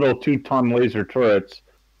only little 2-ton laser turrets,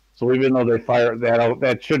 so even though they fire,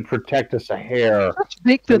 that should protect us a hair. Which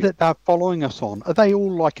vector that they're following us on? Are they all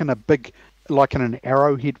like in a big, like in an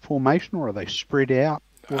arrowhead formation, or are they spread out?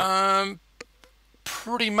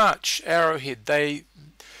 Pretty much arrowhead.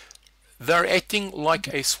 They're acting like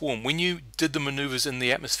a swarm. When you did the maneuvers in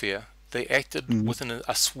the atmosphere, they acted within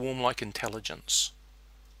a swarm-like intelligence.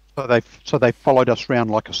 So they followed us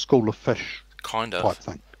around like a school of fish, kind of type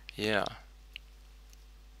thing. Yeah.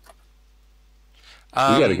 We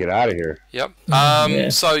got to get out of here. Yep.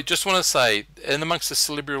 So just want to say, in amongst the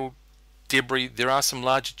cerebral debris, there are some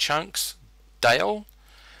larger chunks, Dale,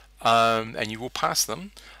 and you will pass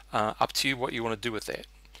them. Up to you what you want to do with that.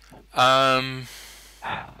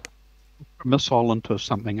 Missile into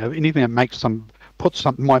something, anything that makes them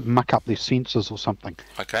might muck up their sensors or something.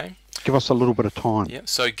 Okay. Give us a little bit of time. Yeah.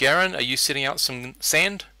 So Garen, are you setting out some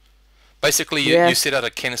sand? Basically, you set out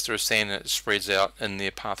a canister of sand and it spreads out in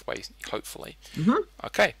their pathway, hopefully.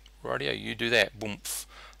 Okay. Rightio, you do that. Boomf.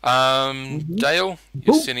 Dale,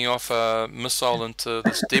 you're sending off a missile into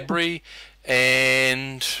this debris,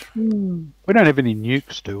 and we don't have any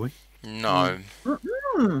nukes, do we? No.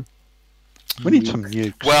 We need some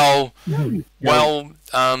nukes. Well,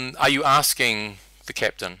 are you asking the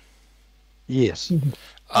captain? Yes.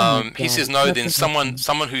 He says no. Then someone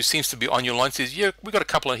who seems to be on your line says, "Yeah, we got a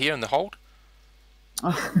couple of here in the hold."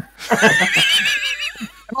 Can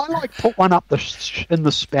I put one up in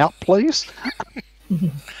the spout, please?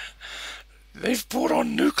 They've brought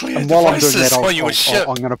on nuclear and while devices I'm doing on your ship.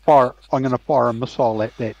 I'm going to fire a missile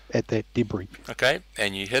at that debris. Okay,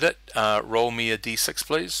 and you hit it. Roll me a d6,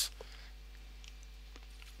 please.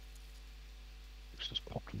 It's just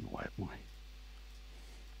popping away at my...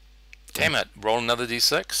 Damn it! Roll another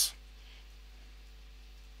d6.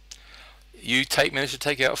 You manage to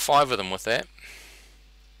take out 5 of them with that.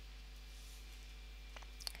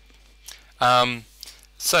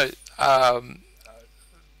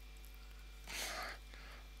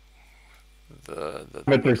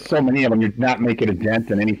 But there's so many of them, you're not making a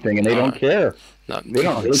dent in anything, and they don't care. No. They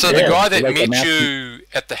don't really So care. the guy that Like met you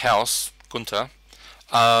at the house, Gunter,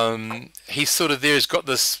 he's sort of there. He's got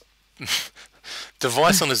this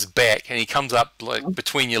device on his back, and he comes up like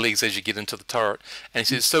between your legs as you get into the turret, and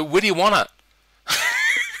he says, "So where do you want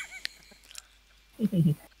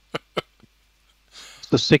it?"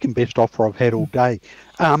 the second best offer I've had all day.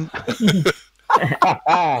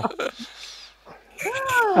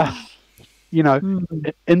 You know,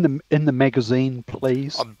 in the magazine,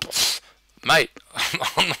 please. Mate,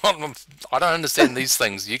 I don't understand these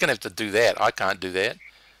things. You're gonna have to do that. I can't do that.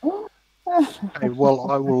 Okay,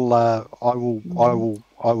 well,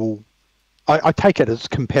 I take it as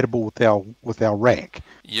compatible with our rack.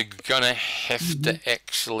 You're gonna have to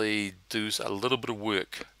actually do a little bit of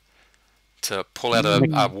work to pull out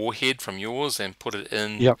a warhead from yours and put it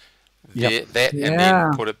in that, and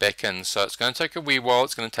then put it back in. So it's going to take a wee while.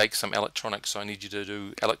 It's going to take some electronics. So I need you to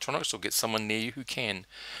do electronics or get someone near you who can.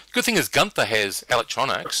 The good thing is Gunther has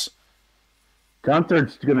electronics.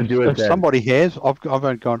 Gunther's going to do it. If somebody has, I've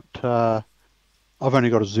only got a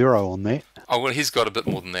 0 on that. Oh well, he's got a bit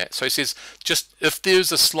more than that. So he says, just if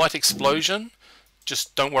there's a slight explosion,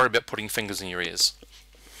 just don't worry about putting fingers in your ears.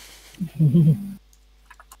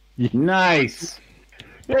 Nice.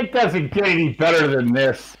 It doesn't get any better than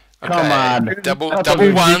this. Okay. Come on. Double ones.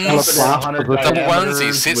 Double ones.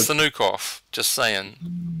 He sets the nuke off. Just saying.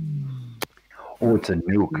 Oh, it's a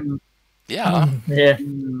nuke. Yeah. Yeah.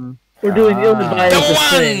 We're doing ill-advised Double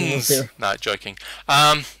things. ones. No, joking.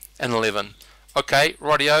 And 11. Okay,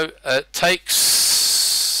 rightio. It takes.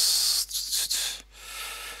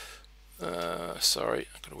 Sorry,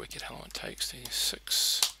 I've got to work out how long it takes.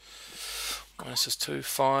 6. Minus is 2,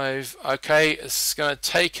 5. Okay, it's going to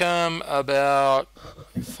take him about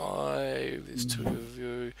 5. There's 2 of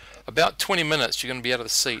you. About 20 minutes. You're going to be out of the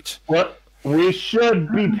seat. Well, we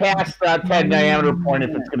should be past that 10 diameter point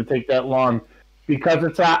if it's going to take that long, because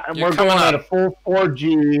it's we're going at a full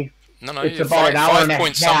 4G. No, it's you're about an hour and a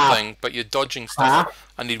point half. something, but you're dodging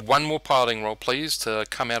stuff. I need one more piloting roll, please, to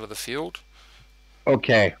come out of the field.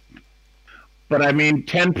 Okay. But I mean,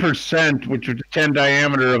 10%, which is 10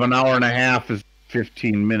 diameter of an hour and a half, is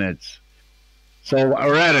 15 minutes. So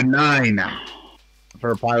we're at a 9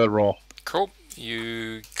 for a pilot roll. Cool.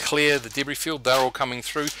 You clear the debris field. They're all coming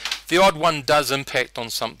through. The odd one does impact on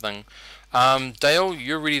something. Dale,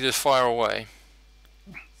 you're ready to fire away.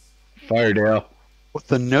 Fire, Dale. With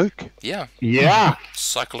the nuke? Yeah. Yeah.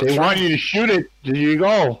 Cycle it They through. want you to shoot it. There you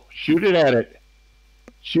go. Shoot it at it.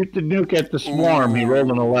 Shoot the nuke at the swarm. He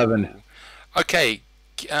rolled an 11. Okay,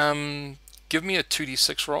 give me a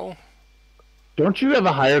 2d6 roll. Don't you have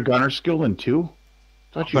a higher gunner skill than 2?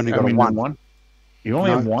 I've only got a 1. You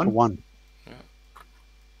only have 1? 1. Yeah.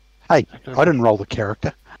 Hey, I didn't roll the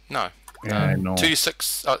character. No. Yeah, I know.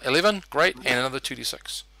 2d6, 11, great, and another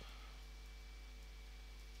 2d6.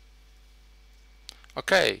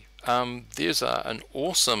 Okay, there's an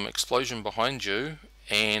awesome explosion behind you,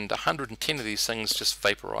 and 110 of these things just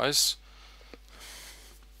vaporize.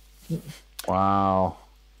 Wow.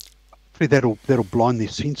 That'll blind their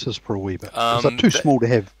senses for a wee bit. They're too small to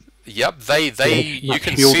have. Yep, you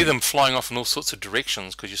can see them flying off in all sorts of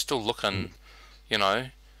directions because you're still looking, you know,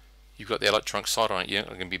 you've got the electronic sight on it. You're not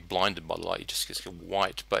going to be blinded by the light, you just get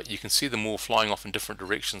white, but you can see them all flying off in different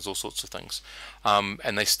directions, all sorts of things.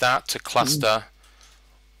 And they start to cluster.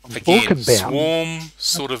 Again, swarm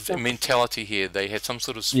sort of mentality here. They had some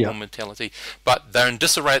sort of swarm mentality, but they're in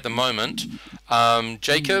disarray at the moment.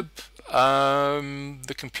 Jacob,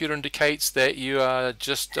 the computer indicates that you are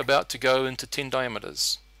just about to go into 10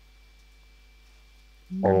 diameters.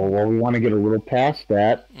 Oh, well, we want to get a little past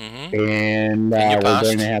that, and we're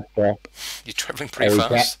going to have to... You're traveling pretty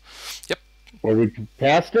fast. Yep. Were we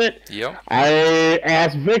past it? Yep. I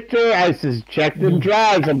asked Victor, I says, check them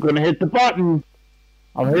drives, I'm going to hit the button.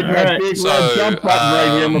 I'm hitting that big red jump button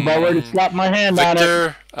right here. I'm about ready to slap my hand on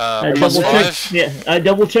it. I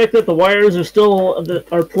double checked that the wires are still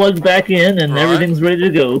plugged back in and everything's ready to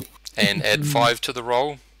go. And add 5 to the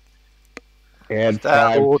roll. Add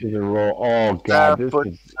 5 to the roll. Oh God, this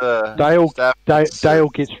is... Dale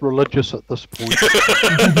gets religious at this point.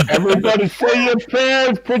 Everybody say your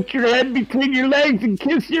prayers. Put your head between your legs and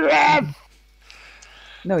kiss your ass.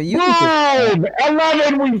 No, you. Boom!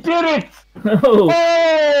 11. We did it. Oh,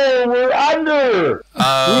 we're under.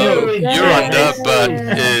 You're under, but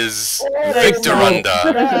is Victor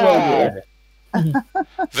under?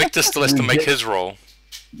 Victor still has to make his roll.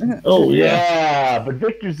 Oh yeah, but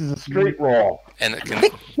Victor's is a straight roll. And it can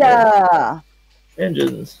Victor!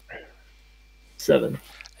 Engines 7.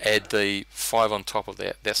 Add the 5 on top of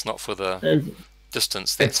that. That's not for the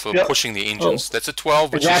distance. That's for pushing the engines. That's a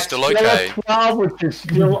 12, which is still okay. That's 12, which is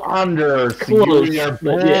still under. So we are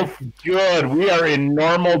both good. We are in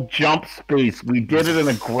normal jump space. We did it in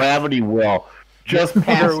a gravity well. Just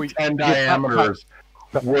past 10 diameters.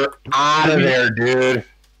 We're out of there, dude.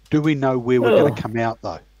 Do we know where we're going to come out,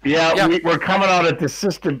 though? Yeah, we're coming out at the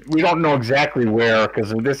system. We don't know exactly where,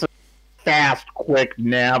 because this is fast, quick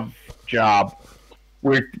nav job.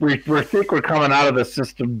 We think we're coming out of the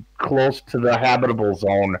system close to the habitable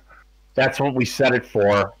zone. That's what we set it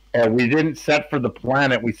for. And we didn't set for the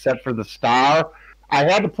planet. We set for the star. I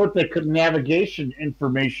had to put the navigation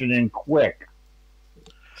information in quick.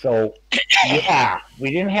 So, yeah, we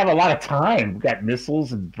didn't have a lot of time. We got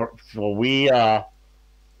missiles, and so we're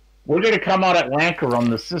going to come out at Akorom,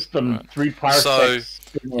 the system 3 parsecs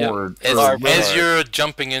forward. As you're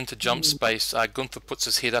jumping into jump space, Gunther puts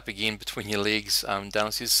his head up again between your legs down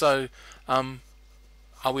and says, "So,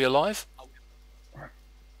 are we alive?"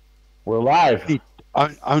 We're alive.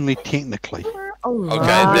 Only technically. Okay,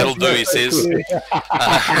 that'll do, he says.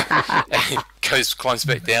 He climbs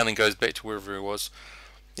back down and goes back to wherever he was.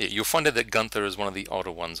 Yeah, you'll find out that Gunther is one of the odder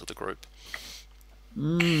ones of the group.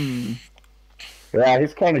 Yeah,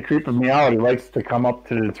 he's kind of creeping me out. He likes to come up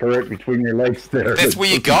to the turret between your legs there. That's where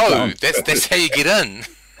you go. That's how you get in.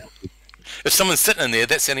 If someone's sitting in there,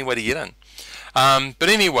 that's the only way to get in. But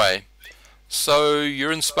anyway, so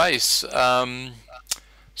you're in space.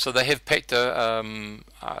 So they have packed 2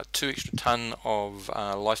 extra ton of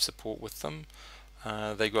life support with them.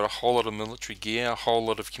 They got a whole lot of military gear, a whole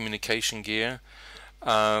lot of communication gear.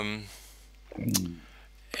 And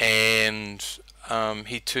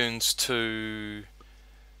he turns to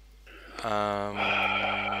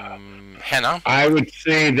Hannah. I would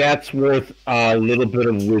say that's worth a little bit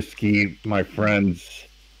of whiskey, my friends.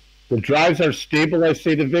 The drives are stable, I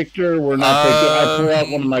say to Victor. We're not I pull out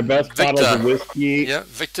one of my best bottles of whiskey. Yeah,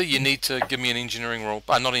 Victor, you need to give me an engineering roll.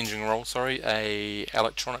 Not engineering roll, sorry. A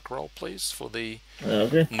electronic roll, please, for the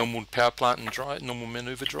normal power plant and normal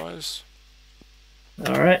maneuver drives.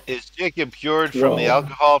 All right. Is Jacob cured from the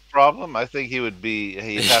alcohol problem? I think he'd have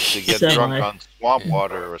to get drunk on swamp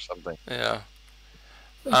water or something. Yeah.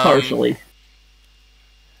 Partially.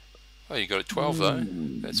 Oh, you got a 12 though.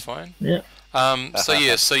 That's fine. Yeah.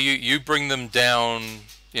 So you bring them down.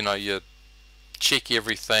 You check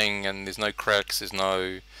everything, and there's no cracks, there's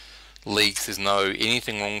no leaks, there's no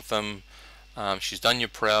anything wrong with them. She's done you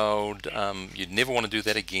proud. You'd never want to do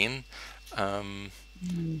that again.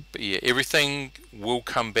 But yeah, everything will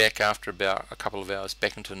come back after about a couple of hours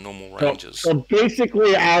back into normal ranges. So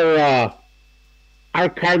basically, our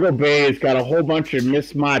cargo bay has got a whole bunch of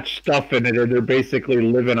mismatched stuff in it, or they're basically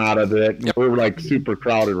living out of it. Yep. We're like super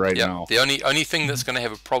crowded right now. The only thing that's going to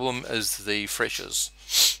have a problem is the freshers.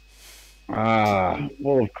 Well,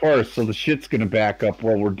 of course. So the shit's going to back up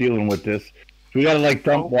while we're dealing with this. We got to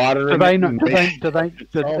dump water.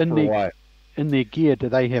 In their gear, do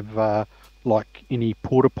they have any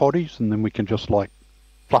porta potties, and then we can just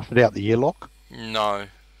flush it out the airlock? No.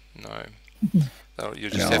 You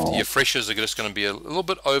just have to, your freshers are just going to be a little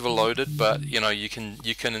bit overloaded, but you can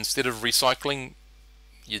instead of recycling,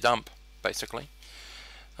 you dump basically.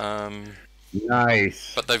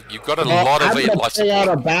 Nice. But you've got a lot of life support. I pull out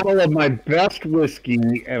a bottle of my best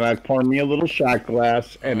whiskey, and I pour me a little shot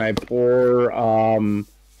glass, and I pour out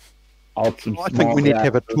some. I think we need to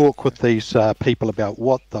have a talk with these people about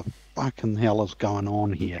what the fucking hell is going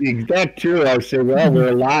on here. That too. I say, well, we're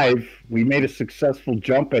alive. We made a successful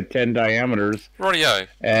jump at 10 diameters. Rightio.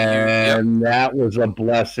 And that was a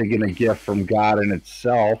blessing and a gift from God in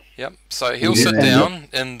itself. Yep. So he'll sit down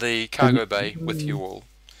in the cargo bay with you all.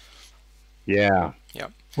 Yeah.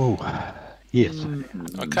 Yep. Oh, yes.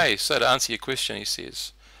 Okay, so to answer your question, he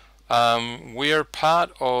says, we're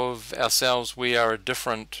part of ourselves. We are a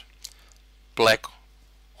different black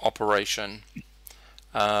operation.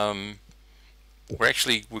 We're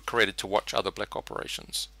created to watch other black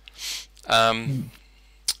operations. And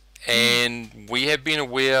we have been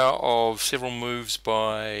aware of several moves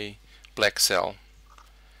by Black Cell.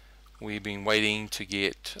 We've been waiting to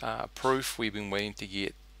get proof. We've been waiting to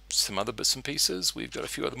get some other bits and pieces. We've got a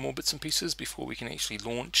few other more bits and pieces before we can actually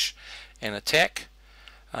launch an attack.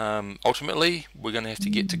 Ultimately, we're going to have to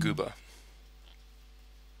get to Gooba.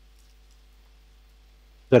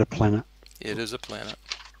 Is that a planet? It is a planet.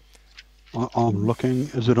 I'm looking.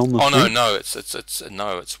 Is it on the? Oh no,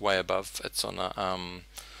 it's way above. It's on a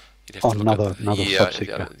you'd have to look another at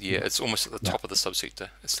subsector. Yeah, it's almost at the top of the subsector.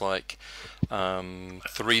 It's like 3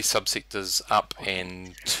 subsectors up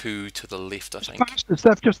and 2 to the left, I think.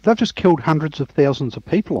 They've just killed hundreds of thousands of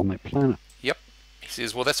people on that planet. Yep. He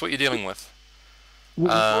says, well, that's what you're dealing with.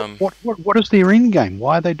 What is their end game?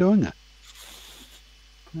 Why are they doing it?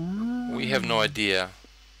 We have no idea.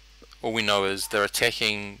 All we know is they're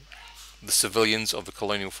attacking the civilians of the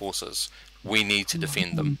colonial forces. We need to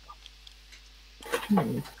defend them.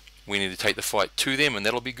 We need to take the fight to them, and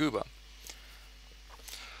that'll be Gooba.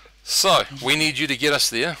 So, we need you to get us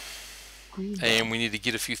there, and we need to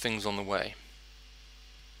get a few things on the way.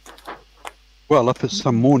 Well, if it's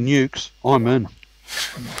some more nukes, I'm in.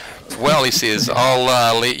 Well, he says,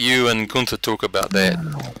 I'll let you and Gunther talk about that.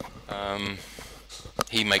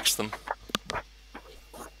 He makes them.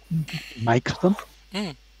 Makes them?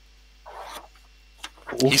 Mm.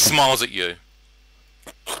 Awesome. He smiles at you.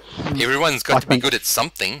 Everyone's got to be good at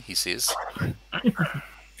something, he says.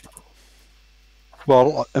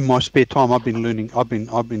 Well, in my spare time, I've been learning. I've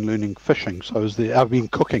been learning fishing. So I've been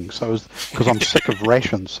cooking. So because I'm sick of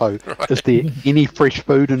rations. So Right. is there any fresh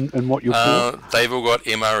food in what you're for? They've all got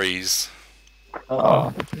MREs.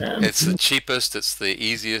 Oh, man. It's the cheapest, it's the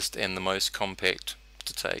easiest, and the most compact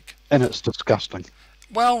to take. And it's disgusting.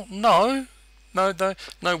 Well, no.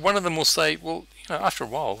 One of them will say, well, after a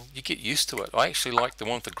while, you get used to it. I actually like the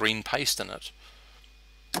one with the green paste in it.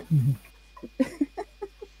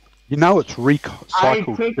 You know, it's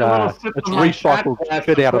recycled. It's recycled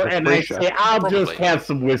shit out of the and fresh. I say, I'll Probably. just have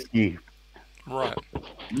some whiskey. Right.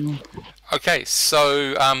 Okay,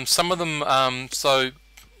 so some of them. So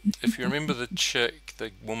if you remember the chick,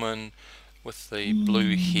 the woman with the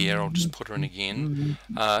blue hair, I'll just put her in again.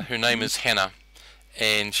 Her name is Hannah,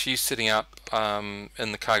 and she's sitting up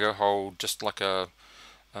in the cargo hold, just like a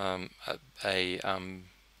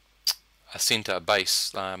center, a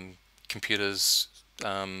base, computers,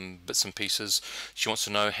 bits and pieces. She wants to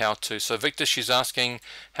know how to. So Victor, she's asking,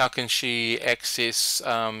 how can she access?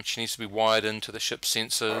 She needs to be wired into the ship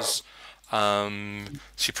sensors.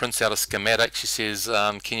 She prints out a schematic. She says,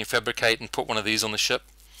 can you fabricate and put one of these on the ship,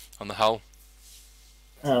 on the hull?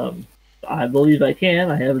 I believe I can.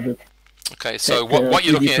 I have the. Okay, so what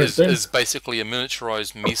you're looking at is basically a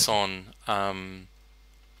miniaturized Meson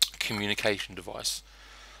communication device.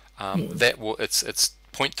 That will it's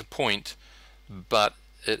point to point, but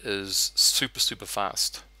it is super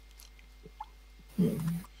fast.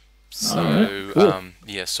 So cool.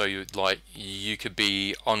 So you could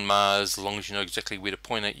be on Mars, as long as you know exactly where to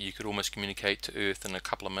point it, you could almost communicate to Earth in a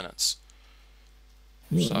couple of minutes.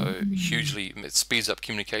 So hugely, it speeds up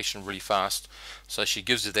communication really fast. So she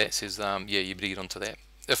gives you that, says, yeah, you better get onto that.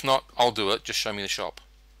 If not, I'll do it. Just show me the shop.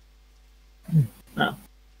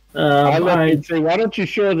 I'd say, why don't you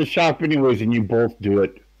show the shop anyways, and you both do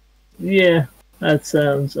it? Yeah, that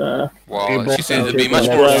sounds. Well, she says it'd be much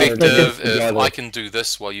more effective if I can do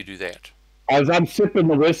this while you do that. As I'm sipping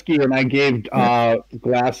the whiskey, and I gave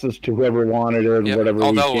glasses to whoever wanted it, Yep. whatever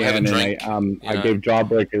we They'll can, have a and drink, I gave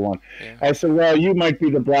Jawbreaker one. Yeah. I said, well, you might be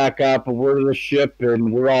the black op, but we're the ship,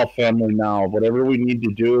 and we're all family now. Whatever we need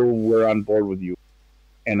to do, we're on board with you.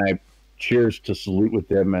 And I cheers to salute with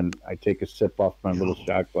them, and I take a sip off my little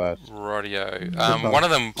shot glass. Rightio. One of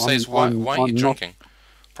them says, why aren't you drinking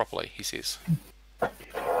properly, he says.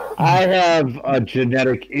 I have a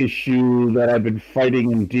genetic issue that I've been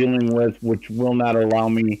fighting and dealing with, which will not allow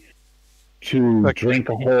me to drink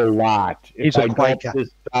a whole lot. If I gulp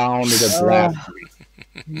this down, it'll blast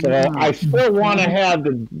me. So I still want to have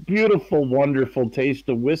the beautiful, wonderful taste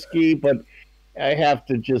of whiskey, but I have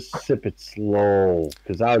to just sip it slow,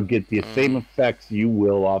 because I'll get the same effects you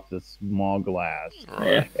will off the small glass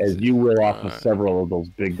as you will off of several of those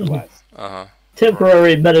big glasses.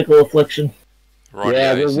 Temporary medical affliction. Right,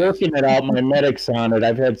 yeah, they're working it out. My medic's on it.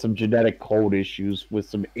 I've had some genetic code issues with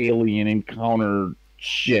some alien encounter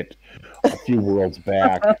shit a few worlds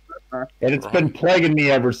back. And it's been plaguing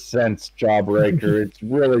me ever since, Jawbreaker. It's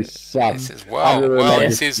really sucked. He says,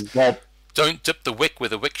 he says, don't dip the wick where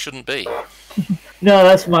the wick shouldn't be. No,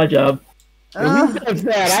 that's my job. Who does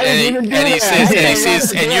that? I didn't even do and he that.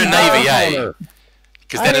 says, and you're Navy, eh?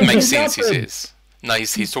 Because that'd make sense, he says. No,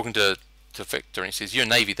 he's talking to Victor, and he says, you're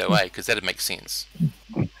Navy though, eh? Because that'd make sense.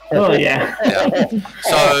 Oh yeah.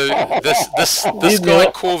 So this guy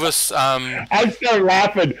Corvus. I start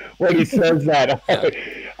laughing when he says that.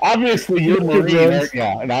 Obviously, you're Marine, aren't you?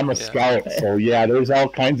 And I'm a scout, so yeah, there's all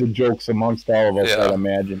kinds of jokes amongst all of us, I'd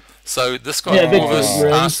imagine. So this guy Corvus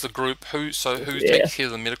asked the group who takes care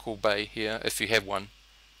of the medical bay here, if you have one.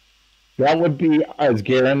 That would be as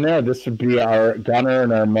Garen there. This would be our gunner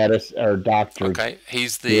and our doctor. Okay,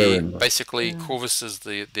 he's basically Corvus is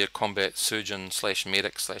their combat surgeon /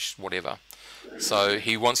 medic / whatever. So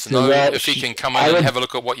he wants to know if he can come in and have a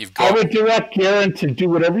look at what you've got. I would direct Garen to do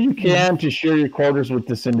whatever you can to share your quarters with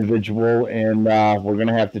this individual, and we're going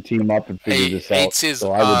to have to team up and figure this out. He says,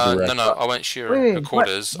 so I would no, I won't share the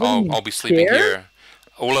quarters. I'll be sleeping here.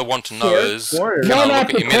 All I want to know is, can I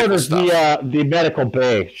look at your medical stuff? The medical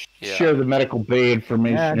bay. Yeah. Share the medical bay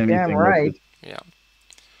information. Yeah, damn right. Yeah.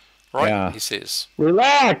 Right, he says.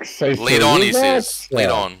 Relax. Lead on, he says. Lead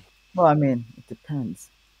on. Well, I mean, it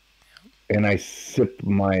depends. And I sip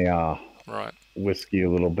my whiskey a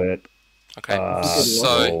little bit. Okay,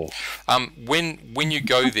 so when you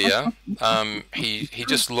go there, he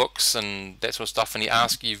just looks and that sort of stuff, and he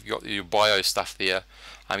asks you've got your bio stuff there.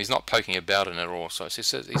 He's not poking about it at all. So he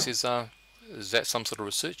says, is that some sort of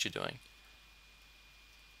research you're doing?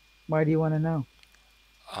 Why do you want to know?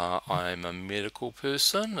 I'm a medical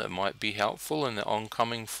person. It might be helpful in the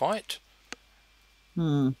oncoming fight.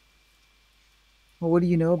 Well, what do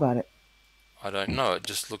you know about it? I don't know. It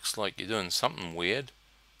just looks like you're doing something weird.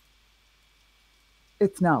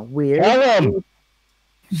 It's not weird. Tell him.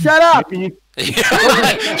 Shut up! She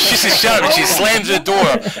says shut up. She slams the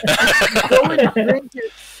door. Go and drink your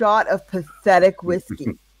shot of pathetic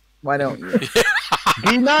whiskey. Why don't you?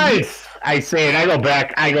 Be nice. I say it. I go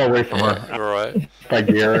back. I go away from her. All right. By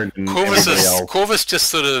Garrett and everybody else. Corvus just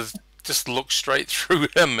sort of looks straight through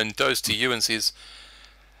him and goes to you and says,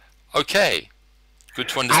 "Okay, good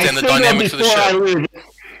to understand the dynamics of the show."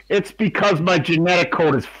 It's because my genetic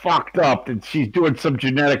code is fucked up and she's doing some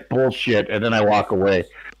genetic bullshit, and then I walk away.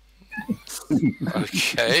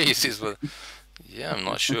 Okay, he says, "Well, yeah, I'm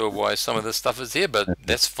not sure why some of this stuff is here, but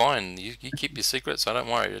that's fine. You keep your secrets, so don't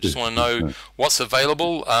worry. I just want to know what's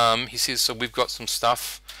available." He says, "So we've got some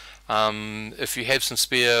stuff. If you have some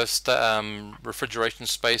spare refrigeration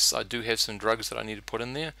space, I do have some drugs that I need to put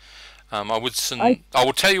in there. I will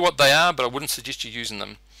tell you what they are, but I wouldn't suggest you using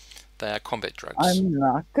them. They are combat drugs." I'm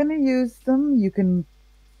not going to use them. You can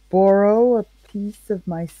borrow a piece of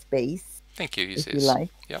my space. Thank you, he if says. You like.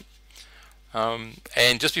 Yep.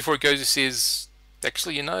 And just before it goes, he says,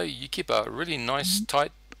 "Actually, you keep a really nice,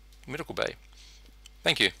 tight medical bay."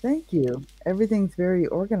 Thank you. Thank you. Everything's very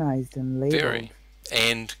organized and labeled. Very.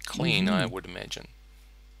 And clean, I would imagine.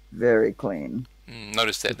 Very clean.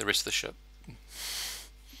 Notice that the rest of the ship.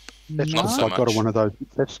 That's Not because so I got much. one of those.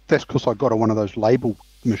 That's because I got one of those label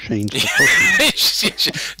machines.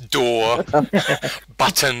 Door,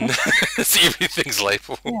 button, see everything's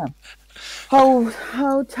labeled. Yeah.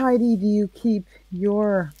 How tidy do you keep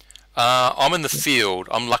your... I'm in the field.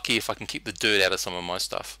 I'm lucky if I can keep the dirt out of some of my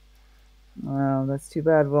stuff. Well, that's too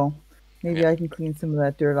bad. Well, maybe I can clean some of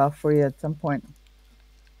that dirt off for you at some point.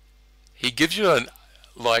 He gives you I'm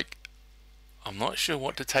not sure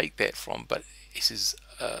what to take that from, but he says,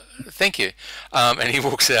 "Thank you," and he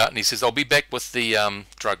walks out and he says, "I'll be back with the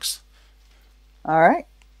drugs." All right.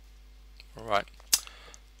 All right.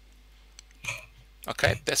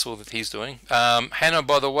 Okay, that's all that he's doing. Hannah,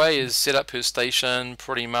 by the way, is set up her station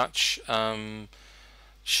pretty much.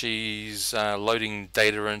 She's loading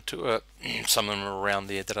data into it. Some of them are around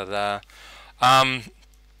there.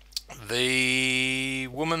 The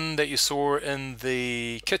woman that you saw in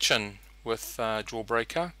the kitchen with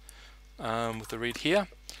Jawbreaker, with the red hair,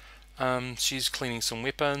 she's cleaning some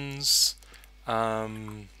weapons,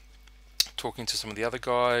 talking to some of the other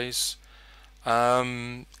guys.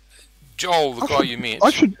 Joel, the guy you met.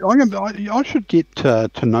 I should get to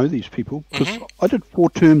know these people because I did 4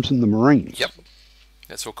 terms in the Marines. Yep,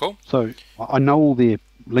 that's all cool. So I know all their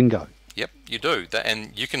lingo. Yep, you do,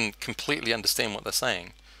 and you can completely understand what they're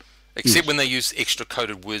saying, except when they use extra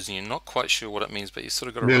coded words and you're not quite sure what it means, but you sort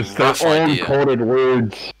of got a rough their own idea. coded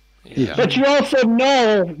words. Yeah. But you also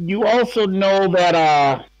know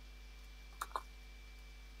that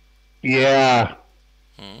yeah.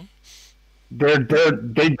 They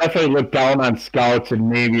definitely look down on Scouts and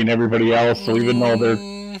Navy and everybody else. So even though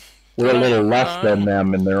we're a little less than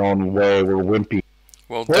them in their own way, we're wimpy.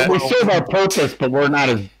 Well, we serve our purpose, but we're not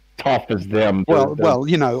as tough as them. Well,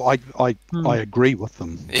 I agree with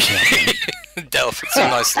them. Del fits in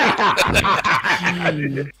nicely.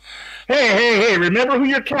 Hey! Remember who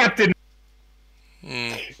your captain?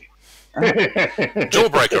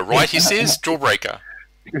 Jawbreaker, right? He says Jawbreaker.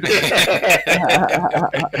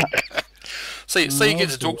 So you get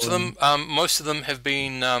to talk to them. Most of them have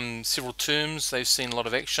been several terms. They've seen a lot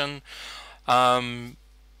of action. The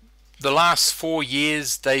last 4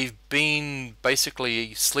 years, they've been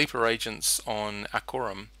basically sleeper agents on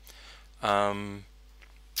Akorom.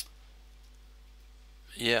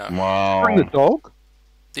 Yeah. Wow. Bring the dog.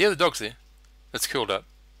 Yeah, the dog's there. It's curled up.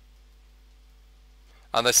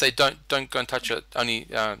 They say don't go and touch it. Only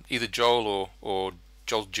either Joel or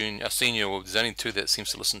Joel Junior, Senior. Or there's only 2 that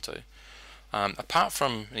seems to listen to. Apart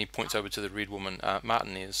from, and he points over to the red woman,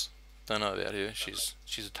 Martinez. Don't know about her. She's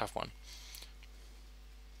a tough one.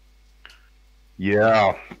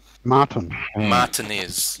 Yeah.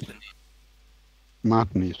 Martinez.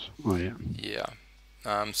 Oh yeah. Yeah.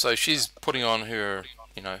 So she's putting on her,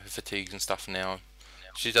 her fatigues and stuff now.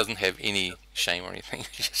 She doesn't have any shame or anything.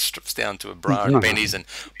 She just strips down to a bra and panties and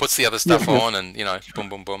puts the other stuff on, and boom,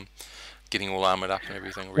 boom, boom. getting all armored up and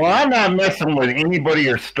everything. Ready. Well, I'm not messing with anybody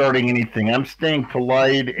or starting anything. I'm staying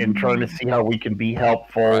polite and trying to see how we can be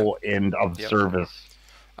helpful and of service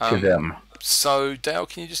to them. So, Dale,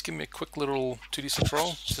 can you just give me a quick little 2d6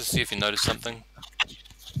 roll just to see if you notice something?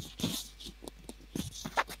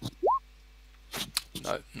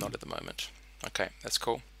 No, not at the moment. Okay, that's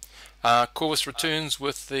cool. Corvus returns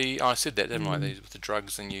with the... Oh, I said that, didn't I? With the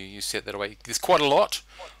drugs, and you set that away. There's quite a lot.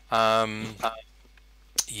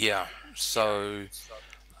 Yeah, so...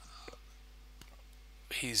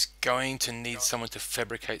 He's going to need someone to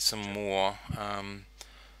fabricate some more.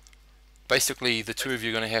 Basically, the two of you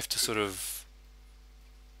are going to have to sort of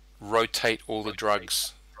rotate all the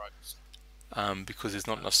drugs because there's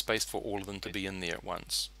not enough space for all of them to be in there at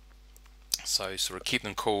once. So sort of keep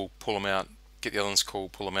them cool, pull them out, get the other ones cool,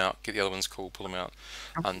 pull them out, get the other ones cool, pull them out.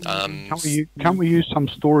 And, can't we use some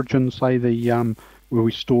storage in, say, the where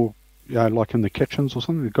we store, like in the kitchens or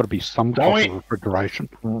something? There's got to be some type of refrigeration.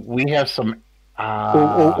 We have some...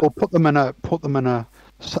 or put them in a...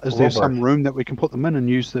 Is there some room that we can put them in and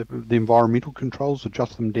use the environmental controls,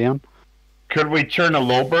 adjust them down? Could we turn a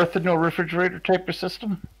low berth into a refrigerator type of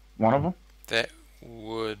system? One of them? That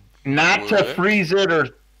would Not work. to freeze it or...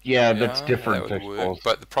 Yeah, that's different. That would work.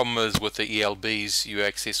 But the problem is with the ELBs, you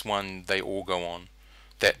access one, they all go on.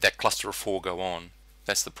 That cluster of 4 go on.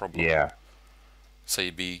 That's the problem. Yeah. So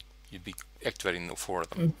you'd be activating all 4 of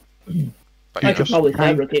them. But I could probably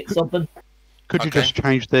fabricate something. Could you just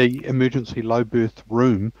change the emergency low berth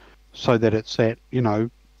room so that it's at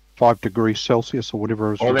 5 degrees Celsius or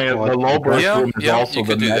whatever is required? The low berth room is also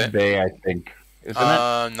the med that. bay, I think. Isn't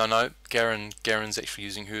it? No. Garen's actually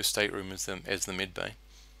using her stateroom as the med bay.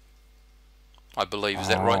 I believe. Is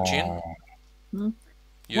that right, Jen?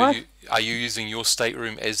 Are you using your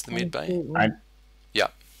stateroom as the med bay? Yeah.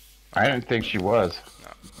 I didn't think she was.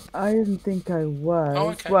 No. I didn't think I was. Oh,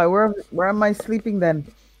 okay. Why? Where am I sleeping then?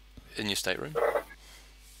 In your stateroom.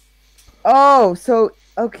 Oh, so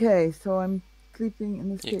okay, so I'm sleeping in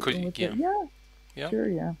the stateroom with it. Yeah. Sure,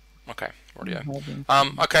 yeah. Okay, radio.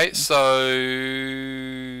 Okay, so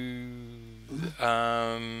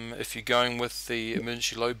if you're going with the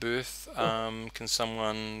emergency low berth, can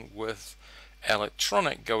someone with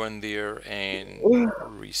electronic go in there and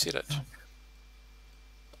reset it?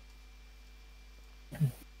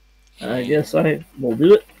 I guess I will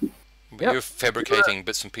do it. But you're fabricating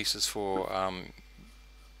bits and pieces for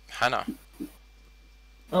Hannah.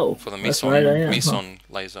 Oh, for the meson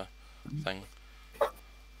laser thing.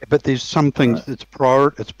 But there's some things it's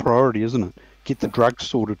priority, isn't it? Get the drugs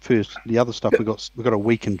sorted first. The other stuff we got a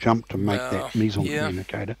week and jump to make that meson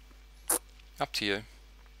communicator. Up to you.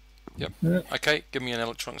 Yep. Okay, give me an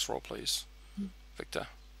electronics roll, please, Victor.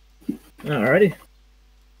 Alrighty.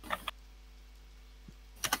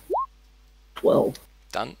 12.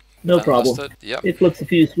 Done. No problem. Yep. It flips a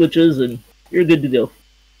few switches and you're good to go.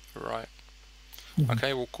 Right.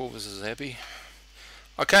 Okay, well, Corvus is happy.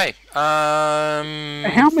 Okay.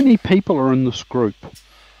 How many people are in this group?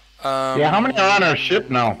 How many are on our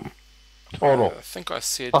ship now? Total. I think I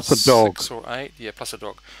said plus a dog. 6 or 8. Yeah, plus a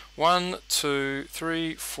dog. 1, 2,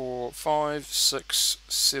 3, 4, 5, 6,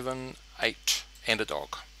 7, 8, and a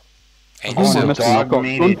dog. And I've got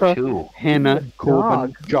Gunther, Hannah,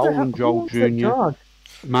 Corbin, Joel and Joel Jr.,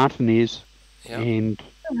 Martinez, and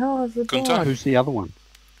Gunther. Who's the other one?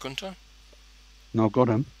 Gunther. No, I've got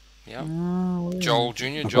him. Yeah. Joel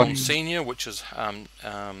Jr., Joel Senior, which is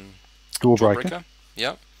Doorbreaker.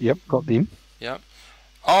 Yep. Yep, got them. Yep.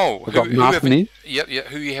 Oh, who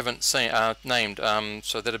you haven't seen named.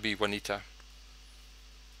 So that'd be Juanita.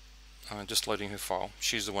 Just loading her file.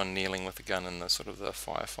 She's the one kneeling with the gun in the sort of the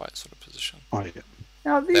firefight sort of position. Oh yeah.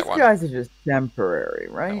 Now these guys are just temporary,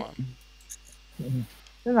 right?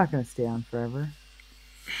 They're not going to stay on forever.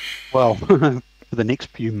 Well, for the next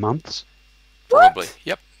few months. Probably.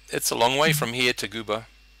 Yep. It's a long way from here to Guba.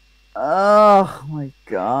 Oh my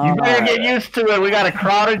god. You better get used to it. We got a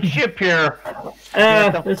crowded ship here.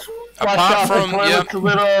 Apart from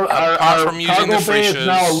using the freezers.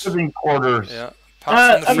 Now living quarters. Yeah.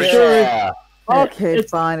 I'm sure. Okay,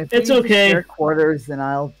 fine. If it's okay. Share quarters, then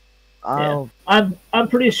I'll. I'm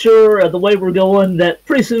pretty sure the way we're going that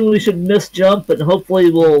pretty soon we should miss jump and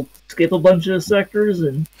hopefully we'll skip a bunch of sectors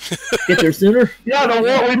and get there sooner.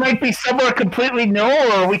 Yeah, we might be somewhere completely new,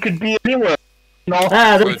 or we could be anywhere.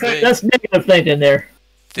 That's negative thinking there.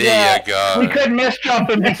 There you go. We could miss jump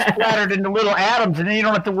and be splattered into little atoms, and then you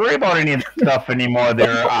don't have to worry about any of the stuff anymore.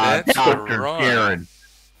 There, Dr. Karen.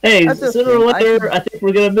 Hey, sooner or later, I think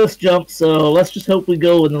we're gonna miss jump, so let's just hope we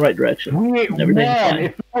go in the right direction. If we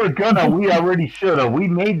were gonna, we already should have. We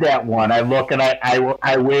made that one. I look and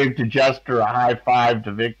I waved to Jester, a high five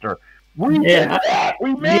to Victor. We did that.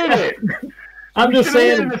 We made it. I'm just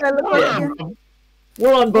saying,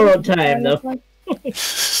 we're on borrowed time, though.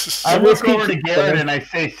 I look over to Garrett and I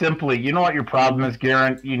say simply, you know what your problem is,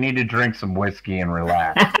 Garrett? You need to drink some whiskey and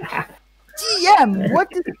relax. GM, what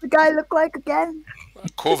does the guy look like again?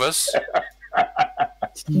 Corvus.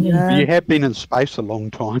 Yeah. You have been in space a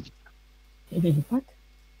long time. What?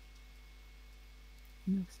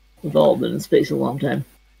 We've all been in space a long time.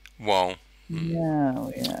 Well,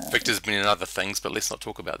 No, yeah. Victor's been in other things, but let's not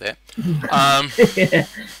talk about that. Yeah.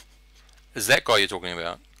 Is that guy you're talking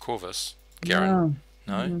about? Corvus? Garen?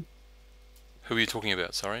 No? Mm-hmm. Who are you talking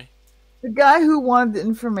about, sorry? The guy who wanted the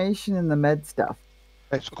information in the med stuff.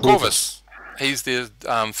 That's Corvus. He's the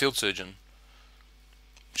field surgeon.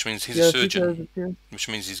 Which means he's a surgeon. Which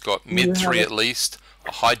means he's got med 3 at least,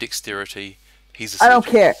 a high dexterity. He's a surgeon. I don't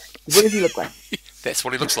care. What does he look like? That's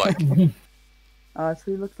what he looks like. Oh, that's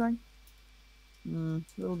what he looks like? A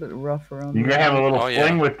little bit rough around You there. gonna have a little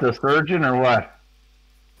fling with the surgeon or what?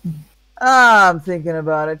 I'm thinking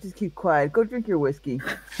about it. Just keep quiet. Go drink your whiskey.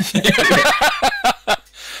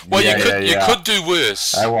 Well, you could do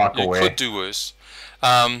worse. I walk away. You could do worse.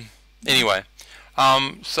 Anyway,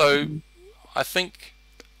 so I think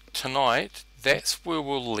tonight that's where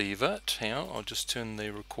we'll leave it. Hang on, I'll just turn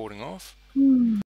the recording off.